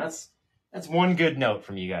tombstone. That's one good note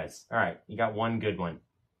from you guys. All right, you got one good one.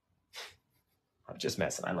 I'm just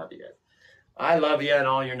messing. I love you guys. I love you and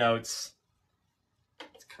all your notes.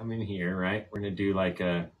 Let's come in here, right? We're gonna do like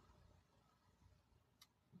a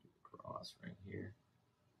cross right here.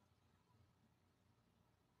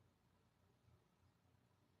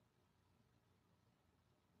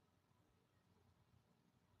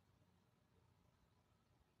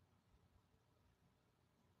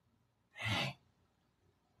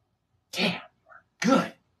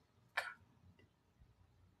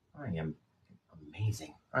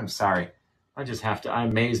 amazing. I'm sorry. I just have to, I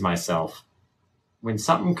amaze myself. When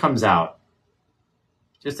something comes out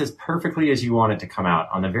just as perfectly as you want it to come out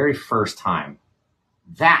on the very first time,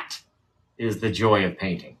 that is the joy of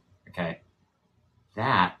painting, okay?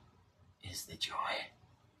 That is the joy.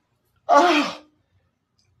 Oh,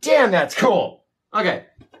 damn, that's cool. Okay,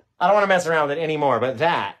 I don't want to mess around with it anymore, but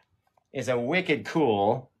that is a wicked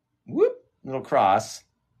cool, whoop, little cross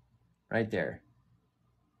right there.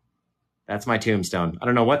 That's my tombstone. I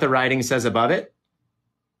don't know what the writing says above it,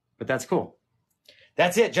 but that's cool.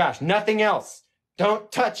 That's it, Josh. Nothing else.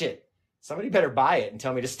 Don't touch it. Somebody better buy it and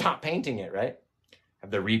tell me to stop painting it, right?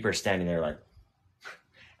 Have the Reaper standing there like...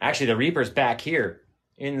 Actually, the Reaper's back here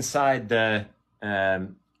inside the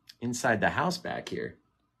house back here.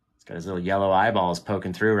 He's got his little yellow eyeballs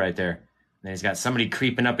poking through right there. And then he's got somebody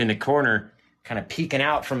creeping up in the corner, kind of peeking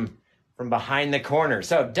out from behind the corner.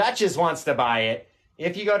 So Duchess wants to buy it.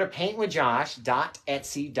 If you go to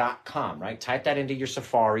paintwithjosh.etsy.com, right? Type that into your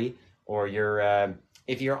Safari or your...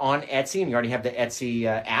 if you're on Etsy and you already have the Etsy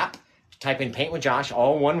app, type in Paint with Josh,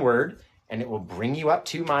 all one word, and it will bring you up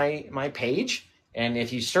to my page. And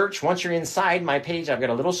if you search, once you're inside my page, I've got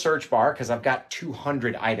a little search bar because I've got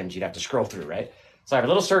 200 items you'd have to scroll through, right? So I have a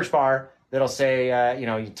little search bar that'll say,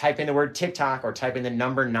 you type in the word TikTok or type in the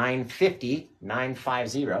number 950, and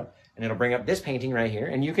it'll bring up this painting right here,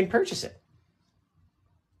 and you can purchase it.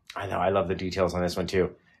 I know, I love the details on this one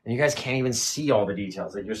too. And you guys can't even see all the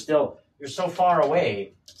details. Like you're so far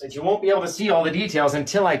away that you won't be able to see all the details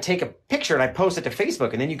until I take a picture and I post it to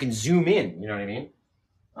Facebook, and then you can zoom in. You know what I mean?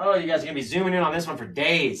 Oh, you guys are going to be zooming in on this one for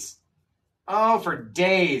days. Oh, for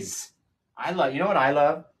days. You know what I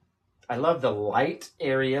love? I love the light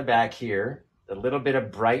area back here, the little bit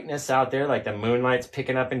of brightness out there, like the moonlight's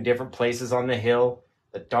picking up in different places on the hill,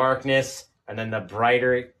 the darkness, and then the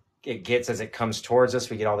brighter it gets as it comes towards us.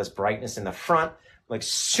 We get all this brightness in the front, like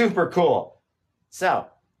super cool. So,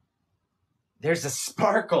 there's a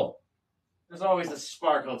sparkle. There's always a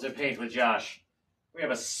sparkle to Paint with Josh. We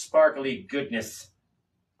have a sparkly goodness.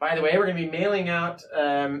 By the way, we're going to be mailing out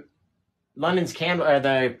London's candle,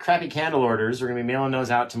 the crappy candle orders. We're going to be mailing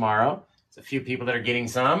those out tomorrow. There's a few people that are getting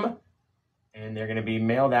some, and they're going to be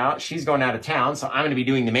mailed out. She's going out of town, so I'm going to be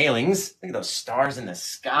doing the mailings. Look at those stars in the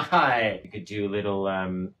sky. You could do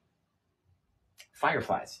little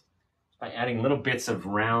fireflies by adding little bits of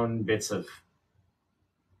round bits of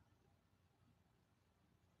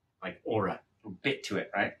like aura, a bit to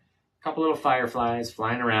it, right? A couple little fireflies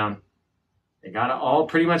flying around. They gotta all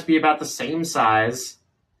pretty much be about the same size,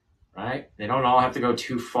 right? They don't all have to go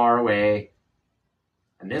too far away.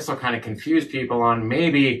 And this will kind of confuse people on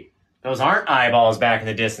maybe those aren't eyeballs back in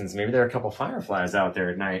the distance. Maybe there are a couple fireflies out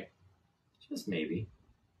there at night. Just maybe.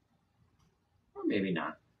 Or maybe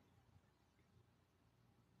not.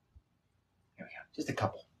 Here we go. Just a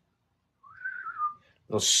couple.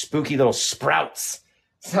 Little spooky little sprouts.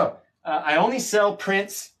 So I only sell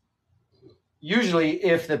prints usually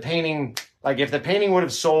if the painting would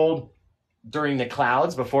have sold during the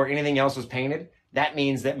clouds before anything else was painted. That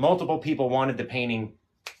means that multiple people wanted the painting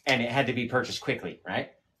and it had to be purchased quickly,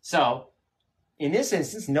 right? So in this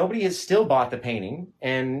instance, nobody has still bought the painting.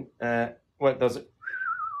 And that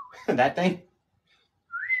thing?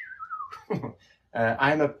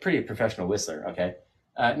 I'm a pretty professional whistler, okay?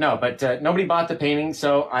 No, but nobody bought the painting,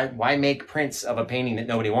 so why make prints of a painting that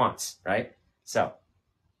nobody wants, right? So,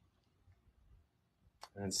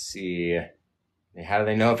 let's see. How do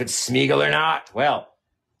they know if it's Smeagol or not? Well,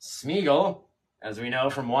 Smeagol, as we know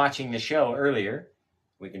from watching the show earlier,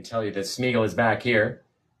 we can tell you that Smeagol is back here.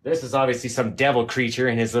 This is obviously some devil creature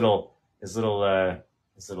in his little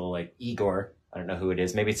like Igor. I don't know who it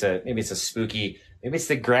is. Maybe it's a spooky. Maybe it's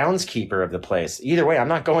the groundskeeper of the place. Either way, I'm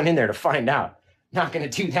not going in there to find out. Not going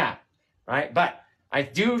to do that, right? But I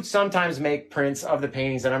do sometimes make prints of the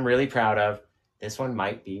paintings that I'm really proud of. This one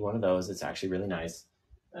might be one of those. It's actually really nice.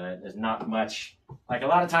 There's not much. Like a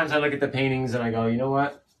lot of times I look at the paintings and I go, you know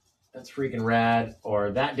what? That's freaking rad.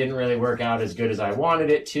 Or that didn't really work out as good as I wanted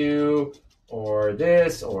it to. Or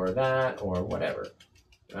this or that or whatever,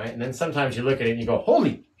 right? And then sometimes you look at it and you go,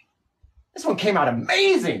 holy, this one came out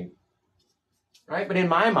amazing, right? But in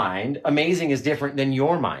my mind, amazing is different than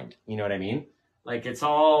your mind. You know what I mean? Like it's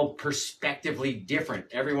all perspectively different.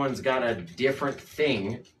 Everyone's got a different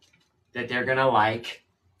thing that they're gonna like.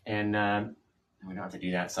 And we don't have to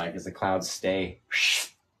do that side because the clouds stay.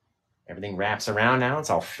 Everything wraps around now. It's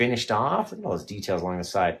all finished off. Look at all those details along the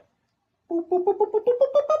side. Boop, boop, boop, boop, boop, boop,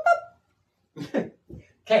 boop.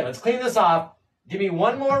 Okay, let's clean this off. Give me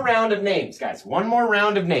one more round of names, guys. One more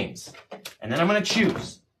round of names. And then I'm gonna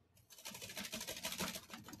choose.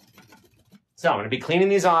 So I'm going to be cleaning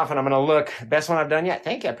these off, and I'm going to look best one I've done yet.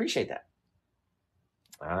 Thank you. I appreciate that.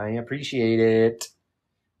 I appreciate it.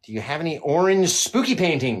 Do you have any orange spooky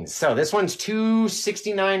paintings? So this one's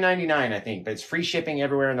 $269.99, I think, but it's free shipping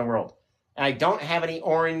everywhere in the world. And I don't have any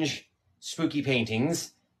orange spooky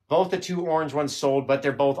paintings. Both the two orange ones sold, but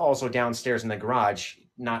they're both also downstairs in the garage,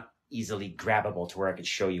 not easily grabbable to where I could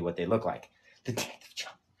show you what they look like. The Death of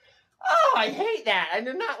John. Oh, I hate that. I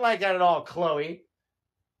do not like that at all, Chloe.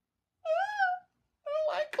 I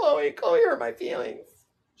don't like Chloe. Chloe hurt my feelings.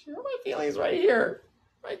 She hurt my feelings right here.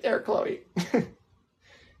 Right there, Chloe.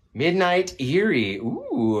 Midnight Eerie.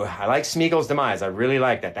 Ooh, I like Smeagol's Demise. I really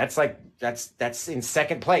like that. That's in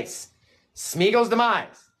second place. Smeagol's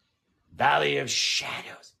Demise. Valley of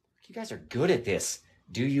Shadows. You guys are good at this.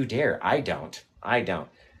 Do you dare? I don't.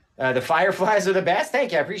 The Fireflies are the best.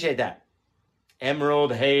 Thank you. I appreciate that.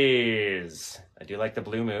 Emerald Haze. I do like the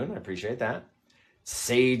Blue Moon. I appreciate that.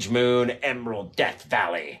 Sage Moon, Emerald Death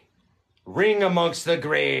Valley. Ring Amongst the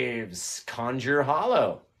Graves. Conjure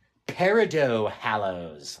Hollow. Peridot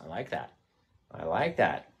Hallows. I like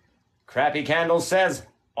that. Crappy Candles says,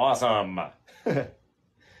 awesome.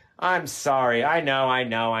 I'm sorry. I know. I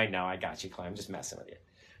got you, Clay. I'm just messing with you.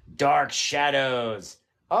 Dark Shadows.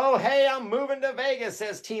 Oh, hey, I'm moving to Vegas,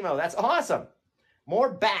 says Timo. That's awesome.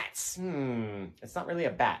 More bats. It's not really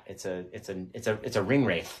a bat. It's a ring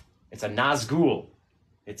wraith. It's a Nazgul.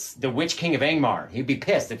 It's the Witch King of Angmar. He'd be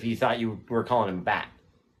pissed if you thought you were calling him a bat.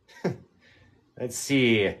 Let's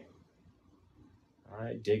see.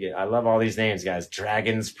 I dig it. I love all these names, guys.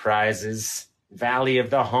 Dragon's Prizes. Valley of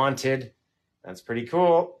the Haunted. That's pretty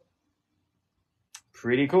cool.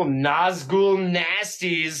 Nazgul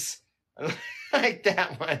Nasties. I like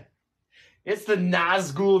that one. It's the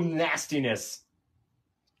Nazgul Nastiness.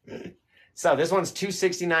 So this one's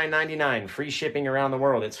 $269.99. Free shipping around the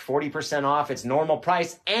world. It's 40% off its normal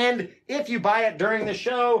price. And if you buy it during the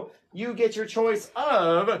show, you get your choice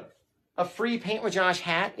of a free Paint with Josh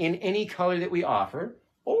hat in any color that we offer,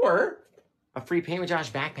 or a free Paint with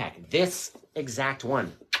Josh backpack. This exact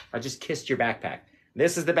one. I just kissed your backpack.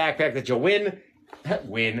 This is the backpack that you'll win.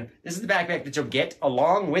 This is the backpack that you'll get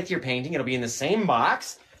along with your painting. It'll be in the same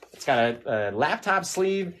box. It's got a laptop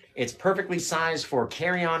sleeve. It's perfectly sized for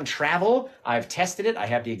carry-on travel. I've tested it. I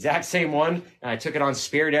have the exact same one, and I took it on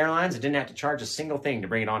Spirit Airlines. I didn't have to charge a single thing to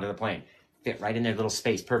bring it onto the plane. Fit right in their little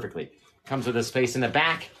space perfectly. Comes with a space in the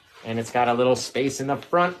back, and it's got a little space in the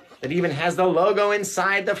front that even has the logo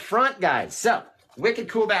inside the front, guys. So, wicked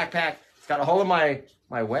cool backpack. It's got a whole of my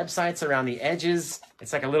websites around the edges.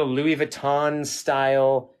 It's like a little Louis Vuitton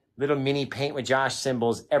style, little mini Paint with Josh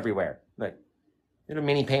symbols everywhere. Look, little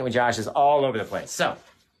mini Paint with Josh is all over the place. So,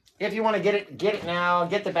 if you want to get it now.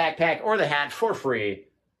 Get the backpack or the hat for free.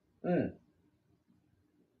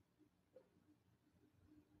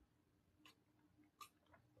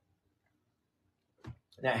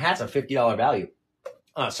 That hat's a $50 value.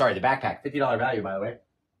 Oh, sorry, the backpack. $50 value, by the way.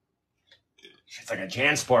 It's like a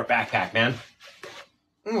JanSport backpack, man.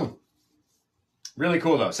 Really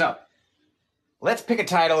cool, though. So, let's pick a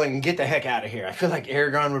title and get the heck out of here. I feel like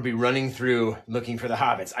Aragorn would be running through looking for the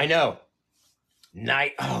hobbits. I know.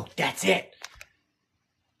 Night. Oh, that's it.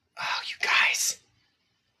 Oh, you guys.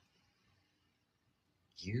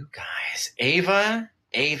 Ava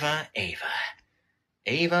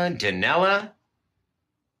Danella.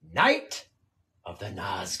 Night of the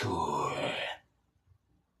Nazgul.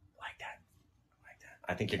 Like that.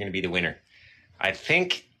 I think you're going to be the winner. I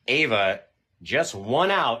think Ava just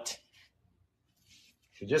won out.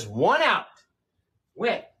 She just won out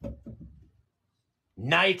with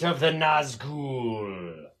Night of the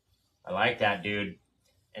Nazgul. I like that, dude.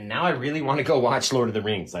 And now I really want to go watch Lord of the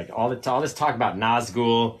Rings. Like all this talk about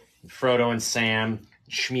Nazgul, and Frodo and Sam, and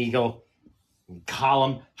Schmeagol, and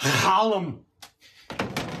Gollum.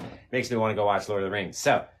 Makes me want to go watch Lord of the Rings.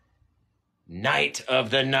 So, Night of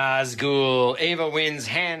the Nazgul. Ava wins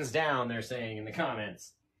hands down, they're saying in the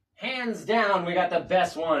comments. Hands down, we got the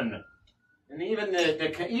best one. And even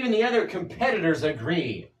the other competitors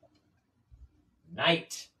agree.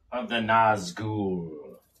 Night of the Nazgul.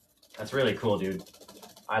 That's really cool, dude.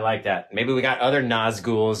 I like that. Maybe we got other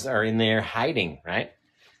Nazguls are in there hiding, right?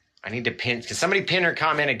 I need to pin. Can somebody pin her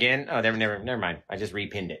comment again? Oh, never mind. I just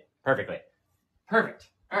repinned it. Perfectly. Perfect.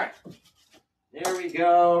 All right. There we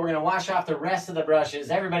go. We're going to wash off the rest of the brushes.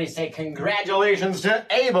 Everybody say congratulations to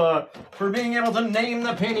Ava for being able to name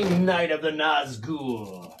the painting Night of the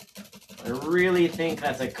Nazgul. I really think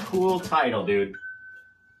that's a cool title, dude.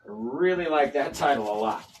 I really like that title a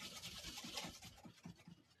lot.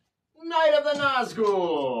 Night of the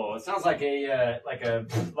Nazgul. It sounds like a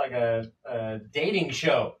dating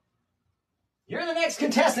show. You're the next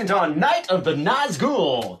contestant on Night of the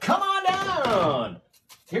Nazgul. Come on down.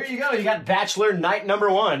 Here you go. You got Bachelor Night number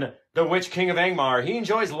 1, the Witch King of Angmar. He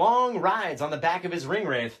enjoys long rides on the back of his ring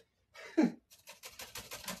wraith. And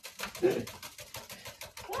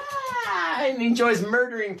he enjoys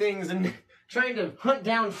murdering things and trying to hunt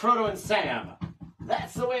down Frodo and Sam.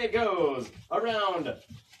 That's the way it goes around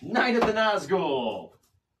Night of the Nazgul.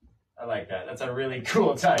 I like that. That's a really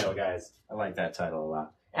cool title, guys. I like that title a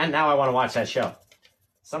lot. And now I want to watch that show.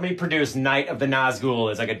 Somebody produced Night of the Nazgul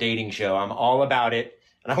as like a dating show. I'm all about it,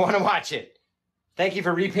 and I want to watch it. Thank you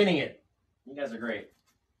for repinning it. You guys are great.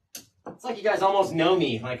 It's like you guys almost know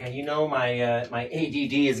me. Like, you know, my my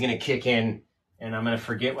ADD is going to kick in, and I'm going to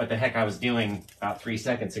forget what the heck I was doing about 3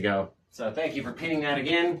 seconds ago. So thank you for pinning that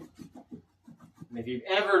again. And if you've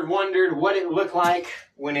ever wondered what it looked like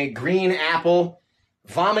when a green apple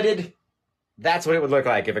vomited, that's what it would look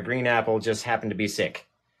like if a green apple just happened to be sick.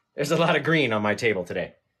 There's a lot of green on my table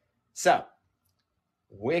today. So,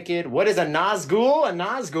 wicked. What is a Nazgul? A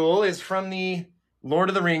Nazgul is from the Lord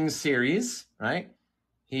of the Rings series, right?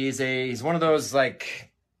 He's one of those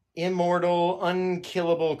like immortal,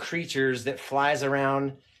 unkillable creatures that flies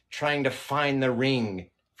around trying to find the ring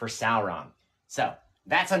for Sauron. So,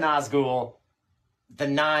 that's a Nazgul. The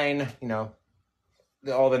 9, you know,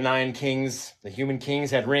 all the 9 kings, the human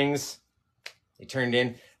kings had rings. They turned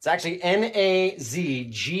in. It's actually Nazgu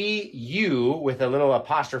with a little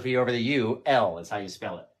apostrophe over the U. L is how you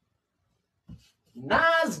spell it.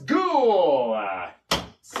 Nazgul.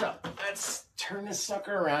 So let's turn this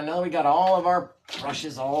sucker around. Now that we got all of our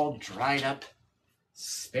brushes all dried up.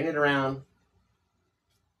 Spin it around.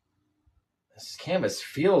 This canvas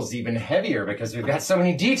feels even heavier because we've got so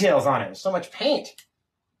many details on it. There's so much paint.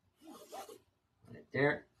 Right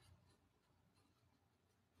there.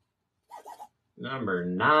 Number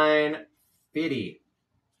 950.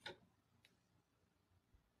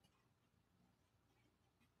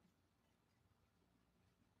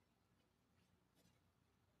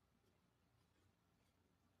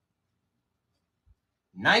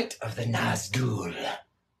 Night of the Nazgul.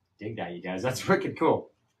 Dig that, you guys. That's wicked cool.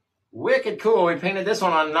 Wicked cool. We painted this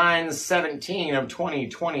one on 9/17 of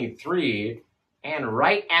 2023. And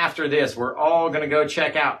right after this, we're all going to go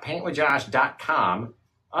check out PaintWithJosh.com.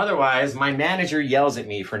 Otherwise, my manager yells at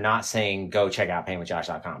me for not saying go check out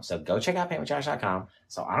PaintWithJosh.com. So go check out PaintWithJosh.com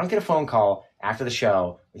so I don't get a phone call after the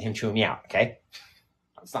show with him chewing me out, okay?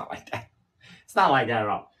 It's not like that. It's not like that at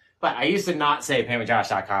all. But I used to not say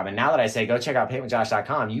PaintWithJosh.com, and now that I say go check out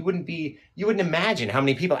PaintWithJosh.com, you wouldn't imagine how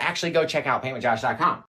many people actually go check out PaintWithJosh.com.